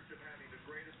very verge of having the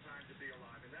greatest time to be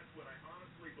alive. And that's what I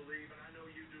honestly believe, and I know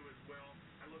you do as well.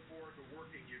 I look forward to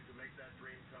working you to make that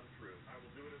dream come true. I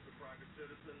will do it as a private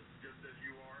citizen, just as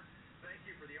you are. Thank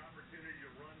you for the opportunity to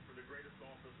run for the greatest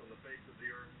office on the face of the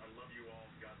earth. I love you all.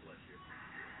 God bless you.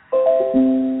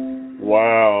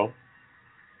 Wow.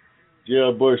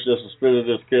 Jeb Bush just suspended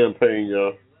this campaign,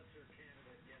 y'all.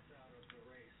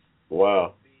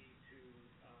 Wow.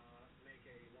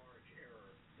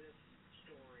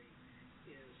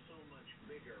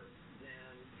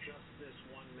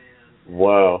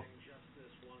 Wow.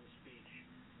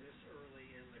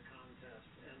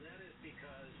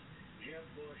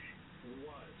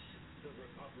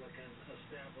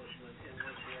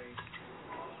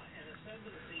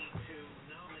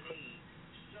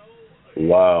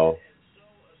 Wow.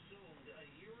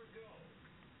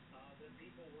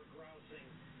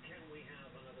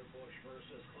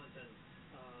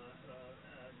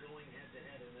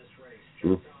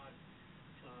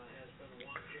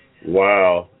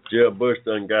 Wow. Jeb Bush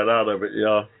done got out of it,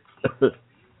 y'all.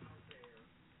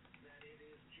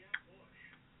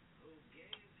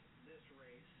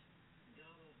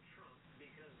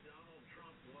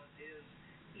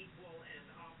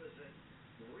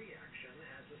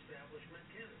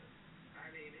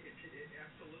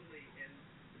 Absolutely, and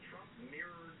Trump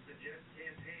mirrored the Jeb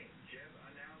campaign. Jeb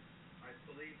announced, I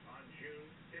believe, on June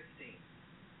 15th.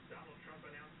 Donald Trump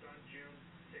announced on June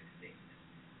 16th.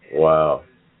 Wow.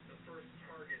 The first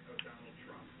target of Donald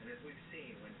Trump. And as we've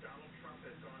seen, when Donald Trump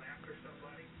has gone after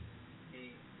somebody,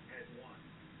 he has won.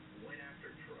 Went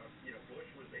after Trump. Bush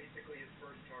was basically his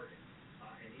first target.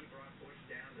 And he brought Bush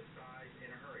down to size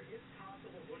in a hurry. It's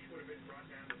possible Bush would have been brought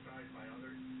down to size by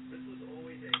others. This was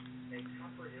always a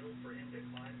tougher hill for him to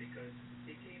climb because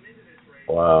he came into this race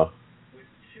with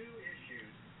two issues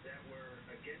that were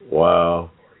against the party.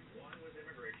 One was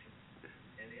immigration,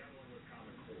 and the other one was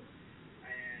Common Core.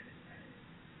 And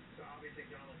so obviously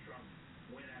Donald Trump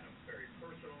went at him very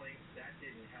personally. That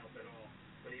didn't help at all.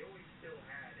 But he always still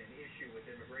had an issue with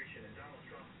immigration. And Donald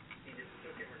Trump, he just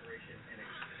took immigration and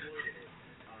exploited it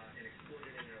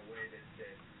in a way that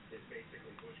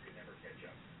basically Bush could never catch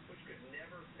up. Bush could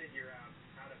never figure out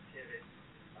how to pivot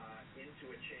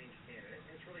into a change candidate.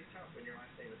 And it's really tough when your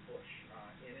last name is Bush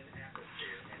in an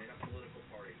atmosphere and in a political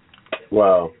party that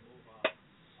wants you to move on.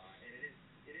 And it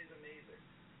is amazing.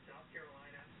 South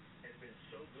Carolina has been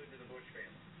so good to the Bush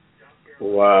family. South Carolina gave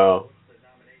Bush the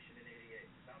nomination in '88.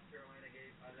 South Carolina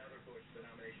gave another Bush the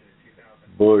nomination in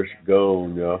 2000. Bush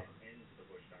gone, y'all. Ends the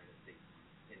Bush dynasty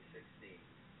in 16.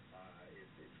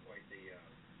 It's quite the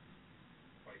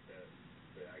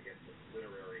I guess the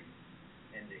literary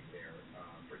ending there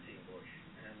for Team Bush.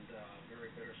 And very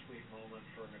bittersweet moment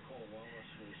for Nicole Wallace,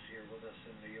 who's here with us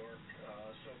in New York,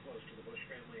 so close to the Bush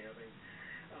family, having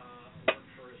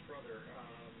worked for his brother.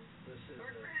 This is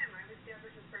worked for him. I was Jeb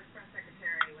Bush's first press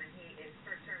secretary when he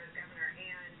first served as governor,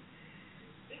 and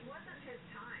it wasn't his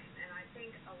time. And I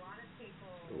think a lot of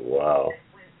people that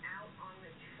went out on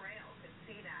the trail could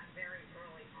see that very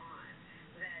early on,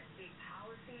 that the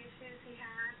policy issues he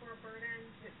had were a burden.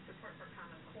 His support for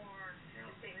Common Core, his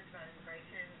statements about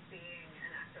immigration being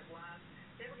an act of love,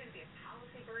 they were going to be a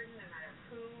policy burden no matter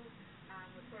who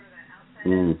was sort of that outside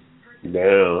person.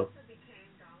 Yeah.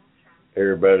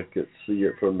 Everybody could see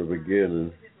it from the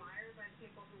beginning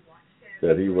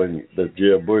that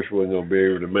Jeb Bush wasn't going to be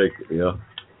able to make it, yeah.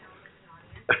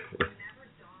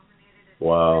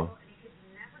 Wow.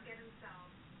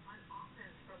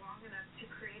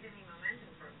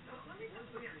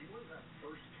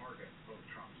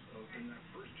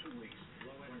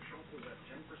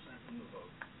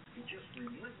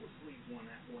 Relentlessly went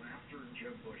after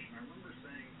Jeb Bush, and I remember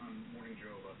saying on Morning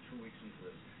Joe about 2 weeks into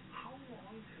this, how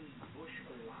long can Bush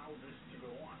allow this to go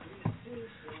on? I mean, it seems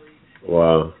silly.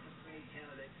 Wow. Silly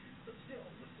candidate, but still,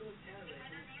 the silly candidate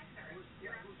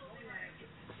was going to answer.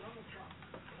 Donald Trump,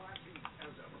 classy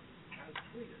as ever, has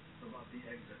tweeted about the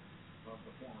exit of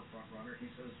the former frontrunner.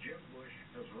 He says Jeb Bush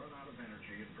has run out of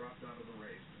energy and dropped out of the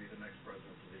race to be the next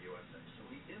president of the USA. So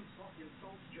he insults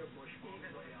Jeb Bush all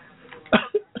the way out.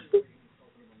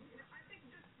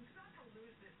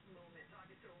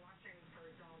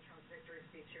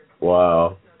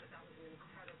 Wow. So that was an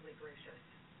incredibly gracious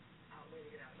way to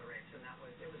get out of the race, and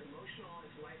it was emotional.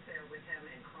 His wife there with him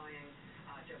and crying,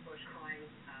 Jeb Bush crying.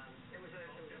 It was a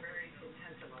very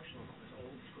intense emotional moment.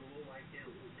 Old school like him.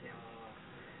 Yeah.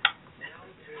 Now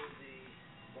to the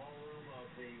ballroom of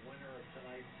the winner of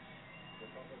tonight's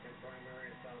Republican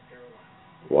primary in South Carolina.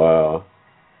 Wow.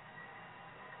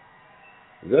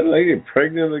 Is that lady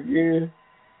pregnant again?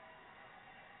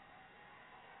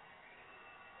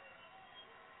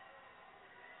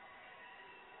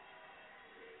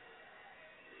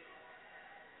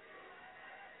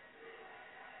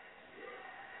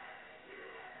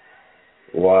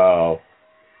 Wow.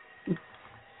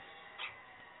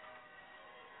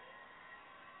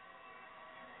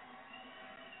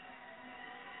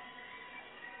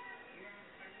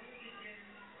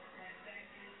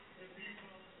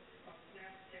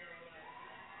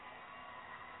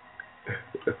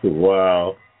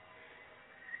 Wow.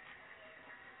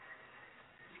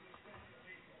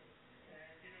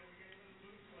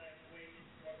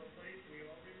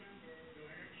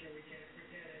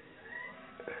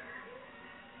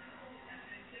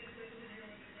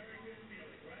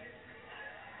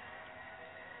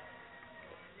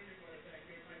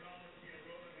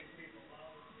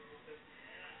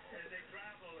 And they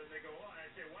travel and they go, oh,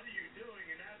 I say, what are you doing?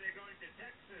 And now they're going to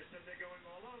Texas and they're going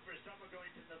all over. Some are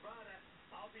going to Nevada.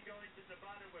 I'll be going to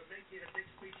Nevada. We're making a big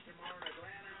speech tomorrow in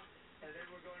Atlanta. And then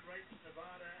we're going right to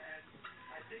Nevada. And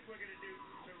I think we're going to do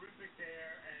terrific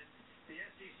there. And the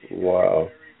SEC is Wow.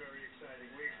 very, very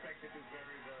exciting. We expect to do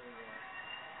very, very well.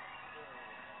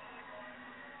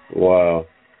 Wow.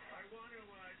 I want to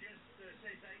just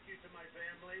say thank you to my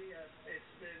family.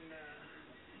 It's been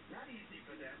not easy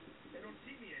for them. They don't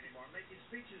see me anymore. I'm making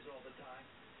speeches all the time.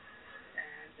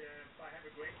 And I have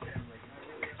a great family. I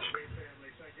really have a great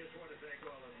family. So I just want to thank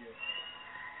all of you.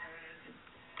 And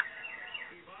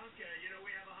Ivanka,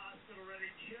 we have a hospital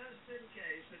ready just in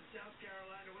case. In South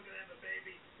Carolina, we're going to have a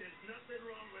baby. There's nothing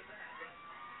wrong with that, right?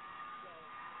 So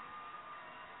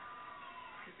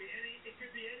it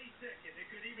could be any second. It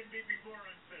could even be before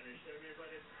I'm finished. I mean,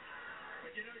 but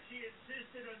she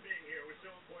insisted on being here. It was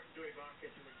so important to Ivanka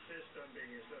to insist on being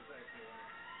here. So thank you.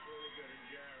 Really good. And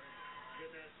Jared,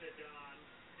 Vanessa, Don.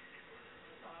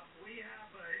 We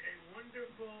have a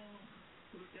wonderful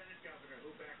lieutenant governor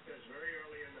who backed us very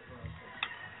early in the process.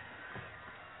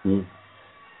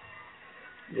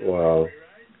 Wow.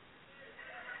 Right?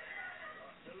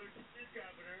 The lieutenant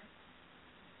governor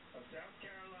of South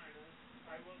Carolina.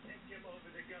 I will take him over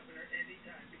the governor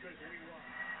anytime because we won.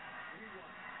 We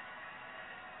won.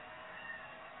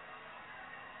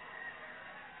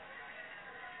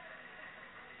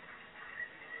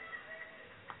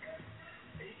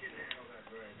 He can handle that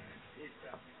very nice. He's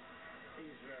tough.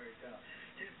 He's very tough.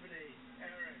 Tiffany,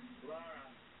 Eric, Laura,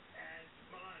 and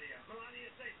Melania. Melania,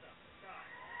 say something. Hi,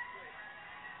 please.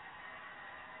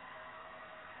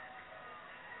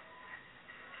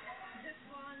 Just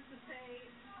want to say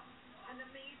an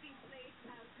amazing place,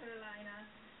 South Carolina.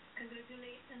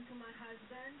 Congratulations to my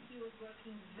husband. He was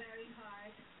working very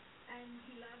hard, and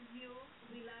he loves you.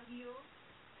 We love you.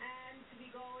 And to be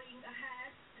going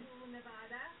ahead to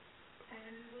Nevada,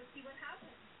 and we'll see what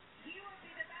happens. He will be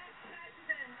the best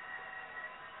president.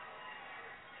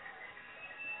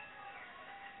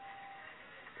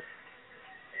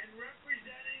 And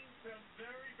representing some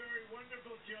very, very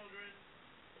wonderful children,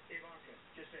 Ivanka,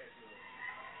 just say a few words.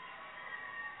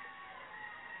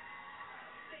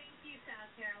 Thank you,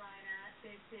 South Carolina.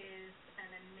 This is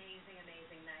an amazing,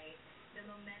 amazing night. The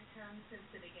momentum since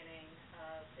the beginning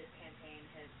of this campaign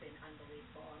has been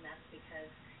unbelievable, and that's because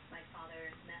my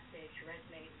father's message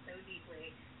resonates so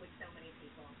deeply with so many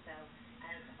people. So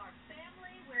as our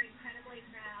family, we're incredibly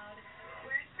proud.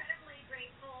 We're incredibly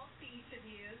grateful to each of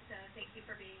you. So thank you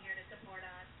for being here to support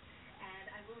us.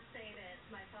 And I will say this,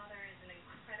 my father is an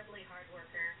incredibly hard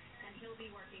worker, and he'll be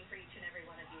working for each and every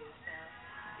one of you. So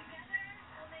together,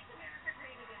 we'll make America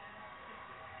great again.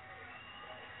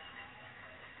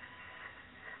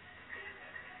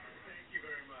 Thank you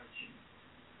very much.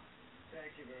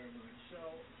 Thank you very much. So,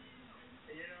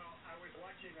 I was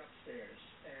watching upstairs,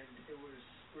 and it was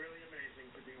really amazing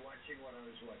to be watching what I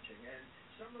was watching. And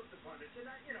some of the pundits, and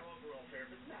overall fair,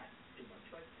 but not too much.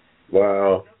 But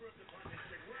Wow. a number of the pundits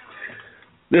said,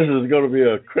 This is going to be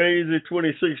a crazy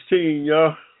 2016,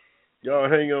 y'all. Y'all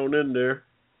hang on in there.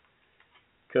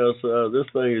 Because this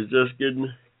thing is just getting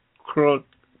crunked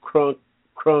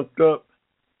up.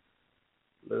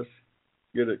 Let's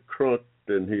get it crunked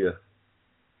in here.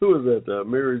 Who is that?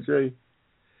 Mary J.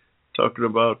 Talking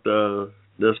about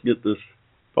let's get this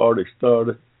party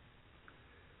started.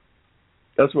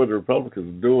 That's what the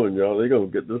Republicans are doing, y'all. They're going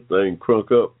to get this thing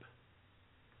crunk up.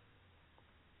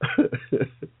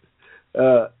 I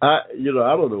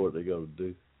don't know what they're going to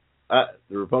do.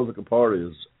 The Republican Party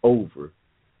is over.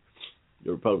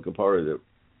 The Republican Party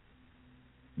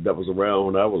that was around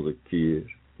when I was a kid,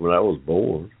 when I was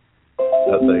born,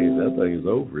 that thing is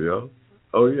over, y'all.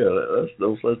 Oh yeah, that's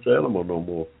no such animal no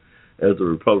more as the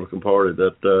Republican Party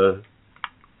that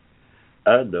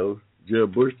I know.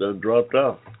 Jeb Bush done dropped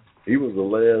out. He was the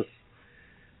last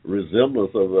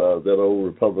resemblance of that old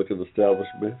Republican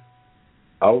establishment.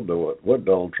 I don't know what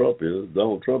Donald Trump is.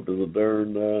 Donald Trump is a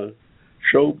darn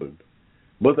showman.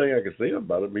 One thing I can say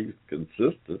about him, he's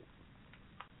consistent.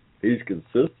 He's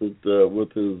consistent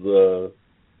with his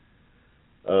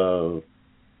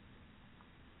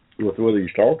with what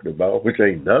he's talking about, which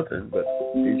ain't nothing, but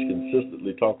he's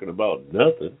consistently talking about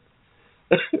nothing.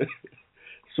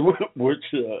 So, which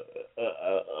to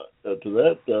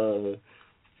that,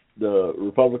 the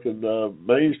Republican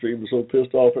mainstream is so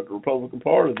pissed off at the Republican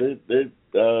Party, they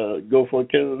go for a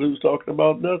candidate who's talking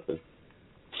about nothing.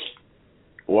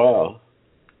 Wow.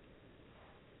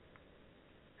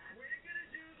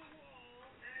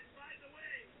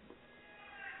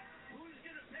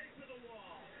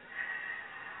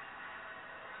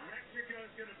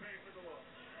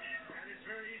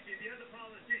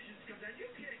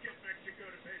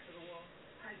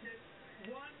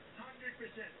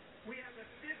 We have a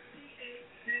 $58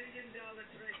 billion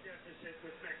trade deficit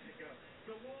with Mexico.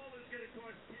 The wall is going to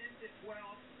cost $10 to $12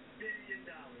 billion,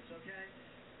 okay?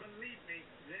 Believe me,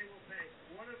 they will pay.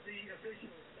 One of the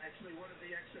officials, actually one of the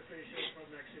ex-officials from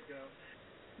Mexico.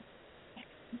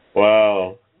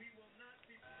 Wow. We will not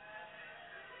be...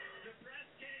 The press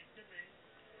came to me,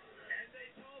 and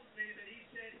they told me that he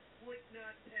said he would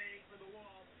not pay for the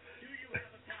wall. Do you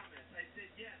have a comment? I said,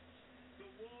 yes. The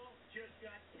wall just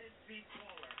got 10 feet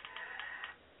taller.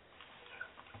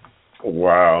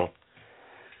 Wow.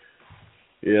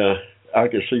 Yeah, I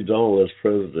can see Donald as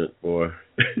president, boy.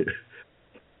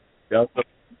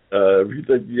 If you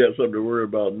think you got something to worry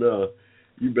about now,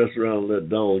 you mess around and let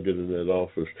Donald get in that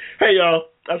office. Hey, y'all,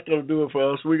 that's going to do it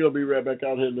for us. We're going to be right back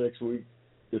out here next week,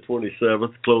 the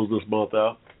 27th. Close this month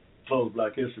out. Close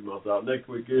Black History Month out. Next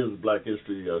week is the Black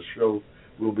History show.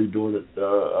 We'll be doing it.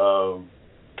 The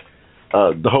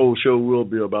whole show will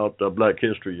be about Black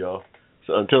history, y'all.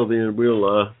 So until then,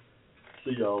 we'll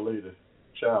see y'all later.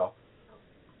 Ciao.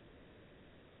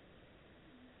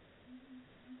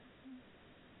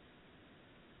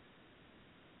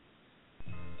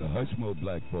 The Hushmo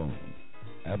Black Forum,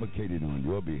 advocated on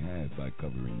your behalf by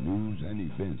covering news and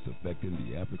events affecting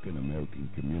the African American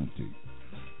community.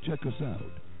 Check us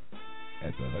out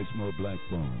at the Hushmo Black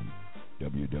Forum,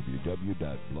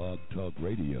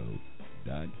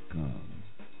 www.blogtalkradio.com.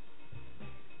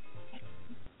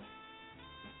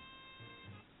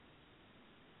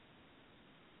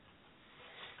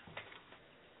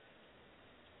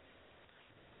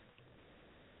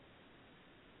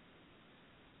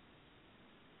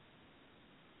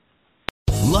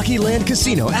 Lucky Land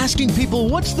Casino, asking people,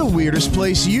 what's the weirdest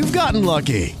place you've gotten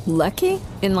lucky? Lucky?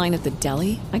 In line at the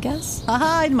deli, I guess?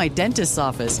 Aha, in my dentist's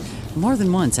office. More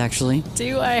than once, actually.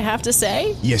 Do I have to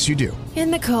say? Yes, you do. In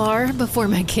the car before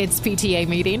my kids' PTA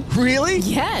meeting. Really?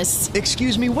 Yes.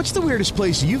 Excuse me, what's the weirdest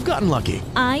place you've gotten lucky?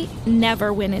 I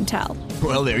never win and tell.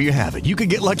 Well, there you have it. You can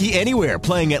get lucky anywhere,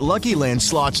 playing at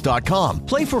LuckyLandSlots.com.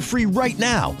 Play for free right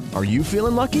now. Are you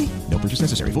feeling lucky? No purchase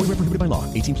necessary. Void where prohibited by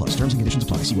law. 18+. Terms and conditions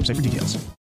apply. See website for details.